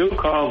worth, if you do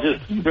call,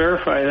 just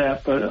verify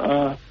that.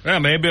 But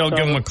maybe I'll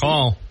give them a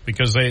call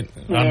because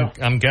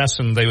I'm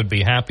guessing they would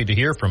be happy to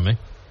hear from me.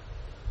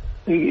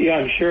 Yeah,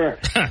 I'm sure.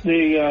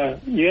 You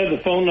had the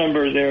phone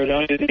number there,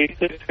 don't you? The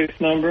 866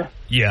 number?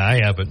 Yeah,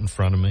 I have it in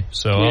front of me.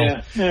 So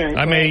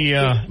I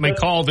may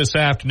call this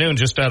afternoon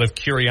just out of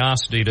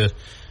curiosity to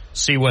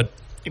see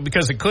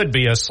because it could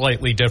be a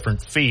slightly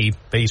different fee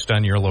based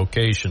on your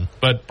location.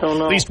 But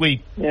at least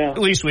we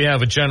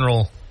have a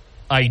general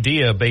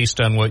idea based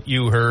on what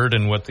you heard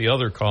and what the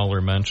other caller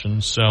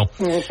mentioned. So,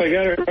 well, if I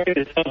got it right,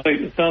 it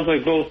sounds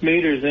like both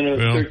meters in a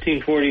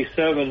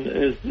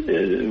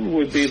 1347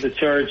 would be the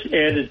charge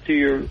added to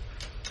your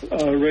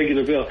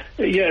regular bill.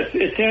 Yes,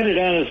 it's added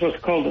on as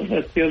what's called.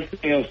 That's the other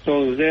thing I was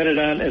told. It was added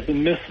on as a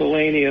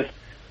miscellaneous.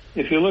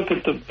 If you look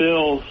at the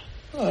bills,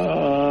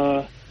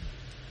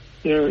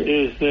 there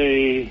is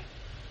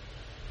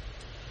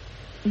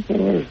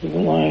where's the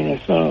line I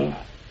saw?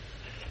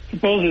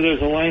 Supposedly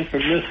there's a line for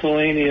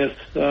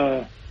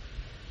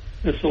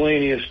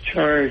miscellaneous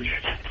charge.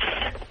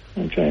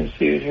 I'm trying to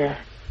see it here.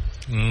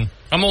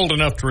 I'm old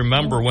enough to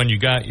remember when you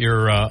got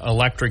your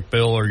electric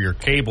bill or your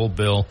cable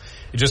bill,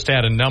 it just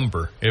had a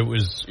number. It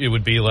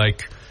would be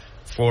like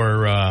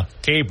for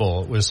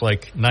cable, it was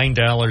like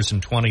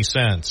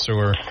 $9.20,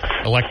 or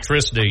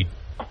electricity,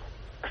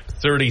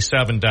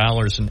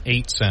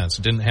 $37.08.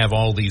 It didn't have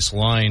all these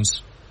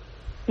lines.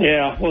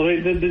 Yeah, well,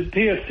 the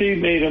PSC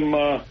made them.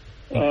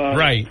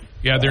 Right.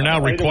 Yeah, they're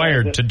now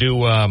required to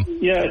do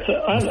it's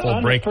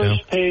on breakdown.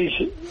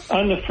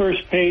 On the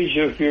first page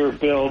of your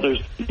bill, there's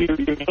your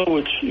bill,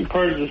 which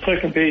part of the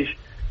second page,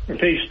 or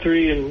page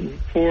 3 and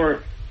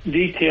 4,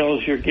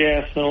 details your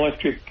gas and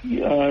electric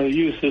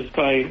uses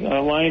by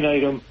line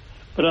item.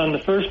 But on the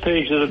first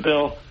page of the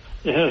bill,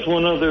 it has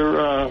one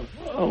other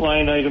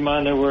line item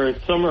on there where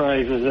it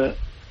summarizes it,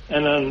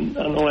 and on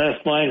the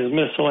last line is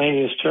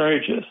miscellaneous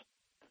charges.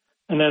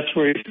 And that's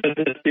where he said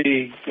that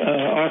the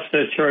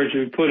offset charge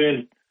would put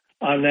in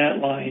on that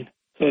line.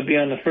 So it'd be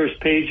on the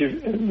first page of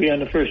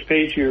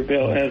your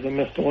bill as a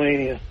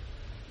miscellaneous.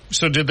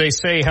 So did they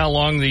say how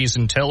long these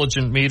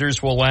intelligent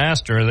meters will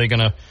last, or are they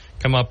going to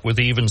come up with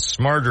even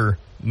smarter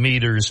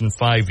meters in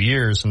 5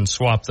 years and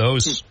swap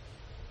those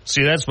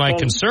See, that's my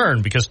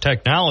concern, because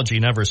technology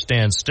never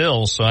stands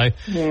still. So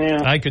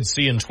I could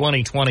see in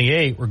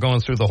 2028 we're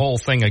going through the whole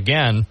thing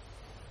again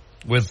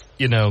with,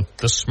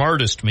 the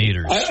smartest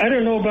meters. I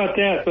don't know about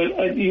that, but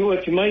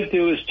what you might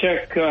do is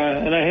check,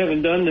 and I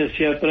haven't done this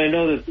yet, but I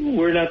know that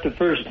we're not the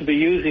first to be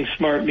using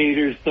smart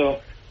meters, so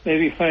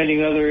maybe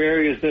finding other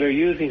areas that are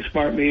using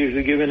smart meters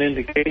to give an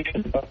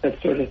indication about that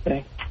sort of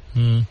thing.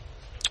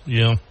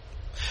 Yeah.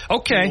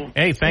 Okay.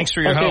 Hey, thanks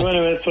for your help. Okay,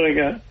 well, that's what I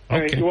got. All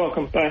right, you're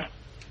welcome. Bye.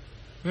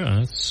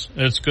 Yeah,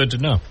 it's good to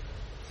know.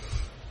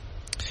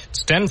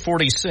 It's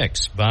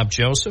 10:46. Bob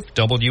Joseph,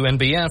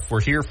 WNBF.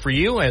 We're here for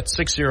you at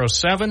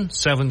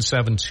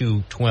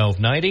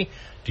 607-772-1290.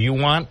 Do you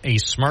want a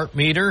smart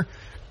meter,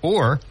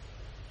 or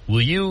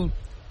will you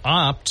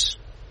opt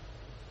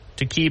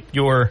to keep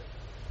your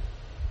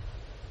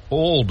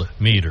old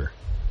meter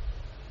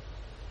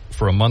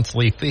for a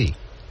monthly fee?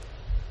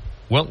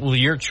 What will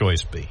your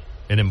choice be?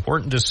 An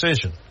important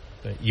decision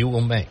that you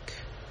will make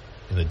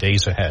in the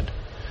days ahead.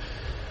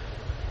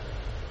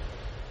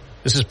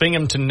 This is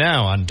Binghamton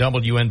Now on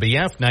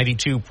WNBF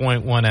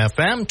 92.1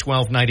 FM,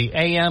 1290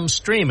 AM,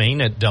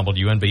 streaming at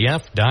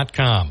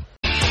WNBF.com.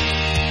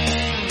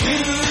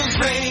 News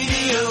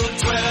Radio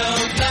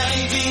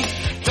 1290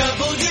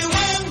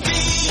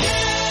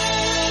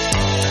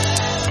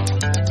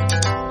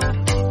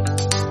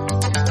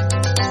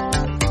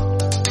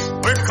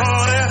 WNBF. We're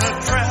caught in a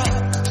trap.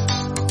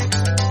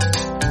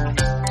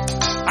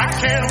 I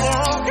can't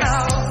walk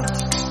out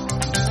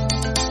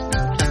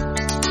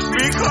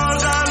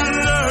because I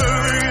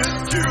love you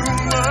too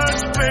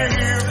much,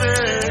 baby.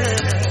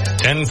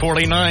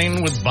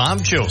 10:49 with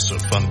Bob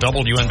Joseph on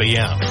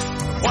WNBF.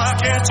 Why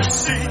can't you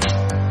see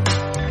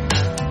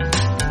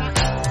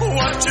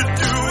what you're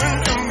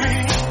doing to me?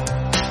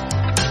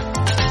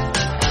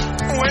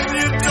 When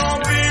you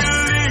don't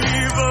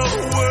believe a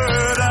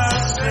word I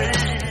say.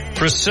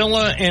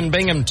 Priscilla in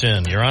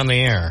Binghamton, you're on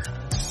the air.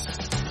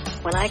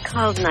 When I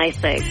called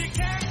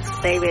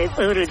NYSEG, they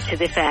alluded to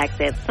the fact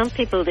that some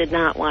people did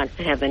not want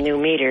to have a new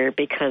meter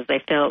because they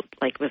felt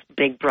like it was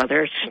Big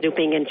Brother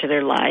snooping into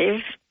their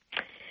lives.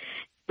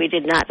 We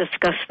did not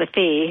discuss the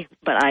fee,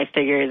 but I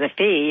figure the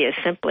fee is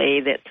simply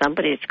that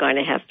somebody's going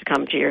to have to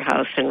come to your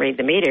house and read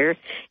the meter,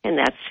 and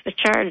that's the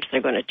charge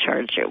they're going to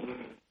charge you.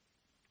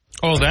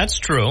 Oh, that's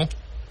true.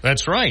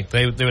 That's right.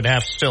 They would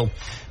have to still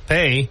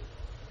pay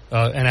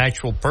an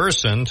actual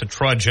person to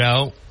trudge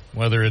out,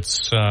 whether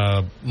it's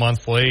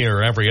monthly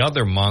or every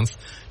other month,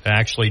 to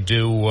actually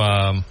do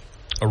a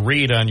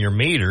read on your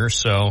meter.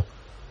 So,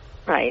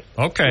 right.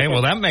 Okay,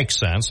 well, that makes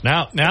sense.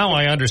 Now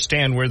I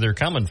understand where they're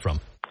coming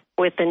from.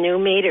 With the new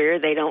meter,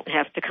 they don't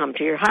have to come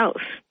to your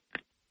house.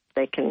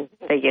 They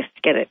just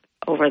get it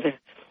over from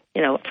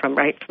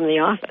the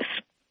office.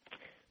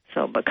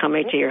 So, but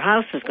coming to your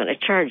house is going to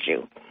charge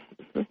you.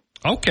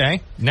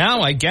 Okay,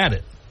 now I get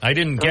it. I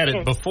didn't get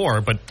it before,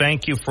 but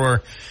thank you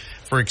for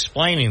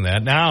explaining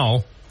that.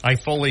 Now I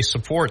fully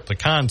support the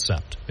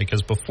concept,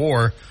 because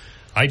before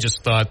I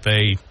just thought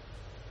they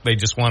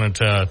just wanted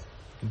to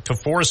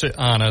force it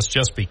on us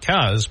just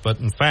because, but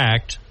in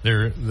fact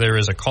there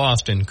is a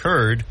cost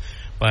incurred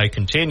by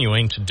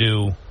continuing to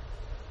do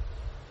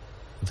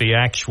the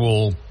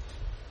actual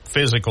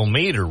physical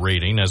meter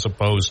reading as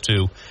opposed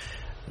to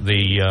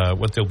the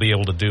what they'll be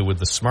able to do with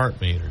the smart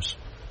meters.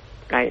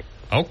 Right.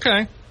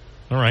 Okay.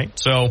 All right.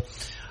 So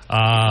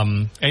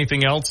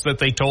anything else that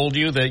they told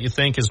you that you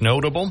think is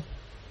notable?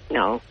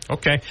 No.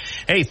 Okay.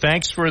 Hey,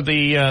 thanks for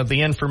the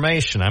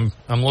information.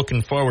 I'm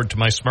looking forward to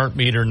my smart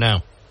meter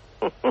now.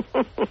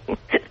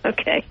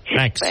 Okay.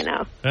 Thanks. Bye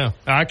now. Yeah.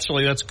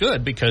 Actually, that's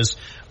good, because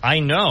I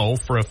know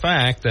for a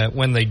fact that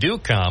when they do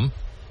come,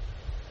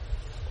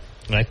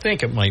 and I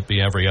think it might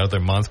be every other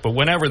month, but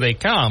whenever they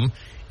come,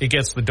 it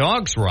gets the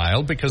dogs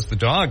riled, because the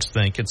dogs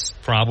think it's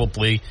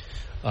probably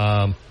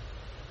a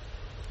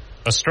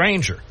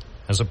stranger,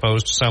 as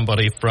opposed to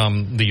somebody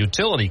from the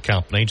utility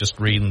company just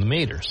reading the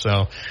meter.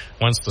 So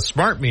once the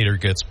smart meter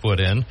gets put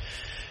in,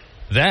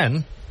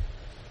 then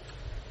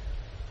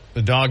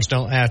the dogs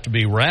don't have to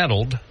be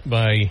rattled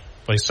by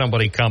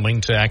somebody coming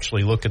to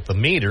actually look at the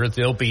meter.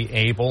 They'll be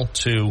able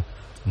to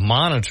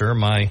monitor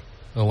my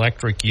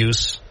electric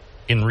use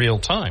in real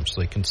time,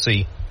 so they can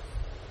see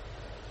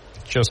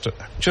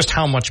just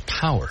how much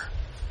power,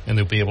 and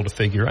they'll be able to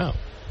figure out,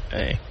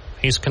 hey,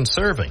 he's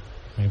conserving.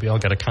 Maybe I'll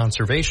get a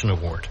conservation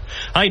award.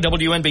 Hi,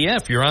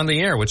 WNBF. You're on the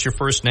air. What's your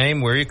first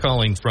name? Where are you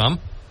calling from?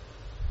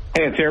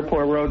 Hey, it's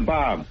Airport Road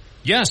Bob.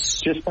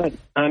 Yes. Just on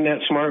that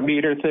smart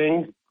meter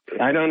thing,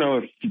 I don't know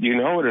if you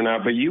know it or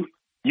not, but you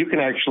can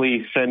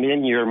actually send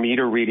in your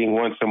meter reading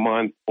once a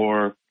month,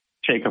 or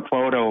take a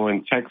photo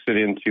and text it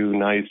into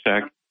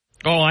NYSEG.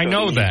 Oh, I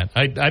know that.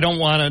 I don't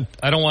want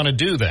to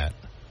do that.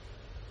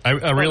 I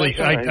really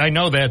right. I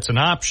know that's an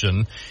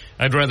option.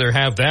 I'd rather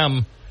have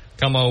them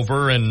come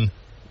over and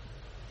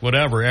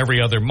whatever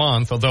every other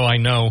month, although I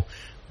know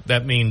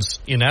that means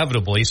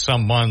inevitably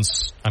some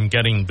months I'm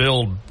getting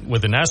billed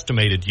with an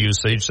estimated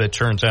usage that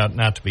turns out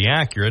not to be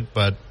accurate,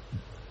 but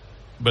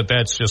but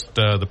that's just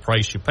the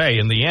price you pay.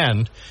 In the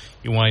end,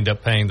 you wind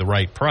up paying the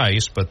right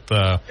price, but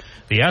the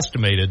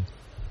estimated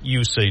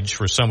usage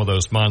for some of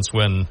those months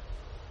when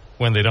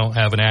they don't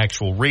have an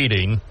actual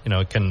reading,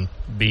 it can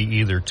be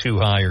either too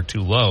high or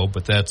too low,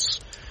 but that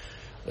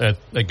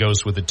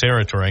goes with the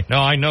territory. No,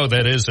 I know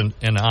that is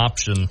an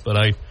option, but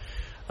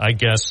I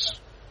guess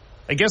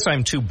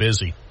I'm too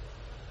busy.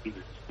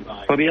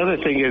 Well, the other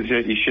thing is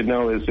that you should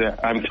know is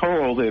that I'm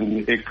told,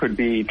 and it could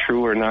be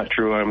true or not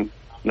true, I'm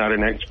not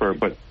an expert,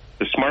 but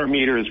the smart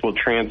meters will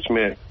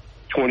transmit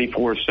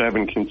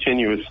 24/7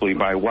 continuously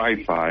by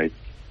Wi-Fi,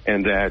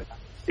 and that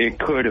it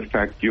could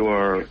affect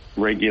your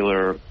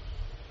regular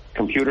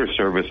computer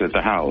service at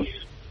the house.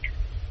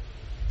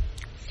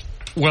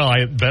 Well,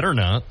 I better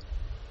not.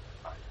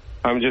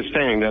 I'm just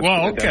saying that.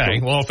 Well, okay.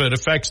 Well, if it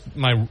affects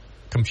my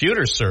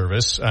computer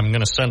service, I'm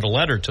going to send a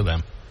letter to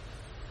them.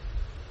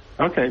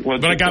 Okay. Well,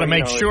 but I got to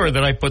make sure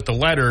that I put the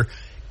letter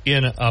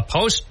in a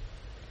post,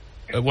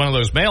 one of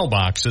those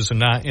mailboxes, and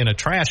not in a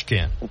trash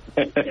can.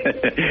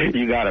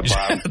 You got it,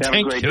 Bob. Have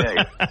a great day.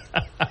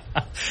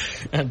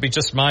 That'd be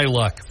just my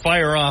luck.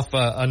 Fire off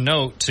a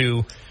note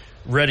to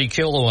Ready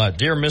Kilowatt.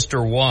 Dear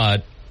Mr.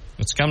 Watt,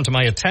 it's come to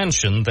my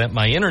attention that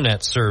my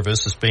internet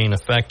service is being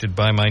affected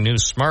by my new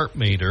smart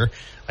meter.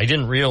 I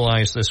didn't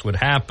realize this would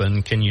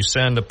happen. Can you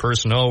send a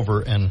person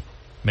over and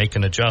make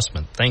an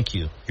adjustment? Thank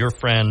you. Your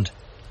friend,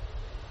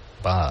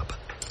 Bob.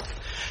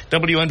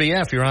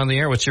 WNBF, you're on the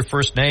air. What's your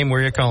first name?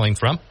 Where are you calling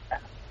from?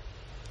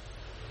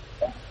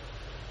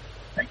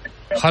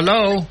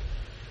 Hello?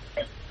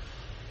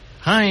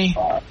 Hi.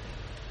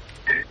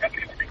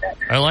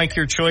 I like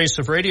your choice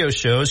of radio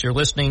shows. You're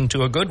listening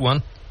to a good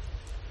one.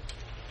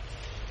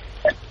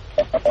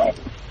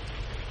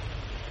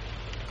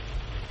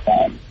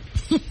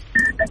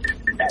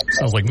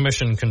 Sounds like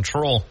Mission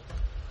Control.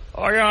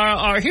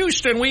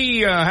 Houston,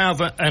 we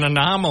have an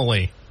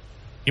anomaly.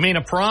 You mean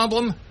a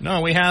problem?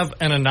 No, we have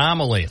an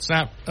anomaly. It's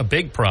not a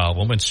big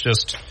problem. It's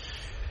just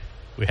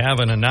we have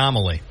an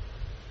anomaly.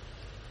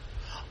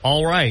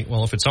 All right.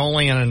 Well, if it's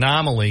only an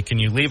anomaly, can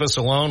you leave us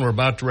alone? We're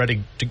about to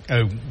ready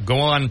to go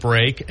on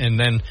break, and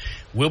then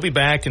we'll be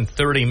back in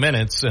 30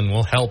 minutes, and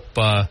we'll help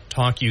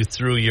talk you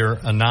through your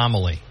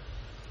anomaly.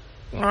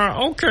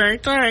 Okay,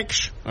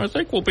 thanks. I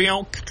think we'll be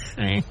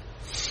okay.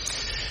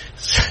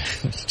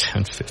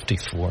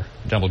 10:54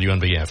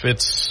 WNBF.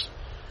 It's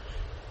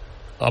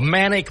a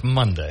manic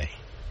Monday,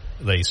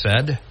 they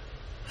said,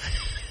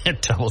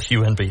 at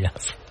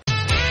WNBF.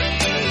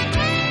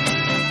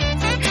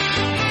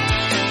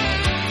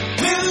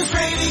 News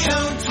Radio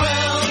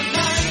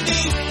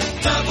 1290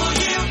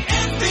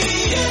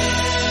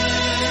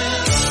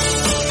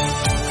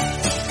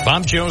 WNBF.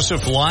 Bob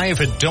Joseph live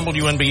at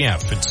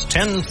WNBF. It's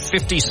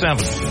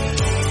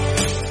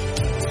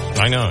 10:57.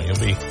 I know, you'll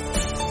be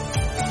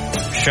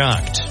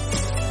shocked,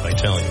 I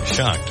tell you.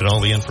 Shocked at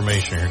all the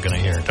information you're going to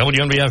hear.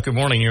 WNBF, good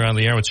morning. You're on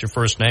the air. What's your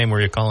first name? Where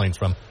are you calling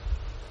from?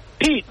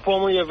 Pete,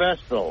 formerly of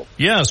Vestal.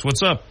 Yes,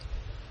 what's up?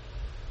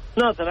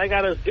 Nothing. I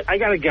got a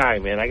guy,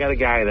 man. I got a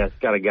guy that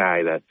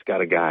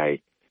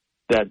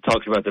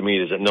talks about the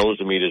meters, that knows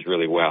the meters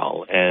really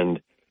well.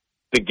 And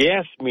the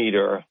gas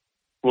meter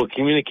will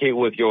communicate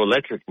with your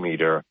electric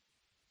meter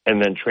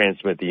and then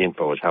transmit the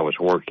info is how it's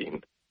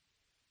working.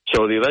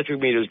 So the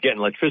electric meter is getting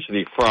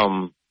electricity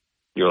from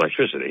your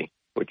electricity,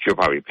 which you're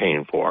probably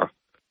paying for.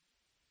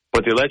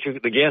 But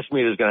the gas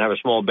meter is going to have a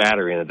small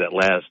battery in it that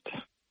lasts,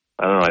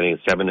 I don't know, I think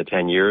it's 7 to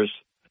 10 years.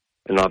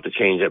 And they'll have to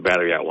change that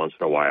battery out once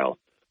in a while.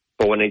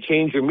 But when they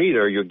change your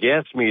meter, your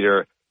gas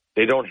meter,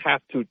 they don't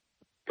have to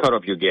cut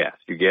off your gas.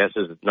 Your gas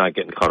is not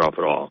getting cut off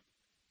at all.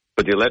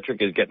 But the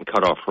electric is getting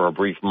cut off for a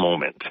brief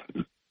moment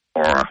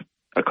or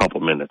a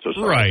couple minutes or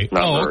so. Right.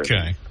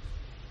 Okay.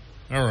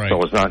 All right.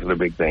 So it's not a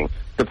big thing.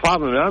 The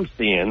problem that I'm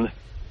seeing,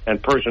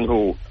 and person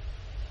who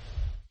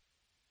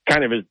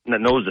kind of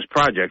knows this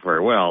project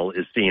very well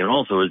is seeing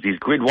also, is these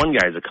Grid 1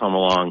 guys that come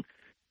along.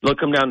 They'll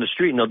come down the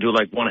street and they'll do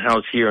like one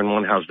house here and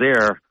one house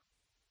there.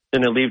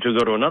 Then they'll leave to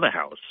go to another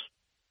house.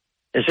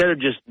 Instead of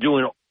just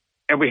doing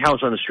every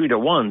house on the street at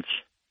once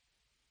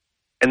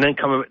and then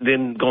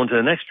going to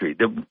the next street.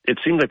 It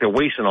seems like they're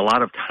wasting a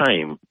lot of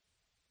time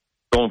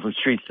going from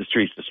streets to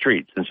streets to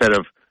streets instead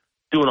of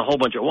doing a whole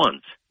bunch at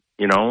once,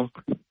 you know?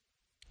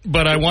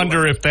 But I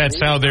wonder if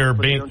that's how they're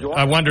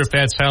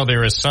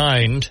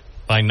assigned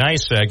by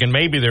NYSEG, and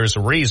maybe there's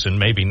a reason,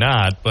 maybe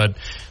not. But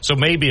so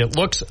maybe it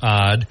looks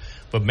odd,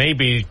 but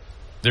maybe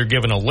they're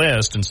given a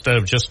list instead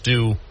of just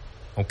do,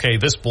 okay,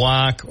 this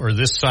block or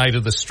this side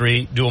of the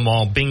street, do them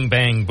all bing,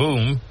 bang,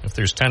 boom. If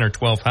there's 10 or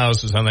 12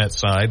 houses on that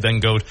side, then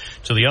go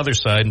to the other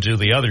side and do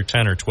the other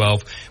 10 or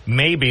 12.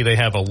 Maybe they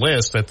have a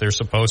list that they're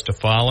supposed to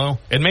follow,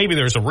 and maybe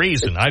there's a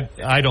reason.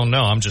 I don't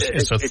know.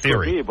 It's a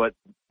theory. Could be, but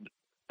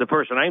the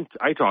person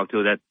I talk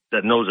to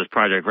that knows this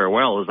project very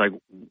well is like,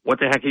 what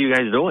the heck are you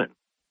guys doing?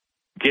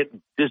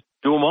 Just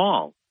do them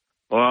all.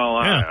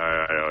 Well, yeah.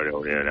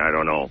 I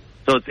don't know.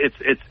 So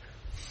it's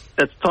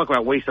let's talk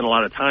about wasting a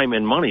lot of time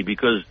and money,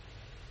 because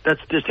that's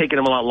just taking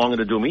them a lot longer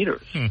to do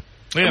meters. Yeah.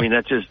 I mean,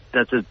 that's just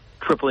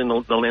tripling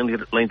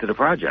the length of the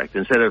project.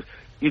 Instead of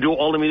you do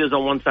all the meters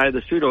on one side of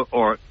the street,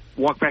 or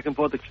walk back and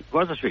forth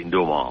across the street and do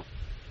them all,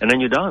 and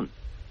then you're done.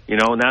 You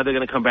know, now they're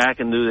going to come back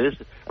and do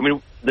this. I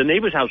mean, the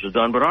neighbor's house was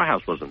done, but our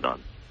house wasn't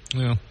done.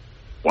 Yeah.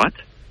 What?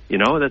 You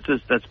know,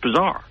 that's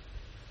bizarre.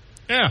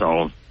 Yeah.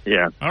 So,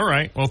 yeah. All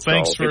right. Well,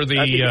 thanks for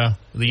the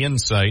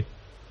insight.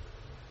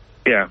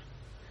 Yeah.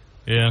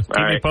 Yeah. Keep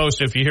me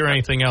posted. If you hear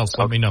anything else,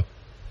 let me know.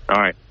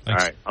 All right.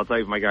 Thanks. All right. I'll tell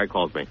you if my guy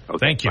calls me. Okay.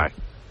 Thank you. Bye.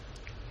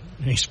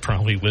 He's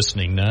probably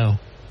listening now.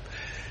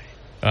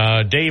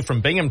 Dave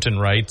from Binghamton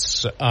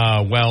writes,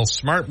 while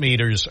smart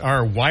meters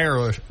are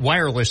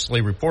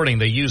wirelessly reporting,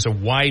 they use a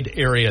wide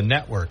area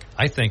network.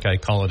 I think I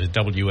call it a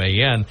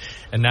WAN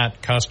and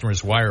not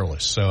customers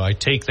wireless. So I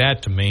take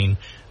that to mean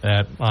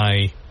that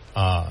my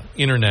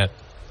internet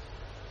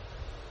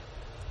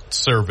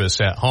service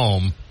at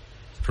home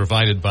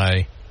provided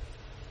by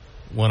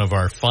one of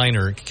our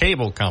finer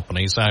cable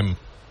companies, I'm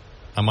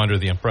under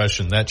the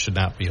impression that should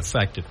not be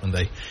affected when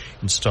they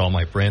install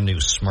my brand new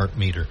smart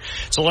meter.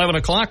 It's 11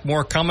 o'clock.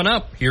 More coming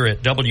up here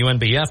at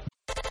WNBF.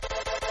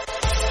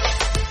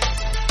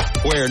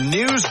 Where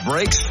news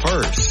breaks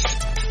first.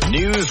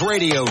 News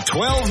Radio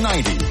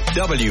 1290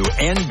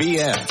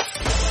 WNBF.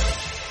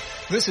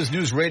 This is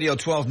News Radio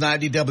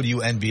 1290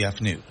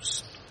 WNBF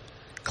News.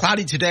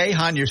 Cloudy today,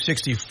 high near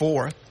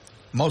 64.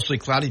 Mostly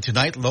cloudy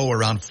tonight, low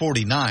around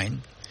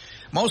 49.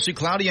 Mostly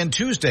cloudy on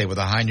Tuesday with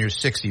a high near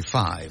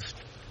 65.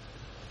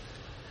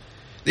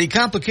 The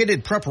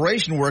complicated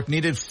preparation work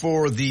needed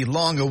for the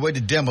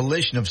long-awaited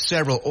demolition of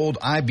several old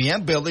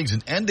IBM buildings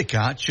in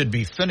Endicott should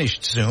be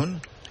finished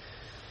soon.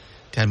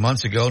 10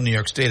 months ago, New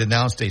York State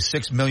announced a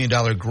 $6 million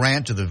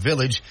grant to the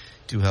village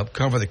to help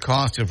cover the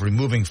cost of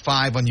removing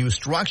 5 unused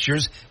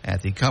structures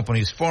at the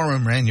company's former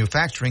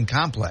manufacturing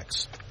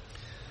complex.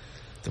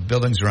 The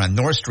buildings are on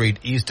North Street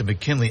east of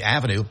McKinley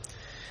Avenue.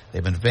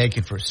 They've been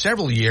vacant for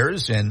several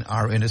years and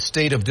are in a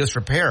state of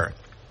disrepair.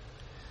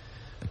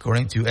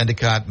 According to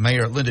Endicott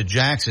Mayor Linda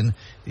Jackson,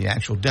 the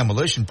actual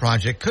demolition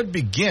project could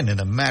begin in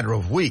a matter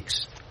of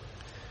weeks.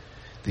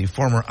 The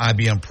former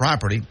IBM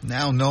property,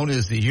 now known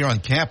as the Huron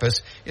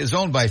campus, is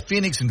owned by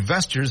Phoenix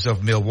Investors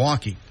of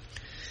Milwaukee.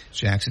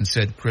 Jackson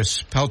said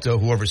Chris Pelto,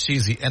 who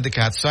oversees the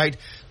Endicott site,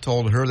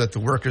 told her that the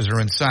workers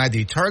are inside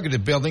the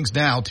targeted buildings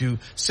now to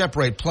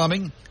separate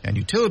plumbing and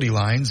utility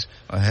lines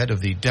ahead of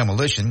the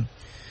demolition.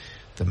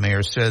 The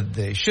mayor said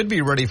they should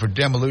be ready for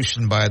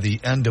demolition by the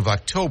end of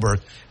October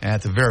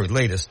at the very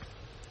latest.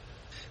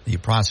 The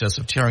process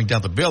of tearing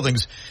down the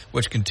buildings,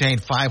 which contain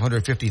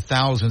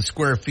 550,000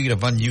 square feet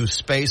of unused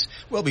space,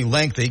 will be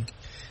lengthy.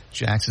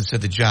 Jackson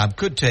said the job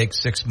could take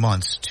 6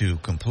 months to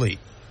complete.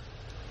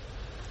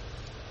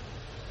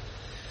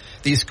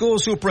 The school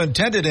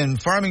superintendent in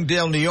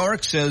Farmingdale, New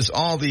York, says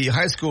all the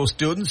high school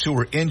students who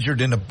were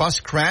injured in a bus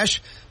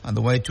crash on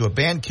the way to a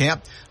band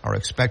camp are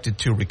expected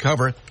to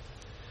recover.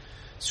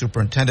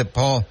 Superintendent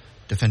Paul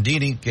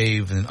DeFendini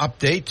gave an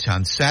update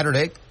on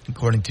Saturday.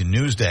 According to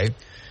Newsday,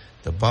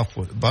 the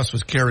bus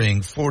was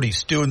carrying 40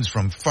 students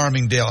from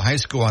Farmingdale High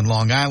School on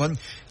Long Island,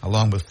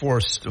 along with four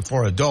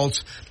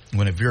adults,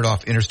 when it veered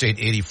off Interstate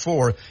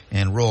 84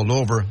 and rolled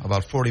over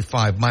about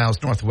 45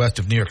 miles northwest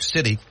of New York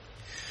City.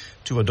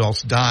 2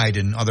 adults died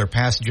and other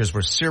passengers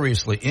were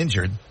seriously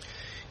injured.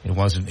 It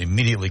wasn't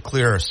immediately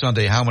clear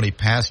Sunday how many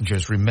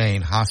passengers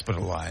remain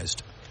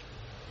hospitalized.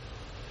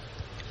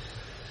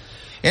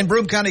 In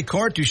Broome County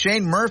Court,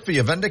 Duchesne Murphy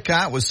of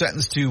Endicott was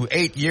sentenced to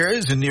 8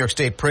 years in New York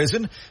State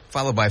Prison,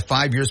 followed by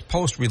 5 years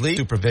post-release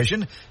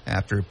supervision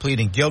after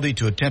pleading guilty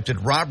to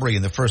attempted robbery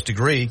in the first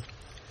degree.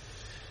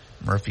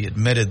 Murphy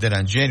admitted that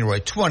on January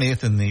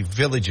 20th in the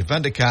village of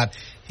Endicott,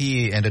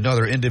 he and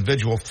another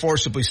individual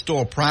forcibly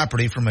stole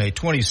property from a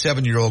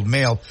 27-year-old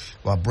male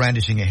while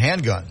brandishing a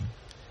handgun.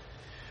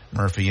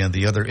 Murphy and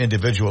the other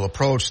individual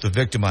approached the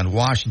victim on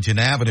Washington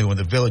Avenue in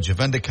the village of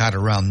Endicott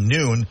around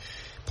noon,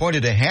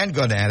 pointed a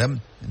handgun at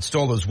him, and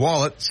stole his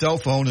wallet, cell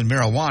phone, and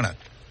marijuana.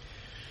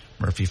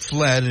 Murphy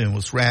fled and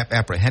was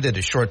apprehended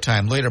a short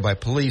time later by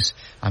police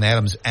on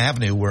Adams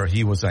Avenue, where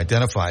he was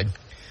identified.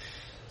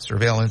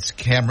 Surveillance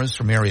cameras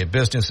from area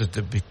businesses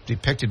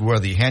depicted where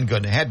the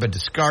handgun had been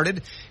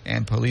discarded,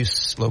 and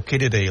police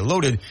located a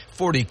loaded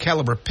 .40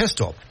 caliber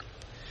pistol.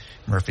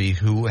 Murphy,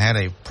 who had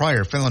a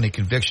prior felony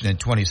conviction in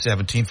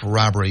 2017 for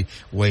robbery,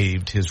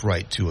 waived his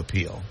right to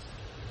appeal.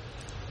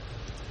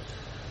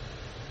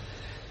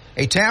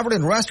 A tavern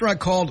and restaurant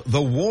called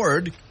The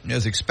Ward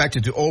is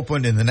expected to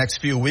open in the next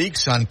few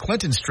weeks on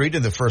Clinton Street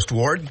in the First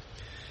Ward.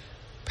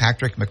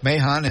 Patrick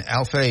McMahon and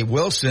Alfie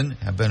Wilson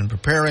have been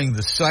preparing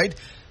the site.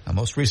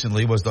 Most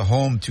recently was the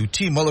home to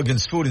T.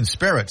 Mulligan's Food and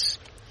Spirits.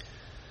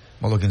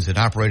 Mulligan's had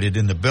operated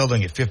in the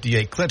building at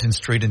 58 Clinton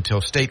Street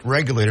until state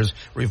regulators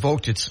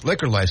revoked its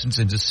liquor license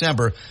in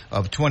December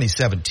of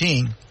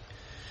 2017.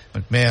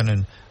 McMahon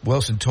and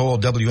Wilson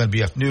told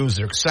WNBF News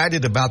they're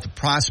excited about the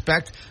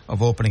prospect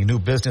of opening a new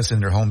business in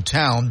their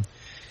hometown.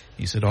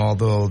 He said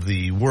although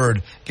the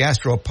word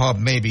gastropub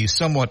may be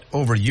somewhat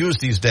overused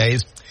these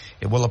days,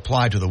 it will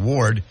apply to the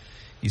Ward.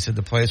 He said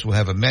the place will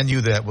have a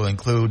menu that will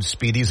include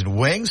Speedies and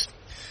wings.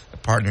 The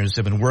Partners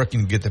have been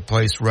working to get the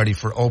place ready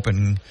for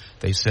opening.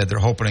 They said they're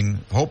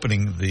hoping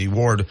the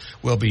ward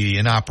will be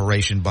in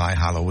operation by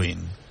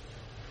Halloween.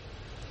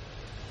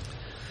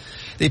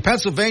 The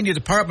Pennsylvania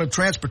Department of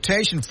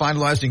Transportation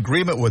finalized an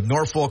agreement with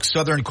Norfolk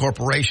Southern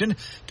Corporation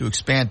to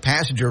expand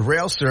passenger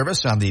rail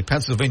service on the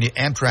Pennsylvania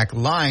Amtrak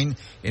line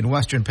in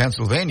western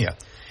Pennsylvania.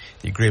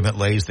 The agreement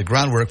lays the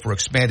groundwork for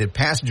expanded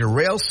passenger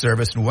rail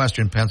service in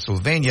western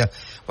Pennsylvania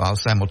while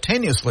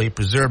simultaneously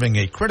preserving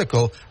a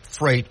critical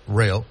freight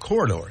rail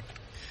corridor.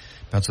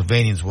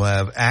 Pennsylvanians will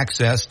have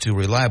access to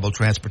reliable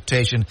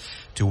transportation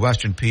to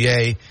western PA,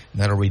 and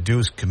that'll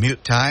reduce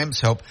commute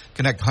times, help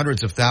connect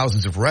hundreds of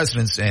thousands of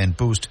residents, and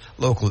boost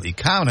local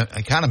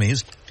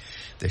economies.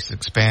 This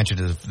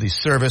expansion of the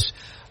service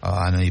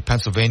on the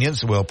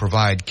Pennsylvanians will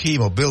provide key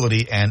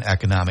mobility and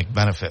economic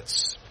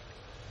benefits.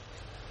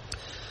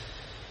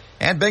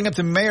 And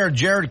Binghamton Mayor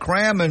Jared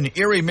Cram and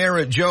Erie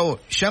Mayor Joe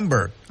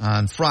Schemberg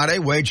on Friday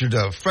wagered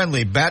a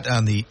friendly bet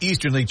on the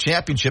Eastern League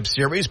Championship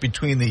Series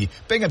between the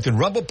Binghamton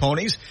Rumble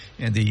Ponies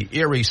and the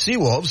Erie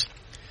Seawolves.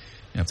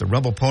 If the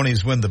Rumble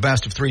Ponies win the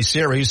best of three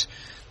series,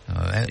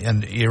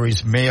 and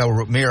Erie's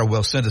mayor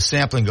will send a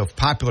sampling of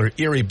popular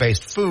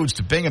Erie-based foods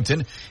to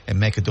Binghamton and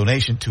make a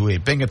donation to a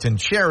Binghamton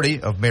charity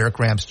of Mayor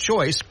Cram's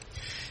choice.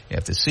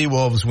 If the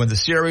Seawolves win the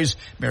series,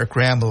 Mayor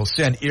Cram will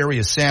send Erie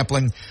a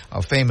sampling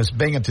of famous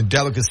Binghamton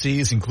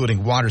delicacies,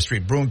 including Water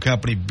Street Brewing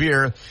Company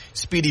beer,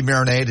 speedy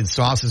marinade, and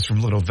sauces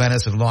from Little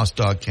Venice and Lost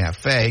Dog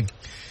Cafe.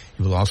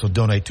 He will also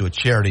donate to a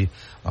charity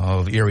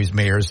of Erie's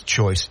mayor's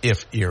choice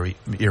if Erie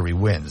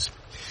wins.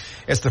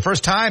 It's the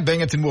first time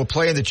Binghamton will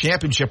play in the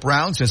championship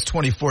round since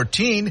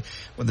 2014,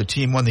 when the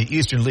team won the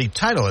Eastern League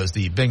title as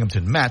the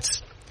Binghamton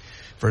Mets.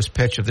 First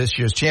pitch of this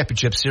year's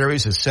championship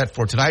series is set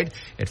for tonight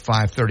at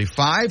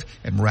 5:35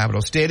 at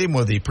Marabito Stadium,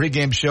 with the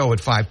pregame show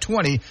at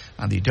 5:20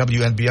 on the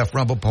WNBF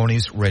Rumble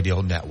Ponies radio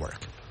network.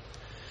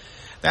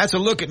 That's a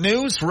look at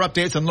news. For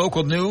updates on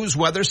local news,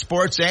 weather,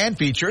 sports, and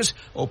features,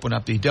 open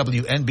up the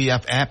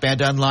WNBF app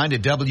and online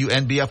at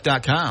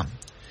WNBF.com.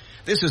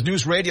 This is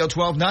News Radio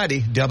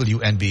 1290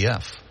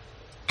 WNBF.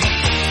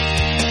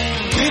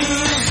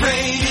 News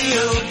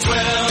Radio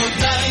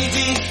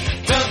 1290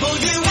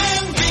 WNBF.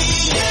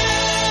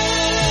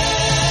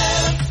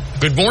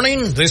 Good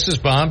morning. This is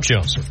Bob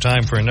Joseph.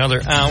 Time for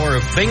another hour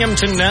of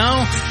Binghamton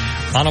Now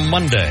on a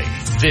Monday.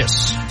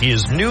 This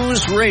is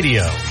News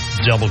Radio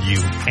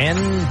WNBF.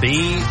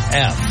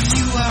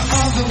 You are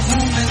all the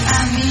woman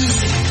I need,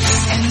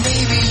 and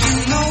baby, you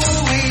know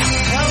it.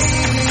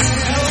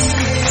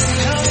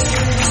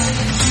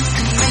 You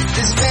can make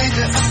this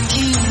beggar a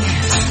king,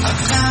 a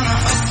clown,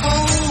 a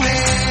poet.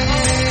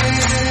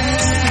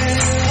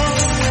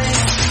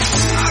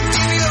 I'll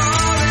give you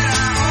all that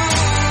I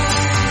own.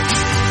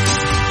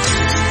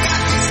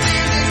 Got me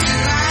standing in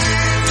line,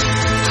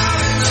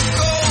 out in the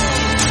cold.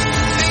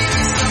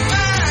 Baby,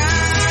 somebody.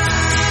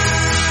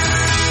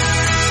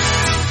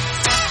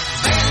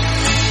 Let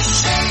me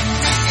shake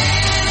me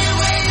any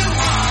way you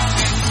want.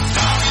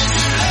 Long as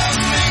you love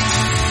me,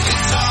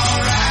 it's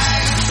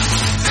alright.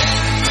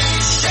 Let me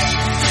shake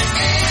me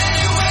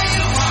any way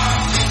you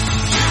want.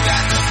 You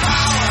got the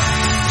power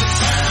to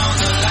turn on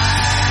the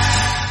light.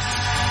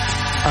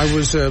 I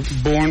was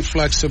born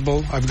flexible.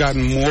 I've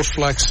gotten more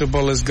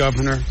flexible as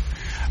governor.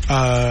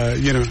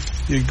 You're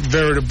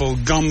veritable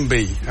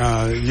Gumby.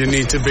 You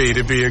need to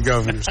be a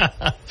governor.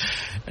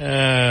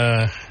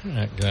 That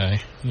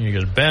guy. You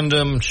got to bend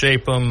him,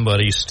 shape him, but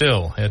he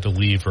still had to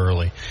leave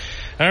early.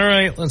 All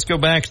right, let's go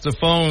back to the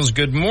phones.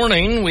 Good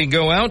morning. We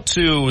go out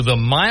to the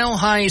Mile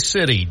High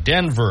City,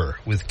 Denver,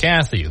 with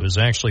Kathy, who's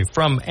actually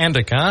from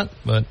Endicott,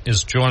 but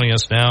is joining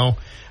us now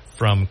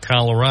from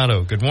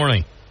Colorado. Good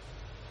morning.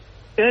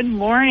 Good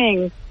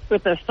morning.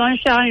 With the sun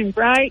shining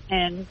bright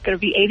and going to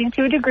be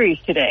 82 degrees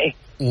today.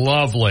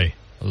 Lovely.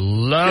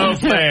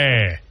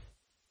 Lovely.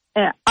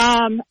 Yeah,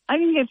 I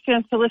didn't get a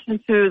chance to listen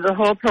to the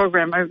whole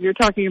program. You're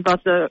talking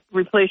about the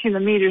replacing the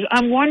meters.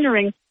 I'm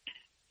wondering,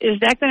 is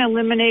that going to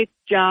eliminate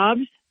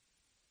jobs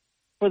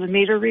for the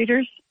meter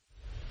readers?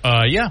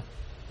 Yeah.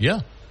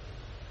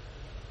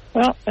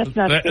 Well, that's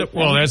not a good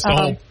thing. That's the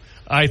whole.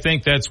 I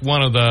think that's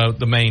one of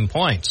the main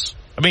points.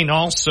 I mean,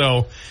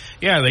 also,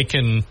 yeah, they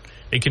can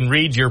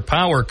read your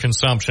power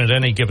consumption at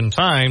any given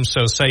time.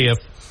 So, say if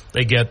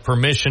they get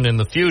permission in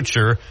the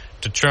future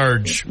to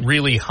charge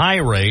really high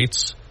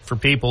rates for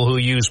people who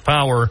use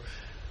power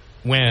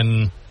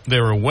when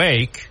they're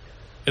awake,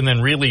 and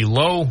then really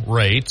low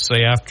rates,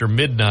 say after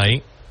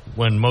midnight,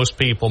 when most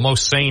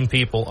sane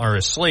people are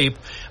asleep.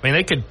 I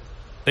mean,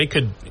 they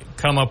could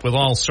come up with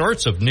all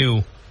sorts of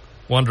new,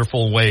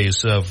 wonderful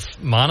ways of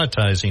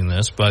monetizing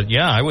this. But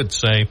yeah, I would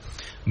say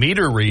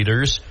meter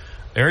readers,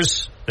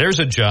 there's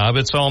a job.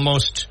 It's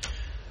almost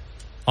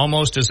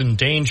as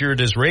endangered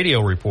as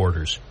radio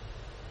reporters.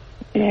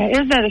 Yeah,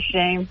 isn't that a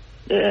shame?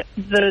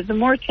 The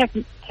more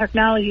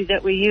technology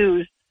that we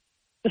use,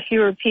 the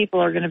fewer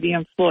people are going to be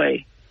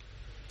employed.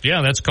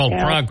 Yeah, that's called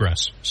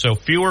progress. So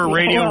fewer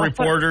radio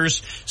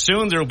reporters.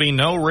 Soon there will be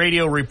no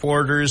radio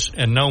reporters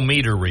and no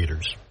meter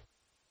readers.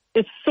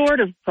 It's sort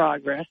of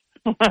progress.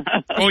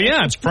 Oh,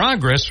 yeah, it's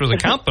progress for the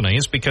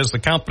companies because the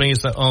companies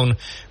that own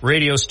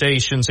radio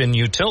stations and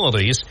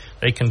utilities,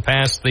 they can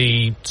pass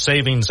the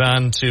savings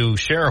on to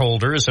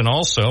shareholders, and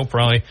also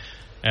probably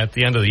at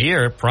the end of the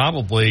year, it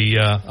probably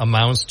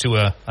amounts to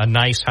a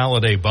nice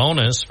holiday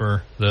bonus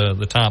for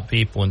the top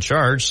people in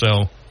charge.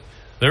 So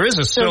there is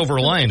a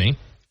silver lining.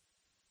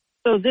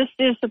 So this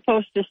is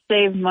supposed to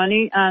save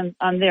money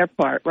on their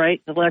part,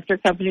 right? The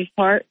electric company's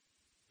part,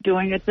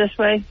 doing it this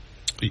way?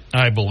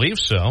 I believe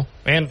so.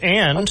 And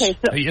okay,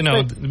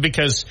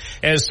 because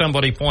as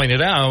somebody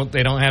pointed out,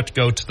 they don't have to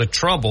go to the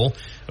trouble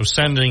of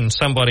sending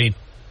somebody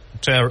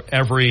to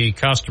every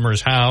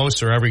customer's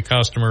house or every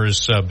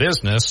customer's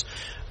business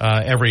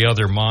every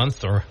other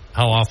month, or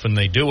how often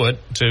they do it,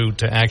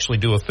 to actually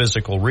do a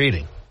physical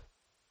reading.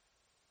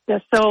 Yeah,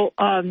 so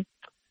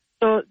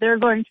they're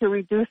going to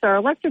reduce our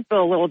electric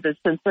bill a little bit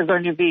since they're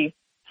going to be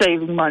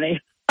saving money.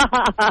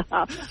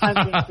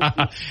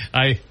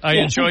 I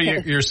enjoy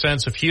your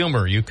sense of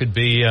humor. You could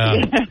be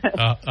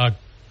a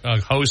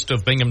host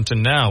of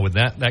Binghamton Now with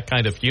that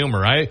kind of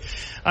humor. I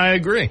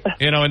agree.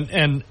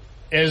 And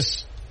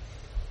as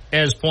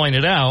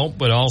pointed out,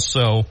 but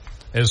also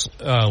as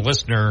a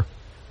listener,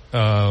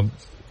 I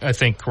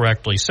think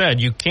correctly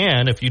said, you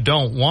can, if you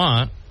don't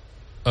want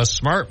a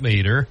smart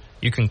meter,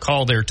 you can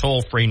call their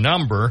toll-free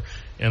number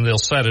and they'll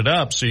set it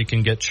up so you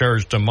can get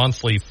charged a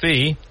monthly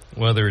fee.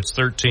 Whether it's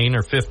 $13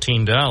 or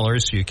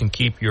 $15, you can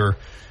keep your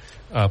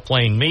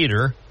plain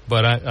meter.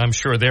 But I'm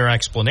sure their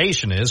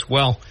explanation is,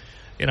 well,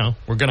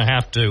 we're going to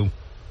have to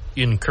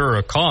incur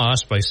a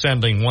cost by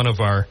sending one of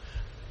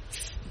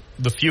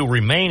the few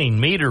remaining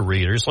meter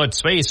readers.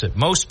 Let's face it,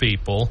 most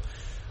people,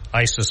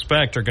 I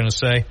suspect, are going to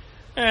say,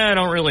 I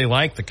don't really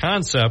like the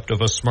concept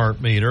of a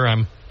smart meter.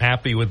 I'm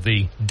happy with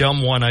the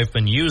dumb one I've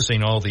been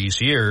using all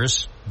these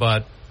years.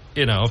 But,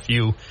 if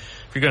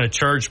you're going to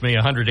charge me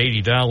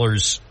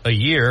 $180 a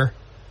year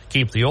to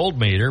keep the old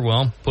meter,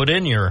 well, put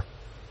in your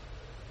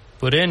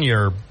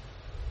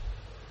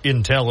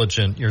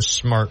intelligent, your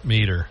smart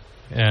meter.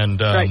 And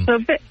right.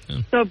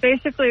 So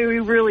basically, we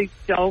really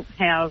don't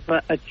have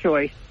a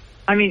choice.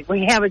 I mean,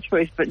 we have a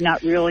choice, but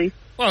not really.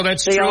 Well,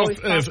 that's true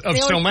of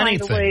so many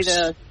things.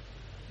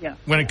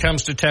 When it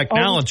comes to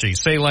technology,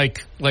 say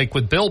like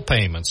with bill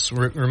payments.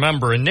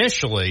 Remember,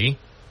 initially,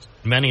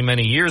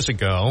 many years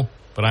ago,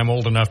 but I'm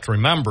old enough to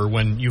remember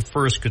when you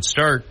first could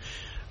start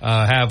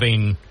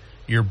having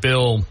your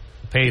bill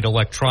paid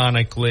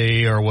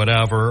electronically or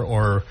whatever,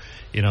 or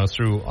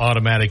through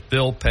automatic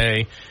bill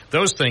pay.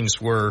 Those things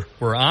were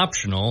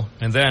optional,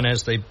 and then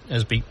as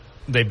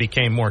they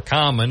became more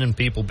common and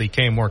people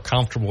became more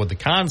comfortable with the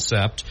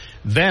concept,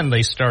 then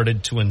they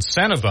started to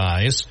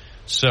incentivize.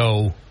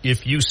 So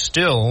if you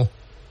still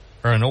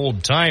are an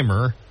old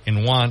timer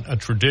and want a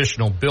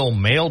traditional bill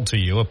mailed to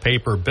you, a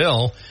paper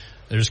bill,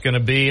 there's going to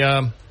be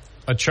a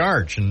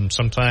charge, and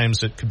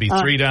sometimes it could be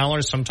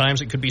 $3,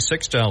 sometimes it could be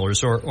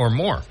 $6 or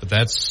more. But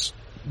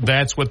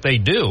that's what they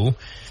do.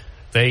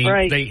 They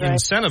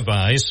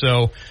incentivize.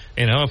 So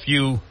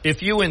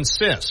if you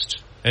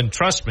insist, and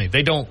trust me,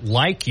 they don't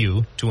like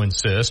you to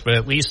insist, but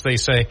at least they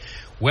say,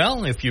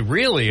 well, if you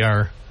really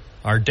are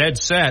dead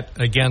set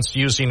against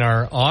using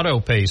our auto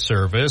pay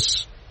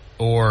service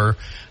or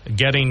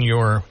getting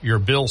your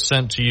bill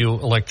sent to you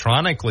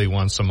electronically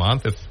once a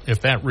month,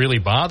 if that really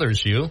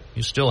bothers you,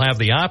 you still have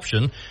the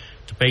option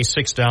to pay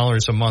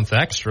 $6 a month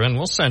extra, and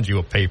we'll send you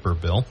a paper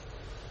bill.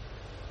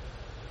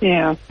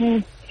 Yeah.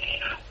 Oh,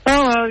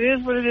 well, it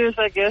is what it is,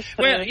 I guess.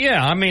 Well,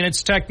 yeah, I mean,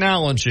 it's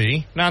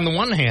technology. Now, on the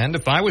one hand,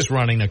 if I was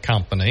running a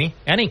company,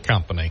 any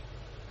company,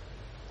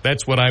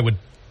 that's what I would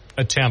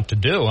attempt to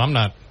do. I'm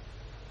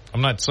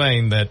not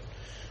saying that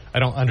I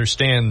don't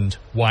understand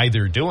why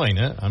they're doing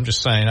it. I'm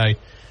just saying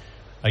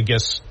I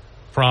guess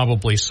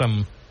probably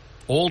some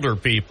older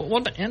people,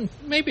 well, and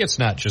maybe it's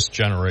not just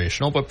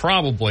generational, but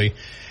probably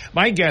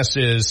my guess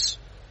is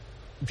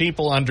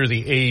people under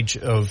the age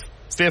of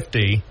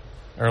 50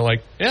 are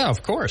like, yeah,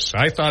 of course.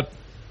 I thought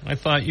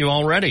you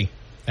already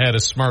had a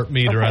smart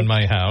meter on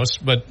my house,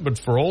 but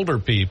for older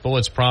people,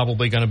 it's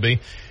probably going to be,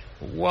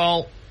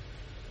 well,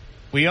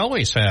 we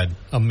always had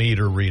a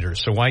meter reader,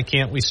 so why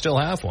can't we still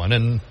have one?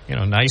 And,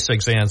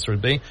 NYSEG's answer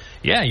would be,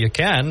 yeah, you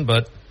can,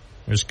 but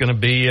there's going to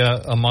be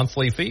a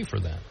monthly fee for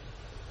that.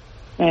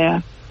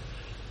 Yeah.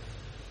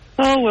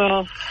 Oh,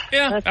 well.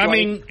 Yeah, I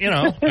mean,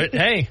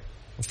 hey,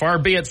 far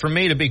be it from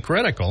me to be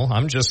critical.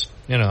 I'm just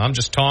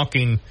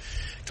talking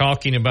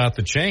about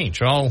the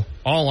change.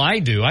 All I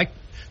do,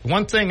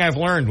 one thing I've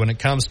learned when it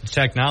comes to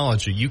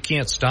technology, you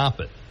can't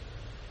stop it.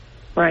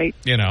 Right.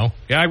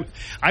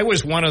 I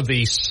was one of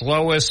the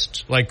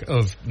slowest,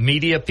 of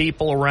media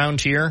people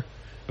around here.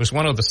 I was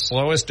one of the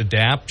slowest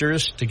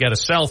adapters to get a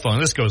cell phone.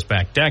 This goes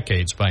back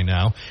decades by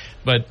now.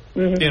 But,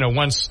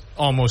 once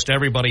almost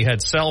everybody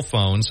had cell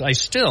phones, I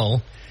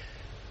still,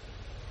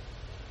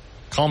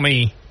 call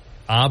me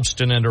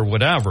obstinate or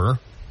whatever,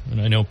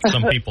 and I know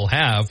some people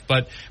have,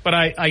 but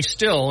I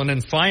still, and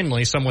then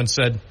finally someone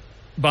said,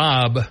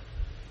 Bob,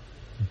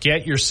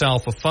 get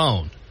yourself a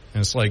phone.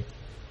 And it's like,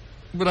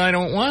 but I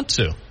don't want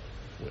to.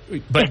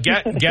 But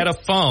get a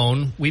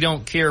phone. We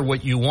don't care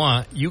what you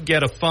want. You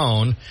get a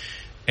phone,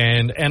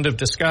 and end of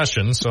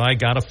discussion. So I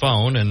got a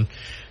phone, and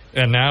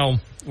now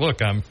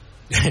look, I'm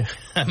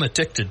I'm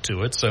addicted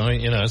to it. So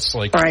it's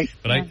like, right.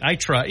 But I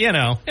try,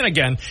 and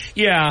again,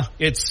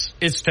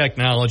 it's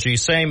technology.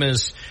 Same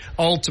as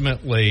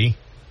ultimately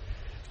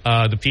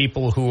the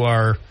people who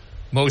are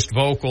most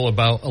vocal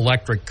about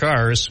electric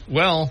cars.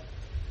 Well,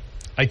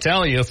 I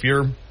tell you, if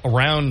you're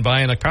around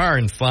buying a car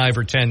in 5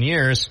 or 10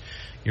 years,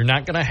 you're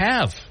not going to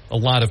have a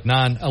lot of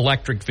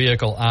non-electric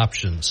vehicle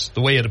options,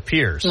 the way it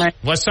appears. Right.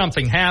 Unless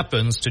something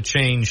happens to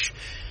change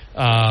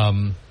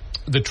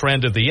the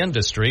trend of the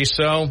industry.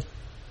 So,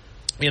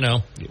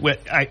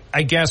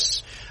 I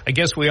guess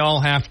we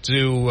all have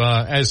to,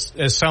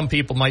 as some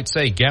people might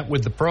say, get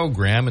with the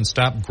program and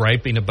stop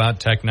griping about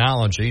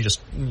technology. Just,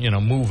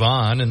 move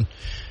on and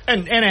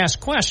ask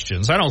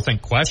questions. I don't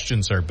think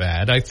questions are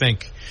bad. I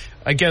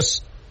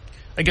guess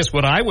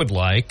what I would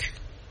like,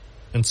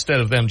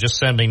 instead of them just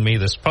sending me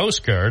this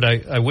postcard,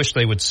 I wish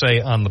they would say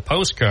on the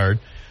postcard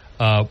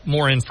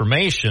more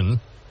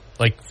information,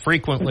 like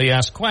frequently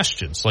asked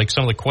questions, like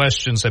some of the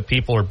questions that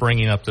people are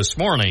bringing up this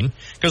morning,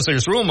 because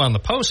there's room on the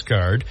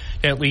postcard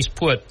to at least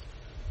put,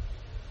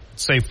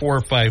 say, 4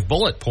 or 5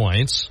 bullet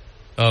points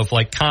of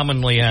like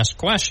commonly asked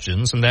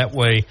questions, and that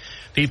way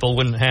people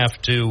wouldn't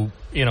have to,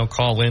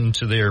 call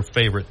into their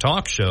favorite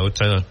talk show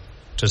to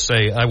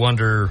say, I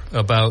wonder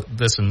about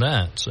this and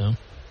that. So,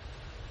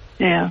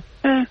 yeah.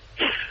 Oh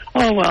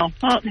well.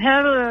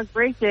 Have a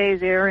great day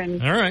there.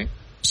 And all right.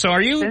 So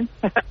are you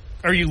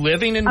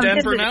living in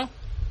Denver now?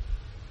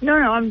 No,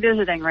 I'm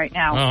visiting right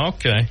now. Oh,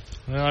 okay.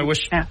 Well, I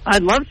wish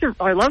I'd love to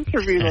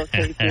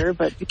relocate here,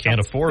 but can't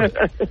afford it.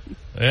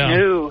 Yeah.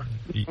 No.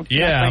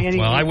 Yeah.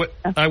 Well,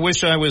 I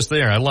wish I was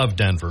there. I love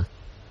Denver.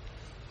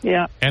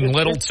 Yeah. And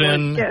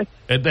Littleton. Yes.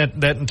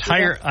 That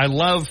entire. Yeah.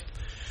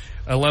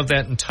 I love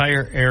that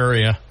entire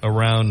area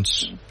around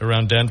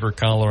Denver,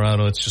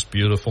 Colorado. It's just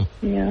beautiful.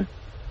 Yeah.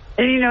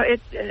 And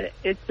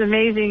it's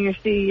amazing to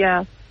see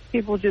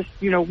people just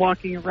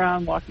walking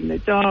around, walking their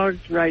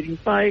dogs, riding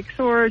bikes,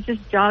 or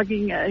just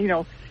jogging.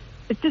 It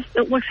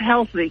looks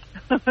healthy.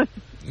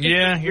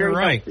 Yeah, you're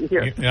right.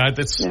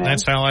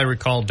 That's how I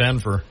recall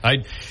Denver.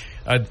 They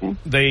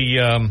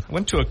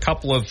went to a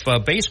couple of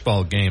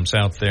baseball games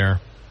out there.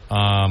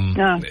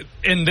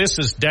 And this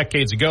is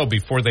decades ago,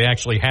 before they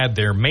actually had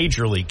their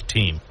major league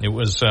team. It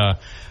was a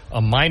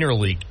minor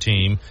league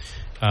team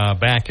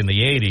back in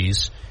the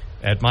 80s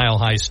at Mile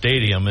High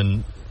Stadium,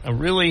 and I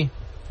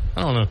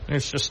don't know.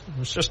 It's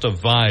just a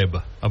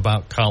vibe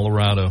about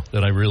Colorado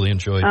that I really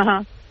enjoyed.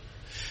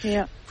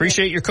 Yeah.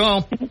 Appreciate your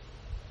call.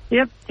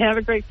 Yep. Have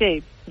a great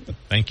day.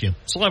 Thank you.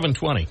 It's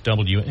 11:20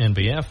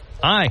 WNBF.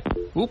 Hi.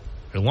 Oop.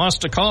 We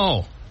lost a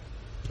call.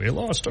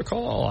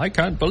 I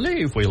can't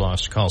believe we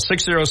lost a call.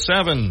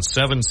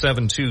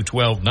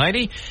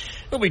 607-772-1290.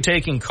 We'll be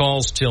taking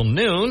calls till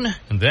noon,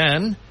 and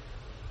then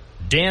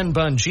Dan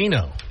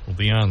Bongino will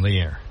be on the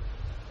air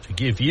to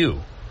give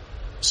you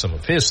some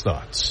of his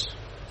thoughts.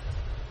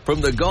 From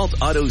the Galt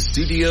Auto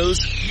Studios,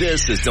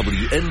 this is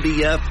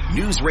WNBF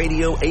News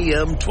Radio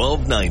AM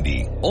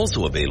 1290.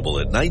 Also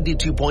available at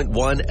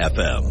 92.1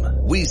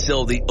 FM. We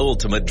sell the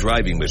ultimate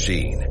driving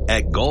machine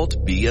at Galt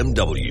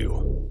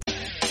BMW.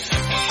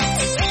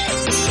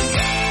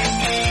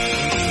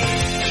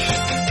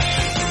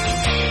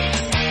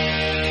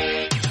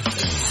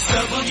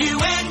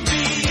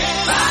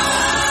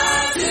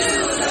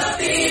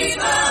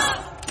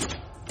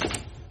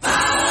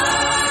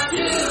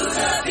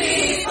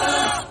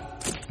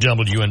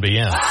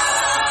 WNBF.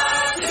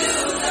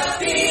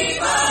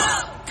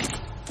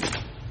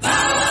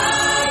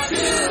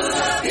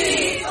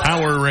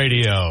 Power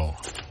Radio.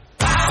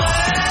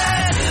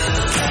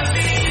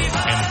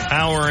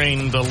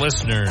 Empowering the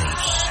listeners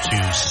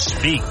to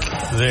speak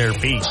their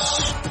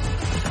piece.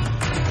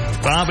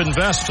 Bob and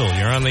Vestal,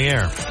 you're on the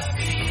air.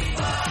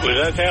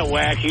 Was that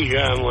wacky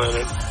John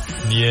Lennon?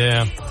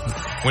 Yeah.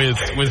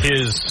 With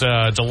his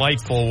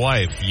delightful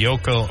wife,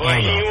 Yoko Ono.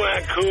 Well, he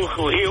went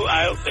cuckoo. He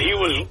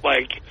was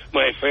like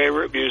my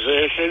favorite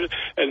musician,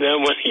 and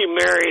then when he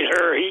married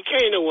her, he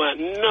kind of went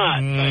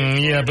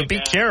nuts. Yeah, but be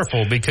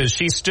careful, because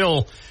she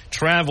still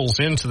travels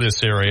into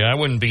this area. I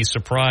wouldn't be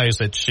surprised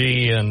that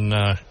she and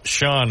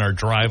Sean are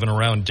driving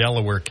around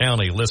Delaware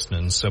County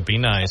listening, so be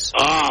nice.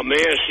 Oh,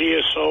 man, she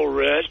is so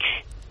rich.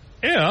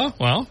 Yeah,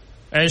 well,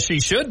 as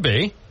she should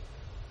be.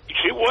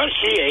 Was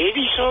she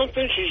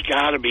 80-something? She's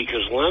got to be,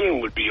 because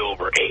Lennon would be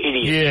over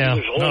 80. Yeah,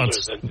 he was older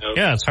than him.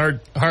 Yeah, it's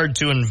hard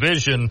to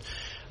envision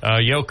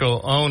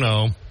Yoko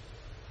Ono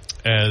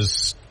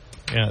as.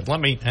 Yeah, let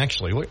me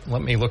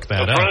look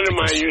that up. A friend of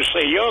mine used to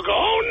say, Yoko,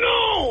 oh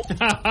no!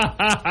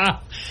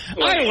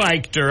 I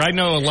liked her. I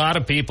know a lot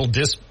of people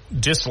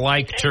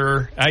disliked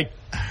her. I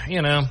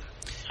wouldn't like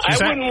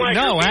her.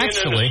 No,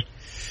 actually.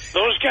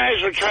 Those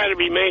guys would try to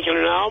be making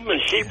an album,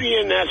 and she'd be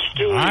in that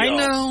studio. I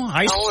know.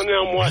 Telling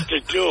them what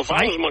to do. If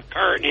I was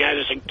McCartney, I'd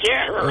just say,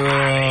 get her.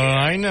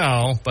 I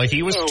know, but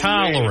he was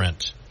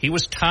tolerant. He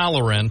was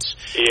tolerant.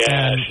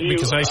 Yeah,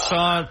 because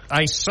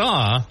I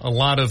saw a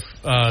lot of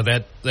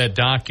that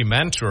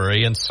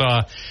documentary and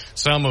saw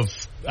some of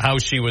how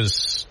she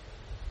was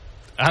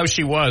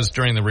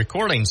during the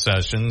recording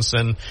sessions,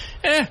 and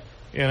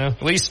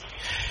at least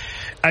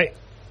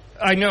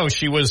I know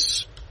she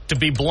was, to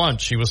be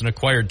blunt, she was an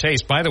acquired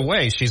taste. By the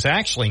way, she's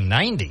actually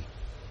 90.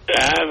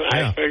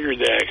 I figured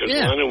that because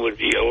Lennon would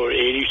be over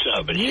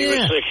 87. She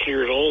was 6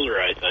 years older,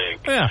 I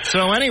think. Yeah.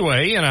 So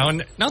anyway,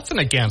 nothing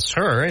against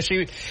her.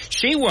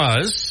 She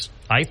was,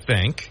 I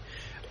think,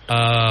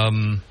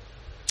 a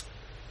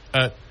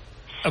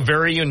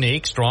very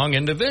unique, strong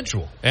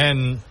individual.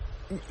 And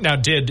now,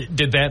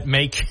 did that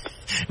make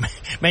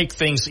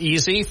things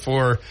easy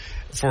for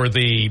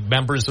the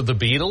members of the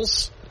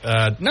Beatles?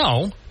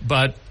 No,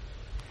 but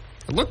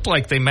it looked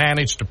like they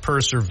managed to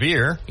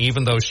persevere,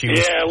 even though she was...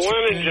 Yeah,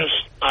 Lennon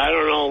I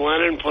don't know,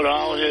 Lennon put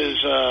all his,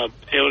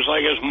 it was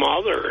like his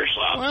mother or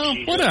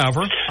something. Well,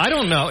 whatever. I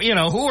don't know.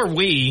 Who are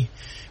we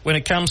when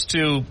it comes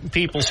to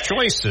people's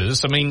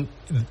choices? I mean,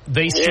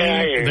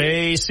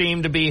 they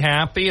seem to be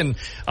happy, and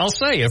I'll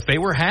say, if they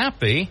were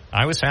happy,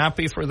 I was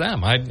happy for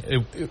them.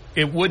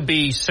 It would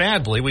be,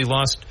 sadly, we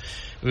lost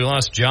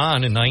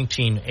John in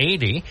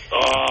 1980.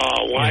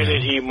 Oh, why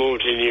did he move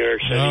to New York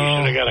City? He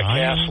should have got a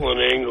castle in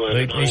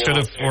England. He should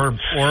have,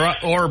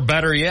 or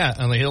better yet,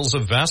 on the hills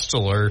of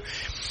Vestal, or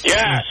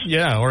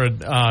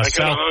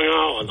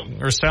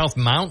or South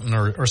Mountain,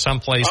 or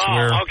someplace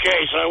where.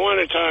 Okay, so I want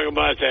to talk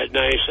about that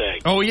nice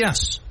egg. Oh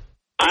yes.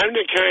 I'm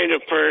the kind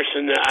of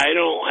person that I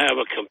don't have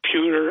a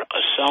computer,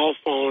 a cell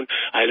phone.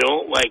 I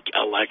don't like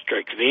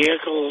electric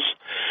vehicles.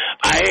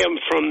 I am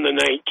from the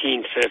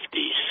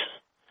 1950s.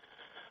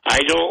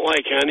 I don't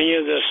like any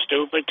of this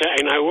stupid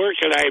and I worked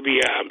at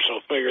IBM,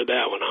 so figure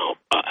that one out.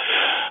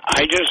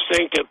 I just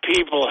think that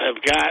people have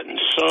gotten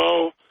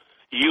so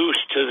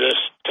used to this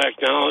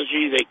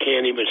technology they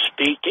can't even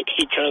speak to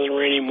each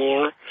other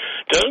anymore.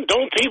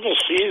 Don't people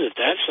see that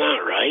that's not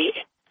right?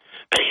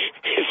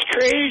 It's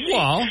crazy.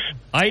 Well,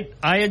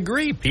 I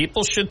agree.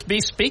 People should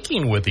be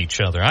speaking with each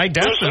other. I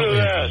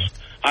definitely agree.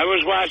 I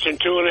was watching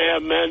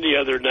 2.5 Men the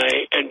other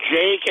night, and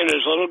Jake and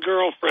his little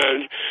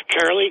girlfriend,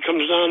 Charlie,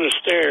 comes down the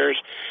stairs,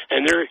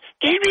 and they're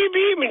beep, beep,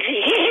 beep, and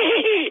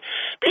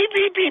beep,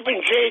 beep, beep,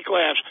 and Jake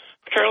laughs.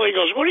 Charlie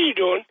goes, "What are you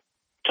doing?"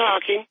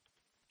 "Talking."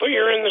 "But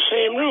you're in the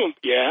same room."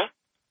 "Yeah."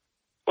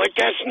 Like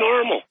that's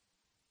normal.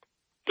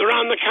 They're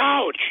on the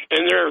couch,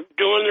 and they're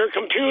doing their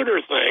computer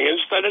thing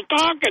instead of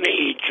talking to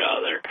each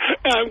other.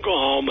 I'm going,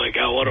 oh, my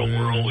God, what a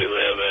world we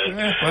live in.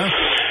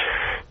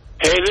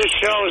 Hey, this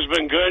show has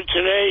been good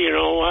today. You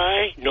know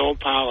why? No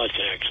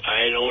politics.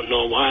 I don't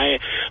know why.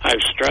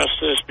 I've stressed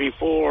this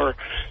before.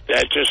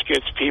 That just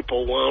gets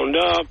people wound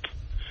up.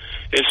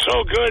 It's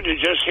so good to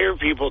just hear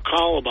people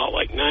call about,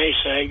 like, nice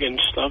egg and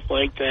stuff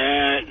like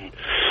that. And,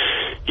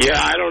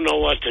 yeah, I don't know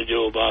what to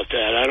do about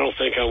that. I don't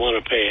think I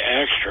want to pay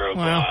extra.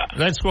 Well,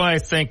 that's why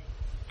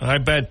I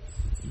bet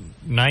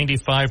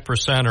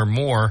 95% or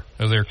more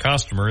of their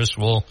customers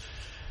will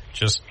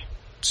just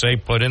say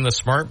put in the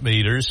smart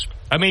meters.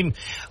 I mean,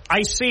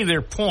 I see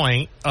their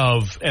point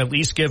of at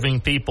least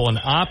giving people an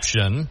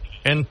option,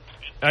 and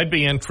I'd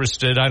be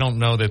interested. I don't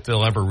know that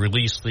they'll ever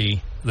release the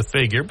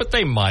figure, but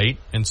they might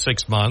in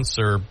 6 months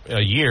or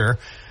a year.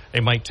 They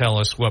might tell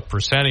us what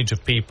percentage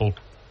of people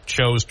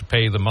chose to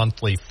pay the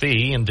monthly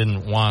fee and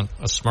didn't want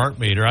a smart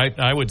meter.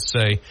 I would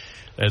say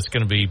that's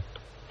going to be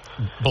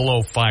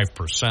below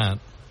 5%.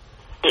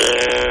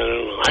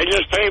 I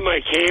just paid my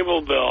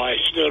cable bill. I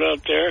stood up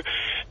there,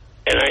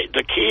 and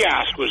the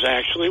kiosk was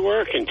actually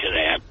working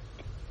today. I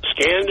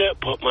scanned it,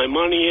 put my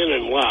money in,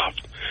 and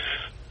left.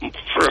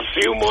 For a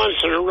few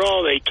months in a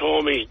row, they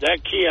told me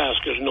that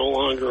kiosk is no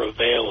longer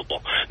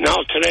available. Now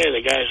today,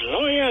 the guy says,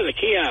 "Oh yeah, the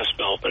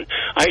kiosk's open."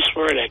 I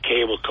swear that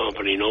cable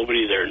company,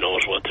 nobody there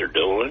knows what they're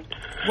doing.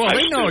 Well,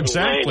 they know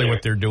exactly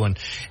what they're doing.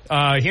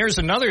 Here's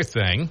another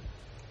thing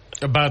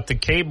about the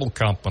cable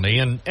company,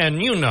 and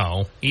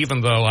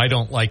even though I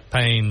don't like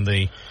paying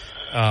the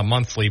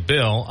monthly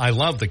bill, I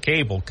love the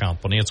cable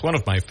company. It's one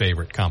of my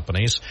favorite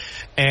companies,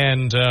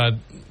 and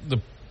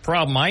the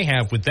problem I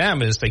have with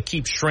them is they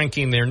keep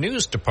shrinking their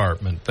news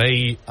department.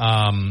 They,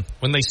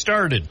 when they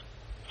started,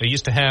 they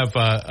used to have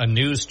a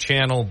news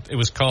channel. It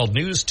was called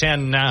News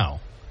 10 Now.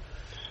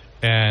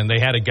 And they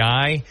had a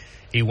guy,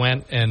 he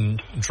went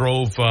and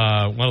drove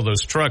one of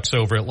those trucks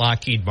over at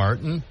Lockheed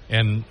Martin.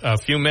 And a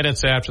few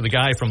minutes after, the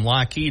guy from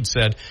Lockheed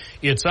said,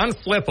 "It's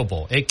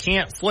unflippable. It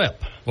can't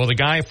flip." Well, the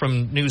guy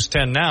from News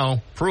 10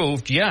 Now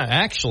proved, yeah,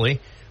 actually,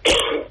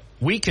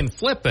 we can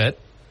flip it,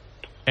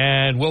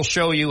 and we'll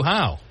show you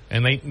how.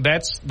 And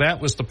that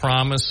was the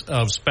promise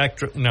of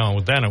Spectrum.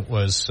 No, then it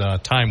was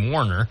Time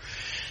Warner.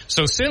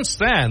 So since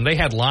then, they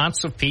had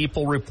lots of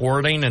people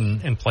reporting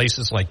in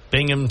places like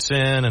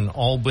Binghamton and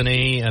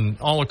Albany and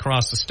all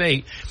across the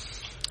state.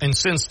 And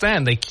since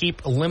then, they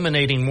keep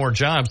eliminating more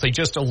jobs. They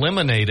just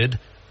eliminated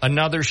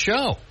another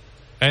show.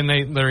 And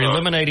they're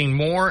eliminating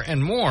more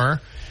and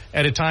more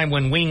at a time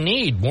when we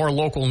need more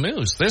local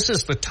news. This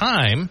is the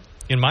time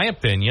in my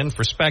opinion,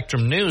 for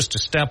Spectrum News to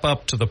step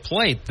up to the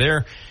plate.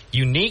 They're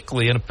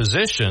uniquely in a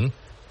position to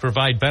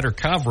provide better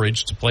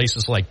coverage to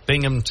places like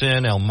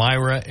Binghamton,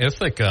 Elmira,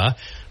 Ithaca,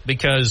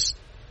 because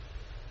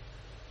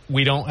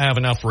we don't have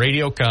enough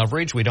radio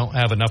coverage, we don't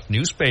have enough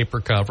newspaper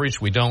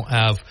coverage, we don't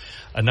have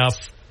enough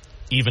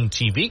even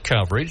TV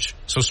coverage.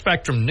 So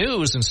Spectrum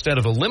News, instead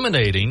of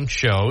eliminating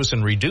shows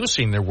and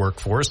reducing their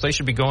workforce, they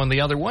should be going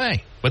the other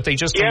way. But they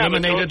just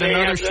eliminated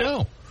another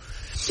show.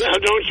 Now,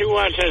 don't you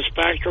watch that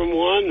Spectrum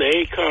one?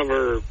 They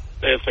cover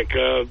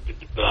Ithaca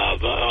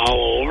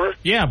all over.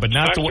 Yeah, but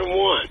not Spectrum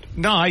one.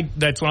 No,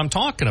 that's what I'm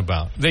talking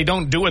about. They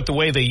don't do it the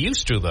way they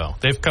used to, though.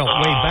 They've cut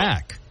way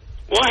back.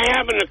 What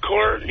happened to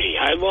Courtney?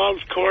 I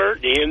loved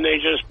Courtney, and they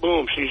just,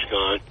 boom, she's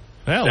gone.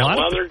 Well, that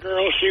other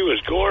girl, she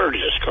was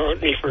gorgeous.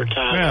 Courtney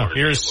Furtado. Yeah,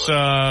 here's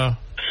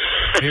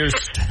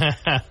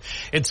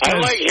it's. I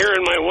like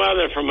hearing my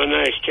weather from a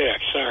nice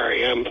chick.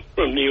 Sorry, I'm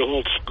from the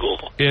old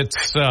school.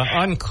 It's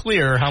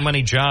unclear how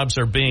many jobs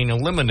are being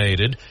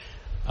eliminated,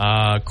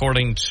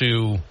 according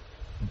to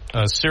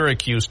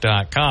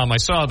Syracuse.com. I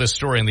saw this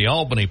story in the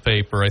Albany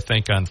paper, I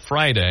think, on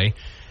Friday,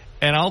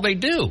 and all they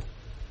do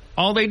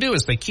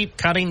is they keep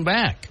cutting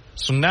back.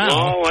 So now,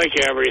 well, like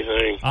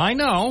everything, I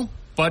know,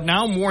 but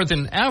now more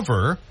than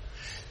ever,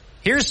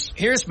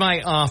 here's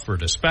my offer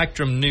to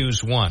Spectrum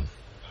News One.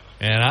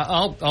 And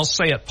I'll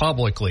say it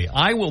publicly.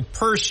 I will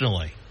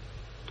personally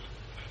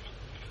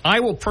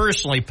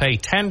pay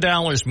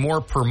 $10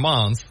 more per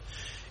month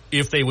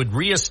if they would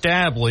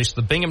reestablish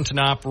the Binghamton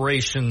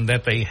operation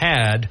that they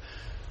had,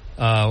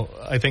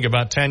 I think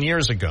about 10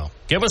 years ago.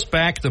 Give us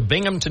back the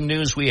Binghamton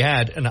News we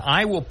had, and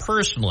I will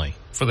personally,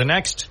 for the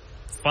next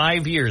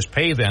 5 years,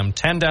 pay them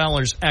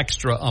 $10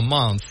 extra a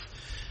month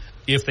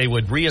if they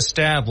would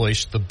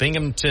reestablish the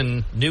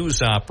Binghamton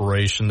News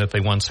operation that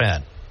they once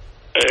had.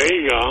 There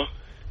you go.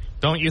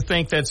 Don't you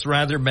think that's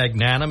rather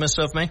magnanimous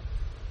of me?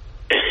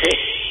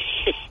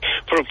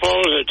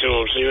 Propose it to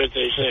them, see what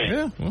they say.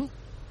 Yeah, well,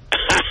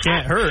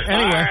 can't hurt.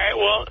 Anyway. All right,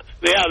 well,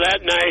 yeah,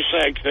 that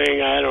NICEAG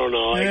thing, I don't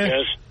know, I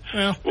guess.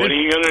 Well, what are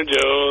you going to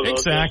do? They'll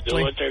exactly. just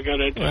do what they're going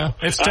to do. Well,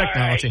 it's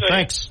technology. Right,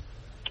 thanks.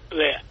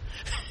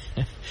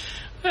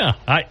 Yeah,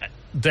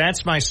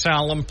 that's my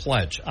solemn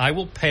pledge. I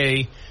will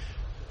pay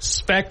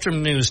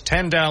Spectrum News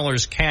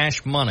 $10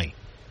 cash money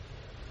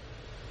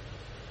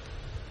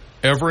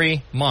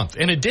every month,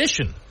 in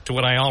addition to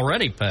what I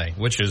already pay,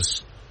 which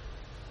is,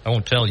 I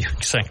won't tell you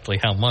exactly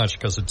how much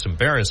because it's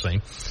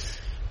embarrassing.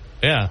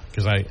 Yeah,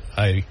 because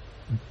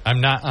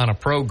I'm not on a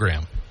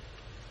program.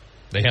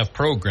 They have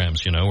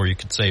programs, where you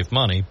could save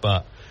money,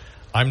 but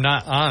I'm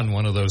not on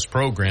one of those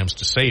programs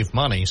to save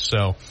money,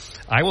 so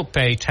I will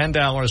pay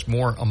 $10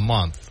 more a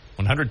month,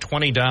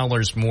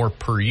 $120 more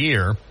per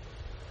year,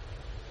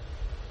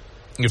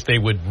 if they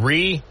would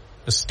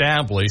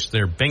re-establish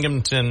their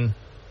Binghamton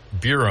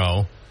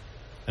Bureau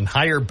and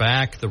hire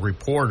back the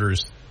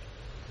reporters,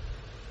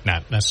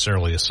 not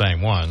necessarily the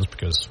same ones,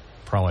 because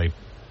probably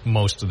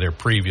most of their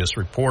previous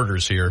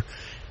reporters here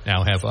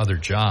now have other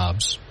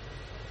jobs.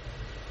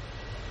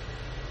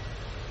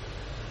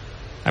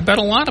 I bet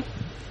a lot of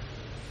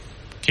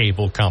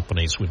cable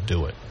companies would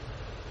do it.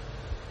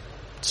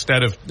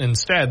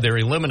 Instead, they're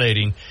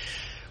eliminating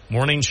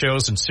morning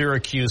shows in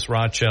Syracuse,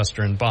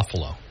 Rochester, and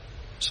Buffalo.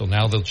 So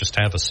now they'll just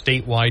have a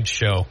statewide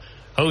show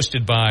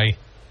hosted by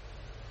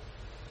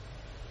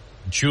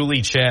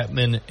Julie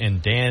Chapman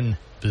and Dan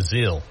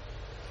Bazile.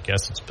 I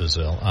guess it's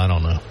Bazile. I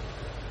don't know.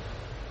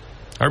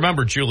 I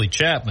remember Julie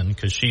Chapman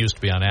because she used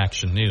to be on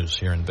Action News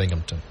here in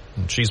Binghamton.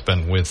 And she's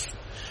been with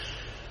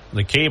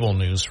the cable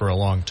news for a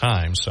long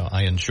time, so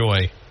I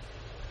enjoy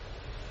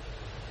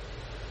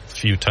the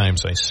few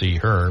times I see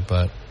her.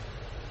 But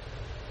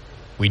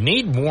we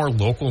need more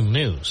local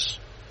news.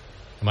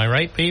 Am I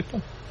right,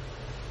 people?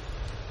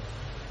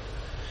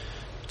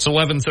 It's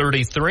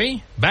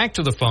 11:33. Back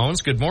to the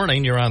phones. Good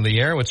morning. You're on the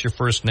air. What's your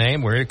first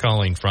name? Where are you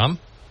calling from?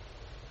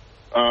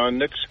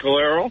 Nick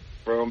Scalero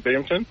from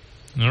Binghamton.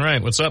 All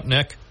right. What's up,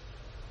 Nick?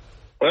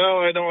 Well,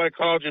 I know I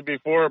called you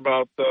before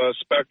about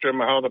Spectrum,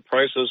 how the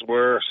prices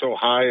were so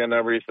high and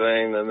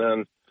everything, and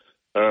then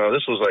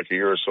this was like a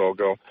year or so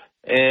ago.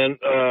 And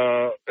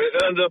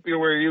it ended up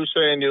where you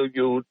saying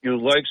you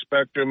like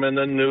Spectrum and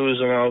the news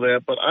and all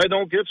that, but I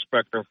don't get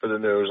Spectrum for the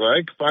news.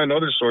 I find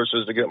other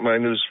sources to get my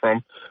news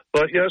from.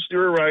 But yes,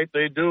 you're right.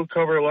 They do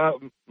cover a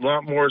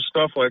lot more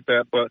stuff like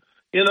that. But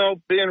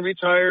being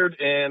retired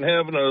and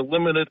having a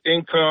limited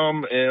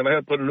income, and I had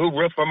to put a new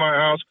roof on my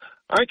house,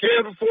 I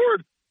can't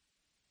afford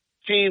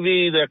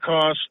TV that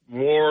costs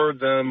more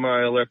than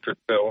my electric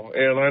bill.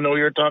 And I know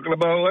you're talking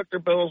about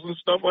electric bills and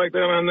stuff like that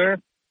on there.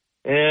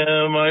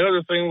 And my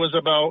other thing was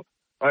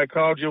I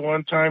called you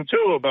one time,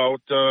 too,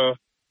 about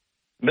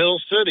Mill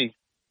City.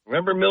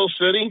 Remember Mill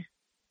City?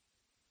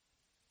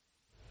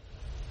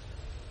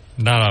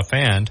 Not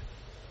offhand.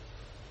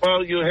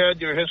 Well, you had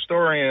your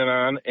historian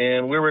on,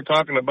 and we were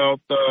talking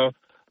about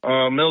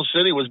Mill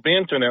City was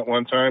Binghamton at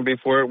one time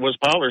before it was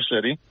Power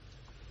City.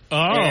 Oh,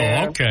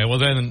 and okay. Well,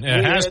 then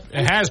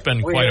it has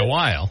been quite a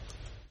while.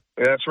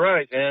 That's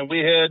right. And we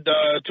had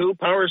 2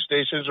 power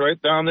stations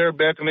right down there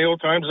back in the old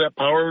times that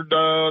powered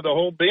the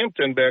whole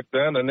Binghamton back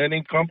then, a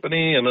knitting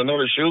company and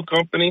another shoe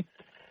company.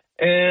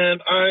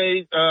 And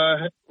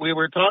we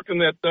were talking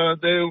that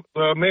the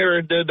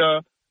mayor did,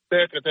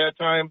 back at that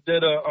time,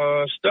 did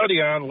a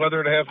study on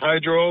whether to have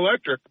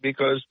hydroelectric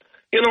because,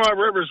 our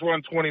rivers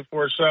run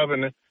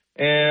 24/7,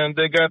 and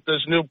they got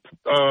this new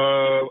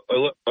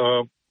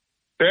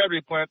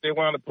battery plant they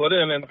want to put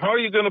in. And how are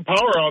you going to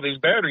power all these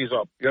batteries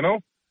up,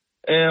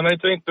 And I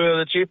think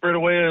the cheaper the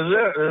way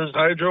is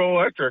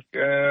hydroelectric.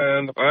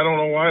 And I don't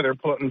know why they're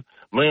putting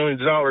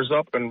millions of dollars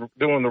up and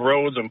doing the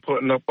roads and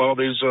putting up all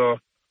these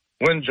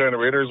wind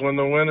generators when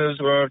the wind is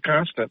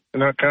constant,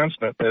 not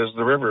constant as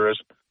the river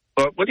is.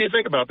 But what do you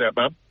think about that,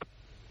 Bob?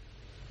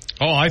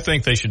 Oh, I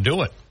think they should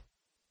do it.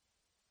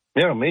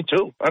 Yeah, me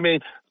too. I mean,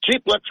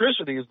 cheap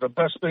electricity is the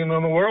best thing in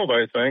the world,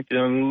 I think.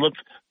 And look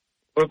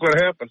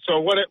what happened.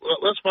 So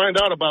let's find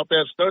out about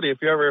that study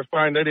if you ever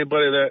find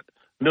anybody that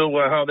knew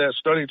how that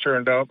study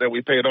turned out that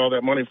we paid all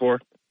that money for.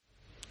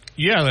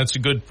 Yeah, that's a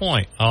good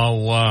point.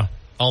 I'll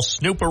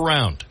snoop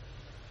around.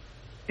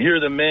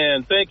 You're the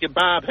man. Thank you,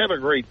 Bob. Have a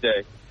great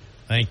day.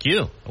 Thank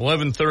you.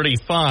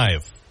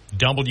 11:35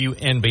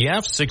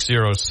 WNBF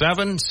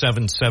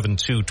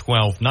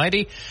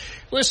 607-772-1290.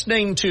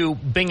 Listening to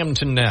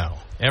Binghamton Now.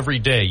 Every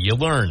day you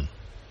learn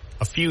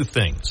a few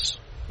things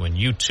when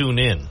you tune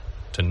in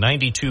to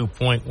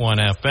 92.1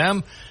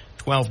 FM,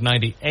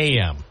 1290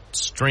 AM.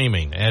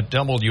 Streaming at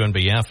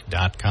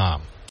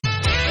WNBF.com.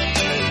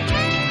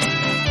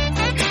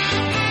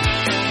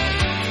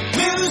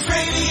 News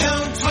Radio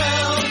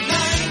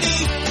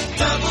 1290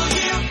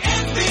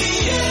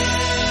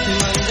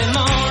 WNBF. Monday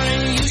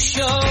morning you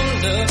sure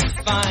look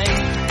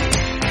fine.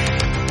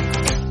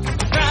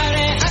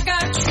 Friday I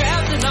got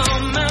traveling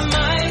on my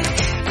mind.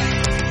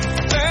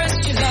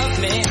 First you love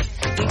me,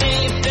 and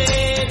then you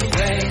fade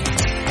away.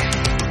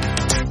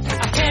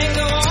 I can't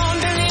go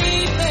on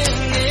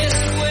believing this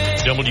way.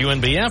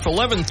 WNBF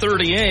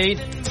 1138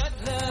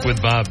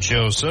 with Bob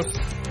Joseph.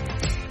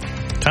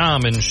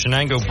 Tom in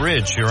Shenango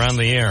Bridge, you're on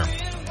the air.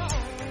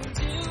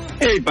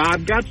 Hey,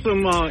 Bob, got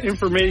some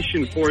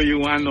information for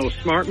you on those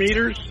smart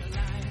meters.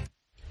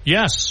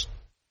 Yes.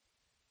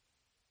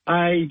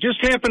 I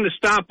just happened to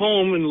stop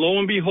home, and lo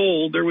and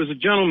behold, there was a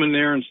gentleman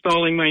there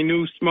installing my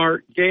new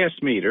smart gas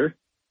meter.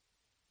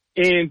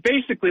 And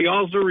basically,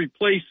 all they're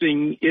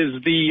replacing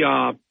is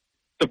the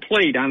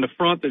plate on the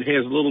front that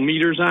has little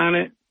meters on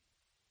it,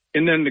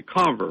 and then the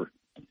cover.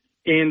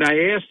 And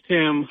I asked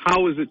him,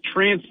 how is it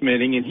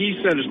transmitting? And he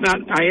said it's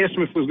not. I asked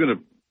him if it was going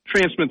to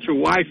transmit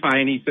through Wi-Fi,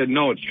 and he said,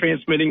 no, it's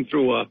transmitting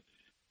through a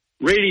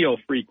radio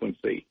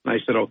frequency. And I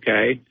said,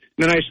 okay. And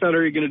then I said,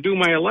 are you going to do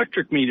my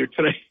electric meter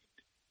today?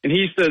 And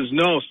he says,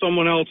 no,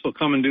 someone else will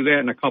come and do that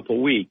in a couple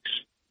of weeks.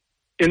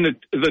 And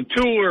the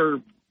two are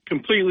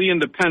completely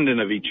independent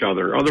of each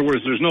other. In other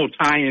words, there's no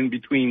tie-in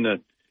between the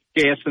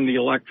gas and the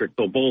electric.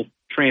 They'll both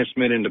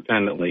transmit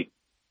independently.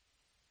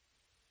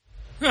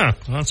 Huh,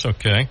 that's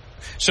okay.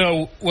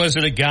 So was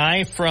it a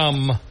guy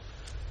from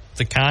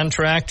the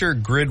contractor,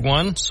 Grid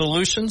One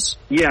Solutions?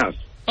 Yes.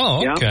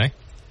 Oh, okay.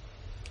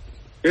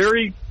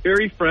 Very,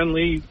 very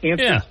friendly.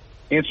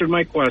 Answered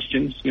my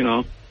questions,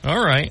 All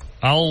right.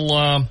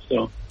 I'll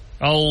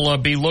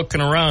be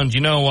looking around.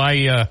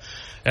 I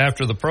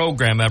after the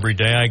program every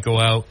day, I go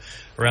out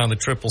around the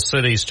Triple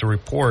Cities to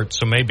report.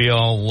 So maybe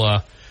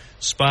I'll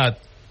spot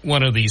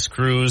one of these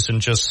crews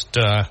and just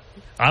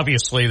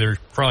obviously they're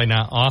probably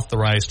not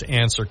authorized to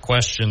answer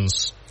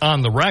questions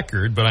on the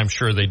record, but I'm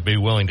sure they'd be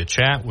willing to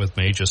chat with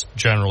me just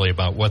generally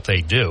about what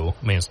they do.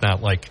 I mean, it's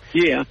not like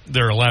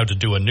they're allowed to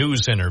do a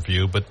news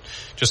interview, but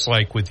just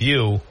like with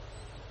you,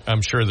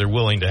 I'm sure they're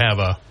willing to have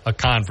a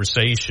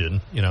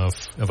conversation.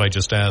 If I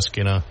just ask,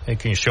 hey,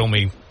 can you show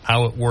me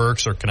how it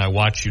works, or can I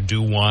watch you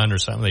do one or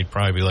something? They'd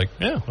probably be like,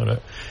 yeah,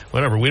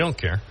 whatever. We don't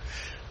care.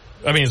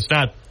 I mean,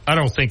 I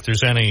don't think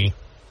there's any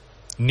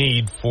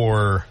need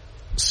for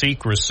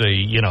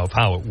secrecy, of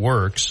how it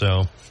works.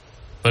 So,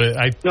 but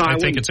I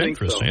think it's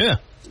interesting. So. Yeah.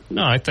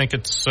 No, I think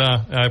it's,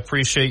 I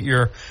appreciate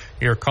your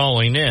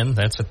calling in.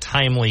 That's a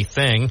timely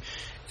thing.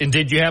 And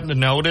did you happen to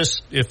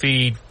notice if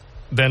he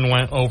then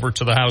went over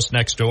to the house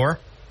next door?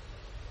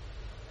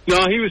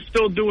 No, he was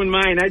still doing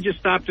mine. I just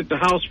stopped at the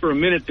house for a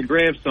minute to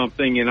grab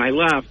something, and I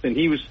left, and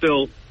he was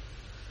still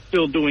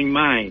doing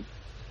mine.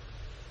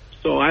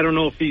 So I don't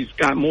know if he's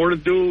got more to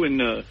do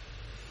on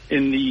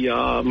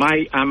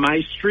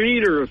my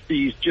street, or if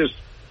he's just,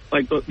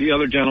 like the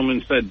other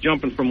gentleman said,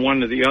 jumping from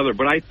one to the other.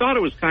 But I thought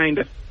it was kind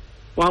of,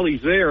 while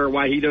he's there,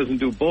 why he doesn't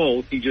do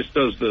both. He just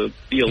does the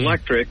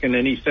electric, and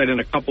then he said in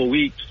a couple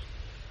weeks,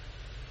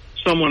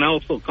 someone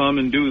else will come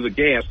and do the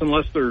gas,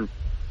 unless they're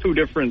two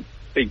different,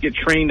 they get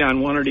trained on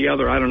one or the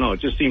other. I don't know.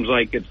 It just seems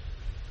like it's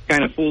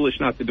kind of foolish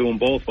not to do them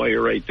both while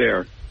you're right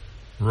there.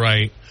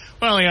 Right.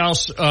 Well, he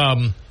also,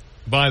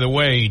 by the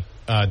way,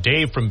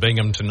 Dave from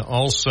Binghamton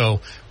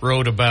also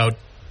wrote about,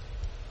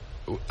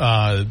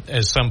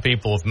 as some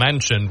people have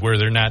mentioned, where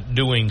they're not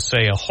doing,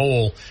 say, a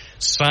whole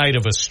side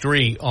of a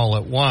street all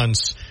at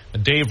once.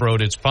 Dave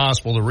wrote, it's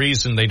possible the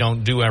reason they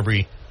don't do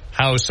every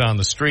house on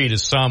the street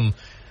is some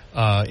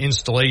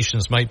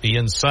installations might be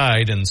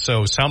inside, and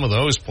so some of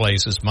those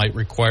places might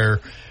require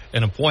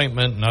an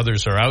appointment, and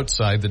others are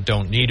outside that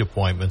don't need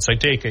appointments. I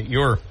take it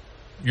your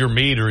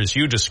meter, as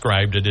you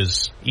described it,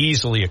 is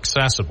easily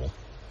accessible.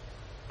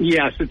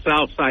 Yes, it's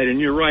outside, and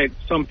you're right.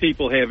 Some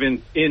people have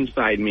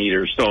inside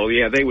meters, so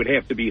yeah, they would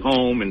have to be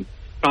home and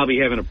probably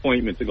have an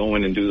appointment to go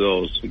in and do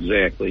those.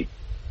 Exactly.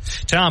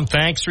 Tom,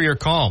 thanks for your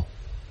call.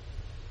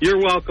 You're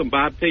welcome,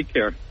 Bob. Take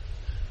care.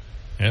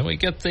 Yeah, we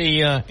get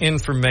the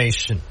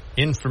information.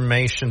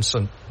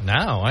 So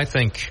now I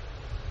think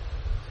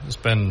it's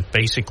been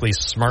basically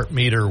Smart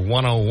Meter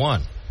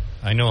 101.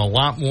 I know a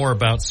lot more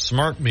about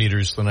smart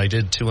meters than I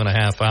did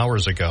 2.5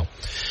 hours ago.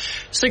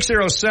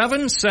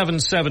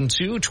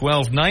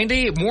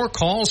 607-772-1290. More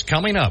calls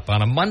coming up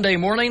on a Monday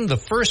morning, the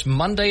first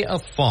Monday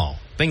of fall.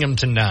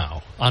 Binghamton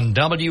Now on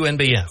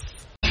WNBF.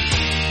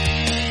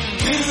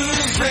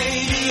 News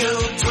Radio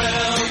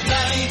 1290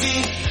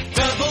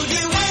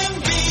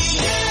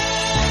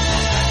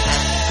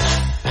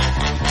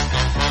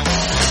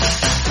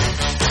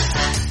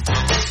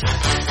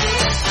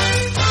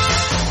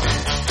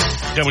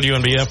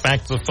 WNBF,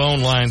 back to the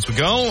phone lines we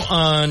go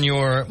on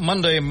your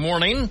Monday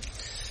morning.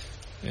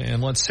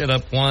 And let's hit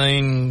up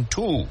line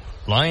two.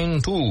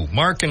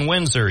 Mark in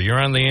Windsor, you're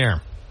on the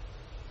air.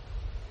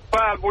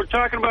 Bob, we're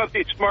talking about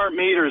these smart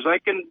meters.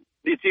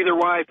 It's either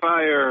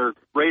Wi-Fi or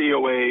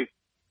radio wave,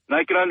 and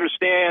I can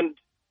understand,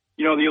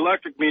 the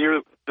electric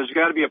meter, there's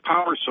got to be a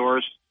power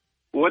source.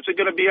 What's it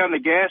going to be on the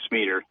gas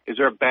meter? Is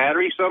there a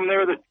battery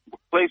somewhere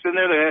placed in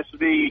there that has to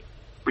be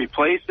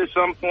replaced at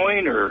some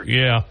point, or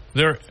yeah,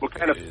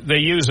 they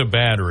use a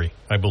battery,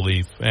 I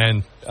believe,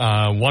 and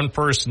one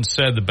person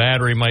said the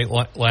battery might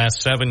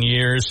last 7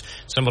 years.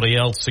 Somebody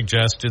else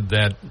suggested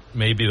that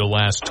maybe it'll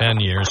last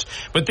 10 years.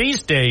 But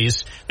these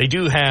days they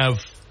do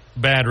have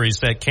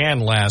batteries that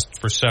can last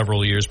for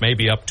several years,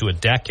 maybe up to a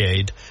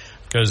decade,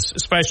 because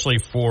especially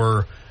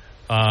for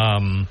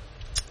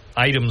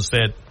items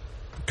that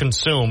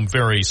consume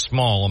very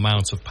small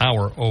amounts of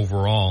power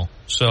overall.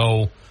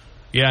 So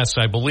yes,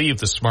 I believe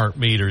the smart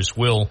meters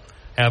will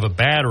have a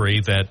battery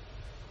that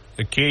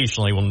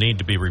occasionally will need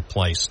to be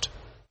replaced.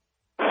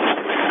 So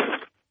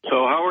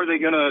how are they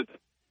going to,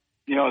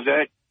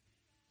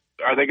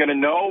 are they going to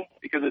know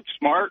because it's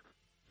smart?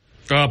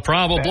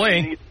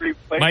 Probably.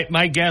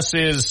 My guess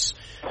is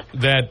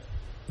that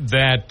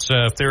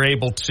if they're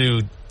able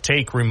to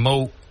take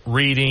remote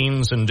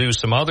readings and do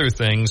some other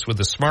things with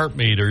the smart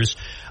meters,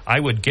 I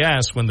would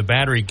guess when the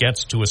battery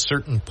gets to a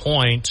certain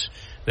point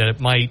that it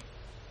might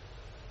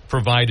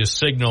provide a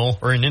signal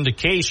or an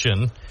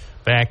indication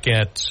back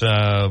at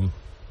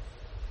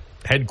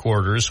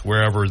headquarters,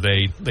 wherever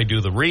they do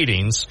the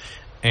readings,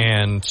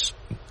 and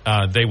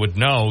they would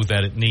know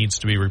that it needs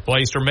to be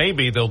replaced. Or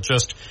maybe they'll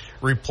just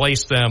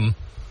replace them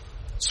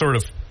sort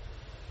of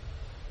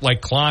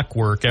like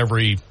clockwork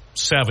every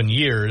 7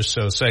 years.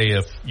 So say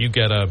if you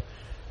get a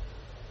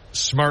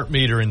smart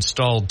meter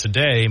installed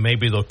today,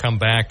 maybe they'll come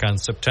back on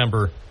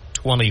September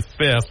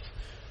 25th,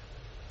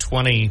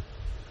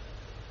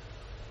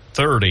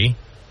 2030.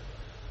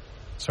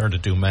 It's hard to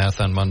do math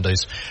on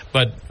Mondays,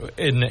 but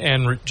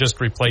and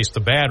just replace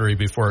the battery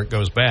before it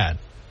goes bad.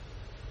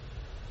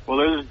 Well,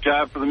 there's a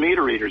job for the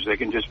meter readers. They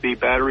can just be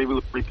battery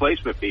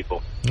replacement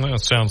people. Well,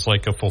 it sounds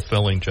like a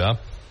fulfilling job.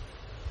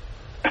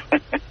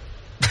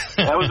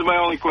 That was my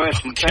only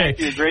question. Okay. Thank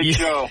you. Great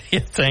show. Yeah,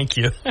 thank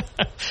you.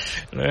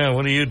 Yeah,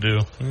 what do? You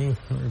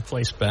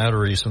replace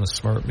batteries in the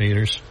smart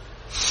meters.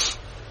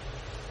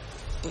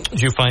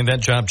 Did you find that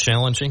job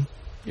challenging?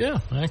 Yeah,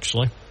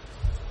 actually.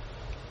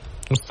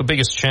 What's the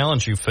biggest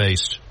challenge you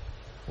faced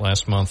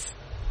last month?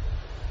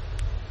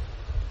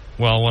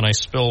 Well, when I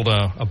spilled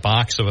a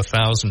box of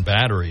 1,000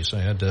 batteries,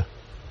 it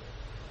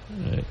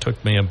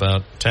took me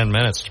about 10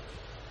 minutes to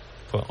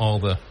put all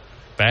the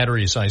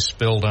batteries I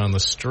spilled on the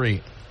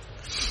street.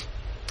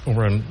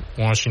 Over in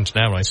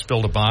Washington Avenue, I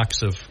spilled a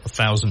box of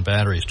 1,000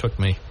 batteries. Took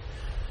me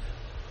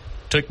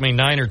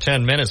 9 or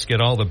 10 minutes to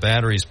get all the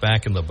batteries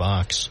back in the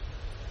box.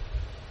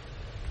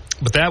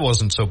 But that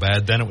wasn't so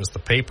bad. Then it was the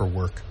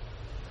paperwork.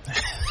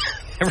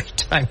 Every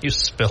time you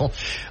spill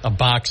a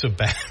box of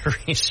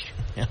batteries,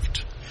 you have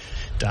to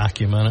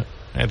document it.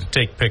 I had to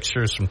take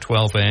pictures from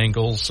 12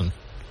 angles. And,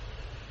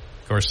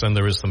 of course, then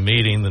there was the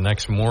meeting the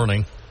next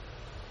morning.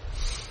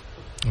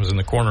 I was in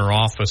the corner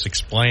office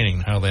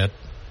explaining how that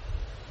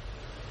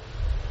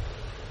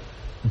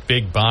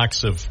big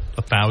box of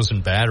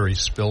 1,000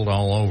 batteries spilled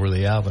all over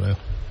the avenue.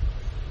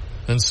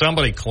 And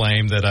somebody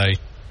claimed that I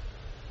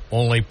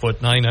only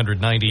put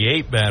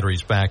 998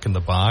 batteries back in the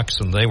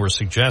box, and they were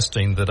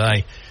suggesting that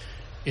I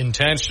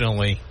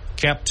intentionally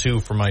kept 2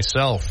 for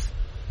myself.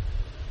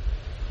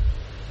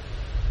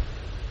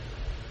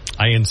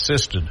 I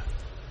insisted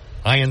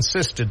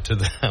to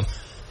them.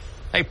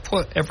 I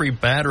put every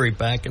battery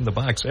back in the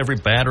box, every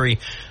battery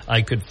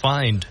I could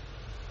find.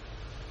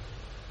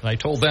 And I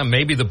told them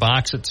maybe the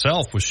box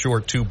itself was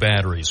short 2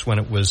 batteries when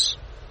it was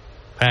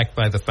packed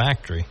by the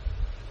factory.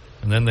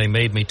 And then they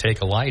made me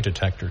take a lie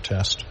detector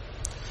test.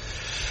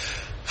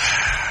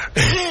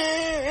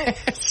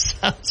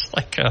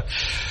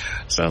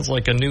 Sounds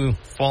like a new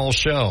fall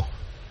show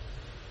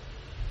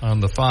on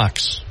the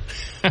Fox.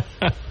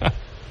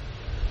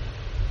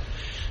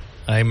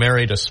 I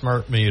married a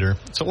smart meter.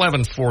 It's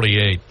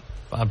 11:48.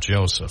 Bob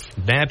Joseph.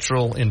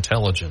 Natural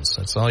intelligence.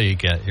 That's all you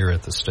get here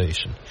at the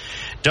station.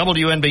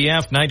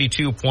 WNBF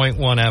 92.1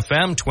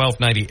 FM,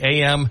 1290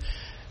 AM.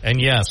 And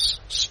yes,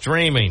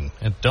 streaming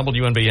at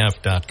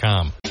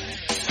WNBF.com.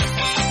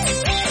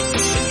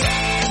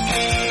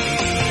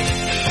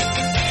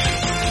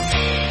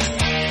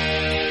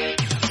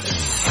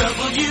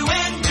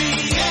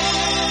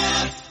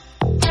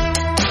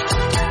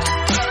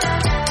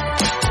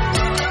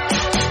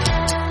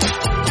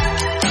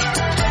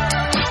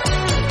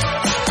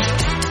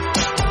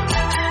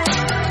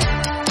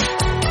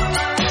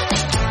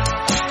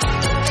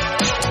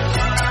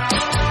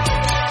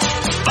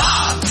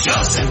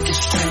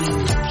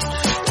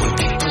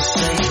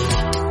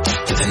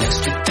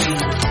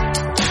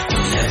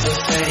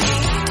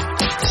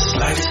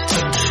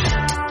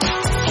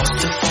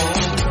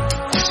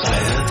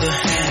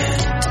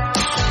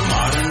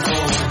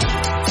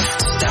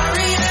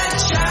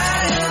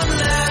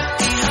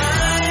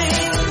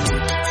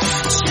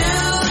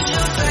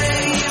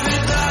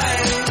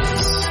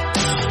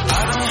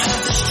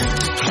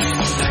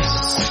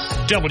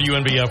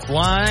 WNBF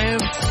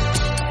Live.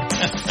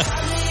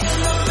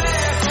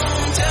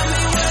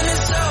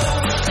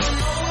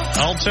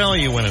 I'll tell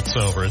you when it's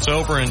over. It's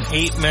over in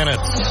 8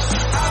 minutes.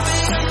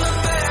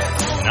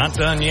 Not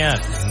done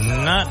yet.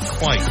 Not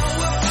quite.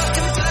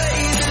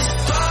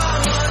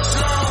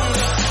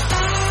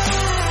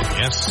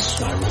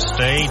 Yes, I will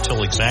stay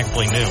till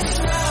exactly noon.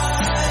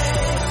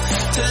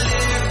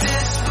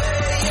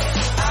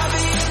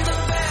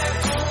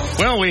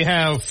 Well, we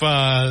have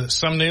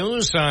some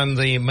news on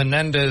the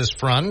Menendez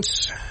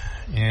front,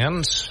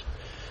 and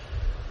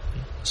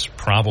this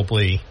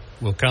probably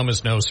will come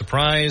as no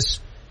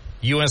surprise.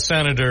 U.S.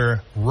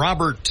 Senator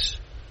Robert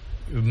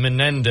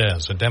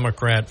Menendez, a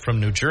Democrat from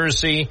New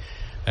Jersey,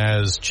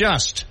 has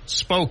just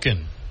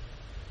spoken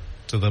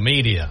to the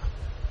media.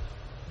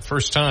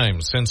 First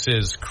time since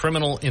his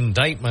criminal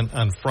indictment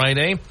on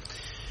Friday.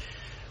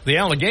 The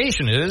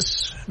allegation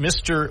is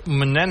Mr.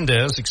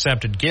 Menendez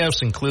accepted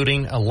gifts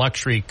including a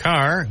luxury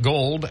car,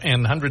 gold,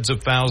 and hundreds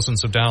of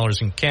thousands of dollars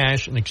in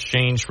cash in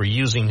exchange for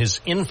using his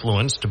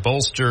influence to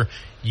bolster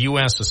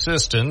U.S.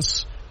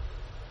 assistance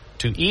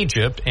to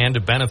Egypt and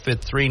to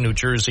benefit 3 New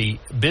Jersey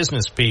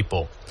business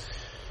people.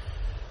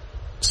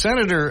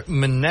 Senator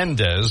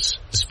Menendez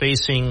is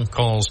facing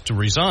calls to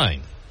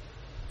resign.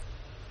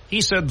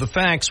 He said the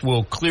facts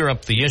will clear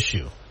up the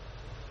issue.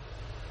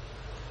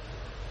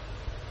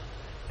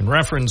 In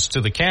reference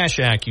to the cash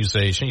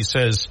accusation, he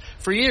says,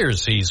 for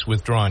years he's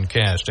withdrawn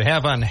cash to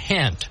have on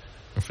hand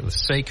for the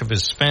sake of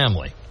his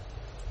family.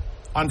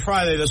 On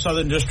Friday, the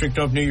Southern District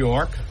of New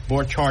York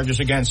brought charges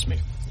against me.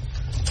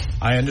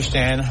 I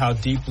understand how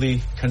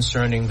deeply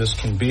concerning this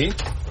can be.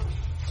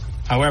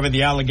 However,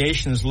 the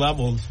allegations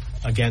leveled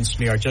against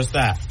me are just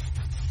that,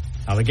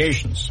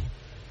 allegations.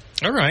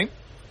 All right.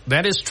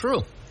 That is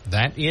true.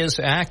 That is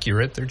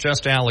accurate. They're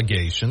just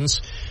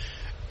allegations.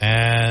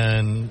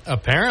 And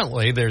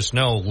apparently there's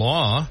no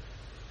law.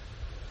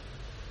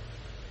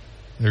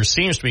 There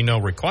seems to be no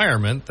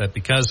requirement that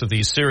because of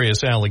these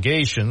serious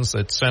allegations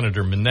that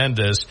Senator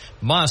Menendez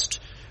must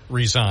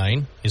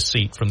resign his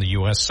seat from the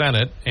U.S.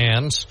 Senate.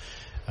 And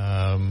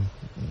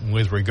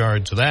with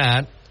regard to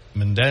that,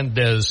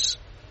 Menendez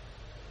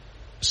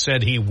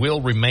said he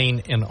will remain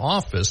in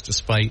office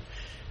despite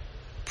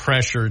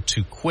pressure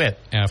to quit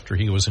after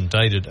he was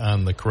indicted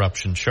on the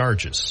corruption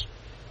charges.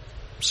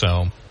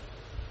 So,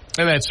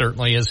 and that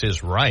certainly is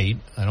his right.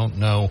 I don't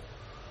know.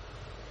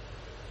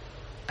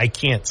 I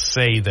can't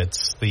say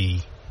that's the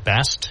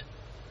best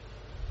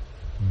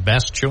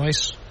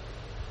choice.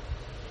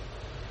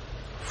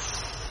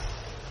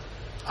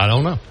 I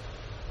don't know.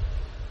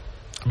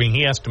 I mean,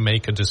 he has to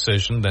make a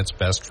decision that's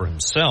best for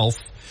himself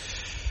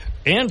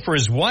and for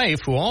his wife,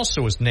 who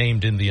also was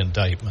named in the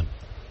indictment.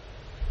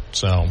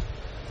 So,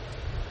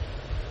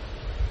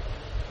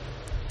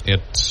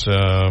 it's,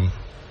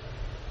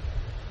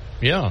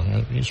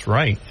 yeah, he's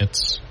right.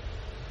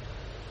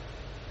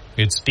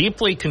 It's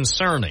deeply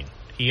concerning.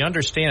 He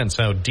understands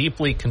how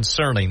deeply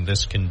concerning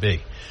this can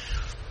be.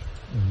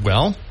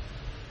 Well,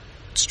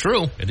 it's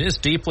true. It is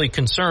deeply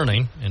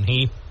concerning, and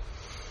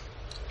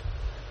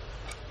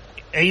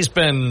he's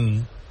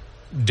been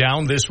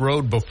down this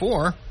road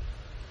before.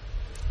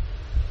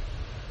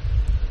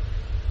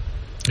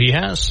 He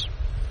has.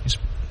 He's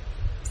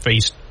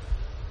faced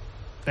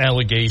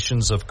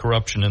allegations of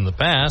corruption in the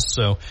past,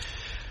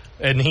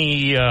 and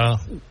he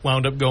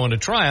wound up going to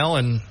trial,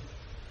 and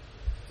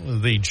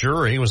the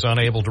jury was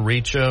unable to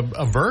reach a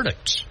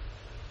verdict.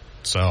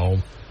 So,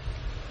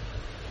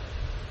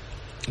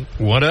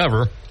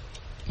 whatever.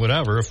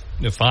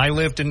 If I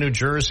lived in New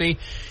Jersey,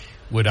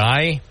 would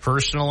I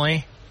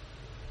personally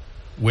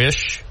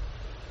wish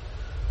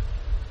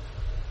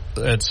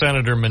that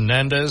Senator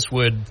Menendez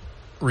would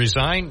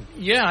resign?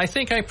 Yeah, I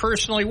think I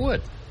personally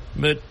would.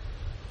 But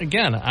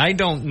again, I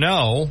don't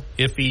know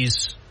if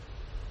he's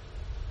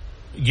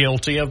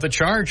guilty of the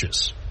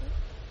charges.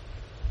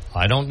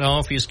 I don't know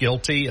if he's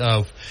guilty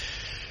of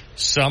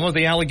some of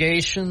the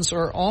allegations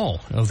or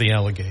all of the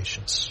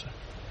allegations.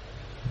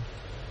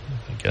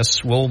 I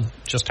guess we'll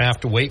just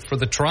have to wait for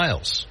the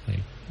trials.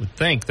 I would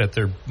think that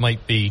there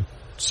might be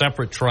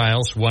separate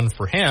trials, one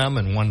for him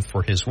and one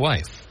for his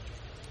wife.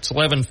 It's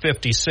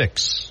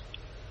 11:56.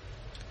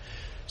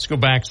 Let's go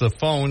back to the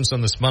phones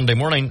on this Monday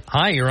morning.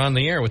 Hi, you're on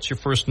the air. What's your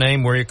first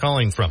name? Where are you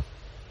calling from?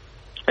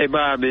 Hey,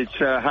 Bob.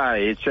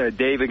 It's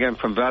Dave again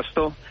from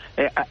Vestal.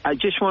 I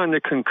just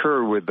wanted to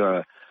concur with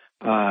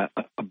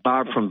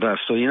Bob from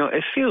Vestal. You know,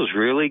 it feels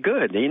really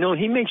good. You know,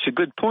 he makes a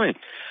good point.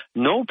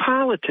 No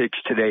politics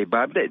today,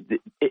 Bob.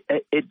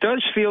 It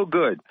does feel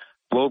good.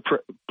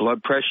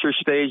 Blood pressure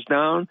stays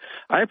down.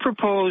 I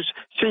propose,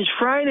 since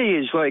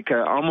Friday is like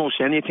almost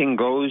anything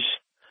goes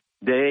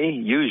day,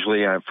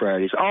 usually on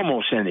Fridays,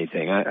 almost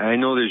anything. I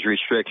know there's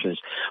restrictions.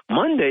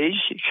 Mondays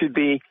should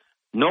be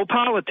no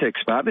politics,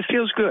 Bob. It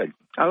feels good.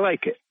 I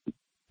like it.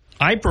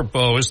 I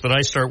propose that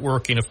I start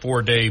working a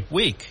 4-day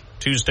week,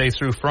 Tuesday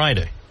through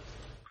Friday.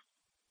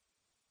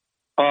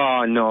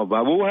 Oh, no,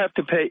 Bob. We'll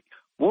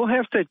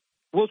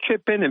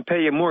chip in and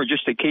pay you more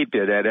just to keep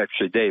you that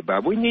extra day,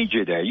 Bob. We need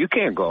you there. You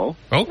can't go.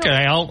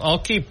 Okay, I'll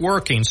keep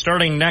working.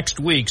 Starting next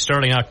week,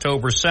 starting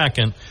October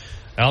 2nd,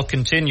 I'll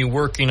continue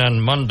working on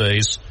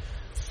Mondays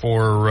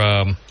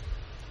for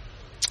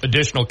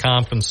additional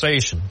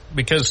compensation.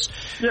 Because,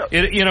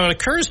 it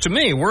occurs to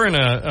me, we're in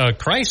a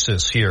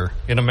crisis here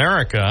in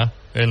America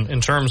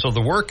in terms of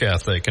the work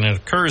ethic. And it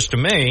occurs to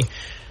me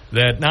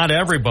that not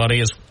everybody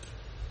is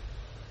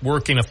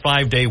working a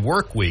 5-day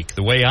work week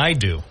the way I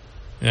do.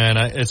 And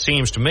it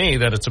seems to me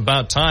that it's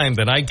about time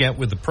that I get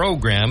with the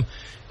program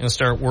and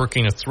start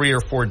working a 3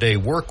 or 4 day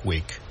work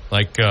week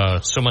like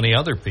so many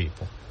other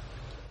people.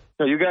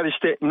 No, you got to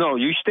stay. No,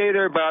 you stay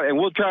there, Bob, and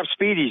we'll drop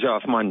Speedies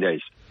off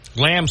Mondays.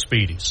 Lamb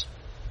Speedies.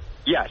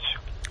 Yes.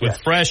 With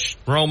fresh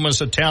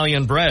Roma's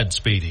Italian bread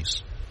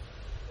Speedies.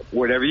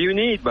 Whatever you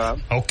need,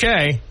 Bob.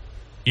 Okay.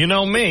 You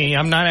know me.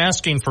 I'm not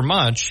asking for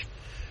much.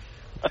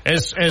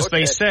 As Okay.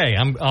 they say,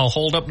 I'll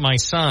hold up my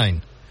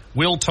sign.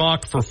 We'll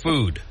talk for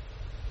food.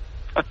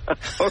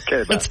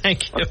 Okay, Bob.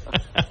 Thank you.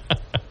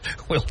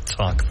 We'll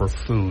talk for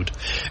food.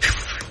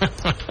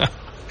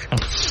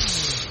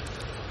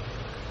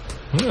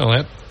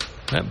 Well,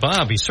 that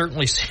Bob,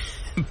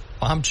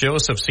 Bob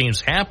Joseph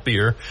seems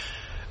happier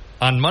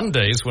on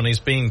Mondays when he's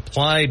being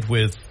plied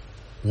with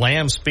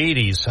lamb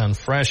Speedies on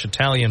fresh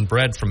Italian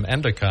bread from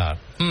Endicott.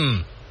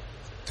 Who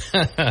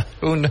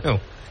knew?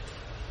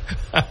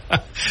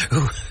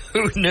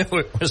 Who knew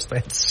it was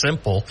that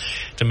simple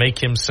to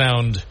make him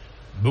sound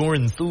more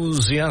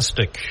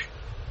enthusiastic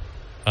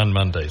on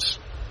Mondays?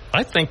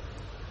 I think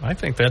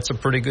that's a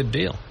pretty good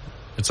deal.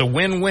 It's a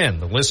win-win.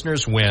 The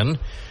listeners win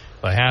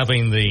by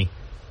having the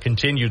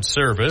continued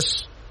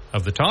service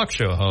of the talk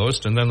show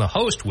host, and then the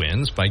host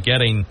wins by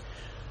getting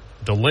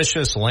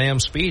delicious lamb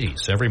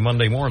Speedies every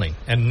Monday morning.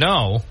 And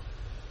no,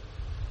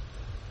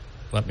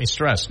 let me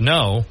stress,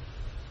 no,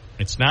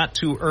 it's not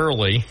too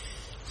early.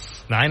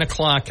 9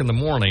 o'clock in the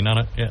morning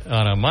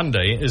on a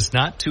Monday is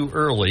not too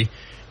early to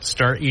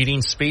start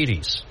eating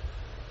Speedies.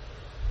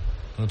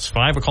 It's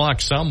 5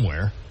 o'clock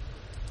somewhere.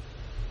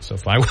 So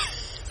if I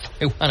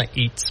want to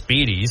eat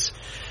Speedies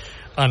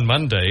on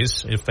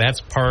Mondays, if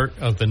that's part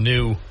of the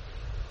new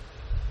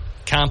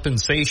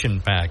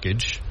compensation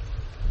package,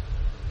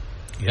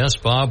 yes,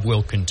 Bob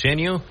will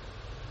continue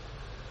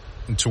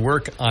to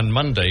work on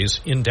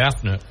Mondays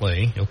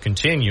indefinitely. He'll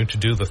continue to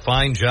do the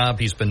fine job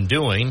he's been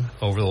doing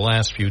over the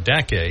last few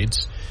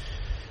decades.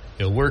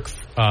 He'll work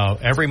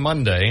every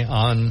Monday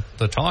on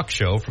the talk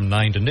show from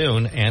 9 to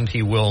noon, and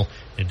he will,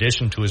 in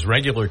addition to his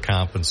regular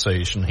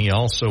compensation, he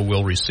also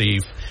will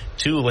receive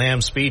 2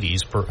 lamb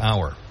Speedies per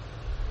hour.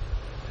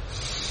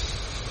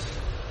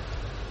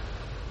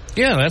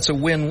 Yeah, that's a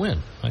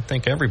win-win. I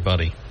think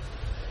everybody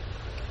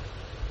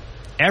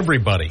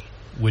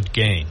would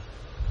gain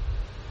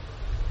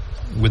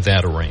with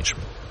that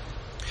arrangement.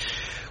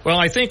 Well,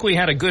 I think we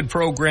had a good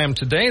program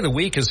today. The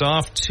week is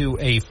off to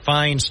a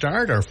fine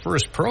start. Our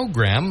first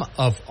program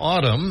of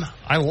autumn.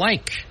 I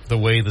like the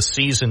way the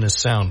season is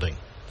sounding.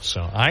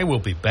 So I will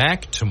be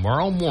back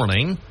tomorrow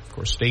morning. Of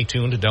course, stay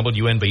tuned to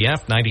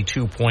WNBF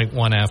 92.1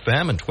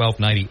 FM and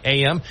 1290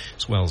 AM,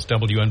 as well as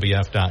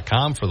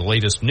WNBF.com for the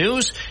latest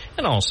news.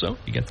 And also,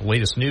 you get the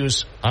latest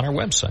news on our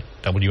website,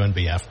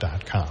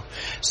 WNBF.com.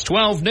 It's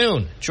 12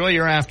 noon. Enjoy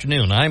your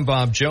afternoon. I'm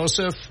Bob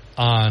Joseph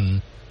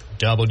on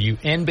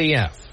WNBF.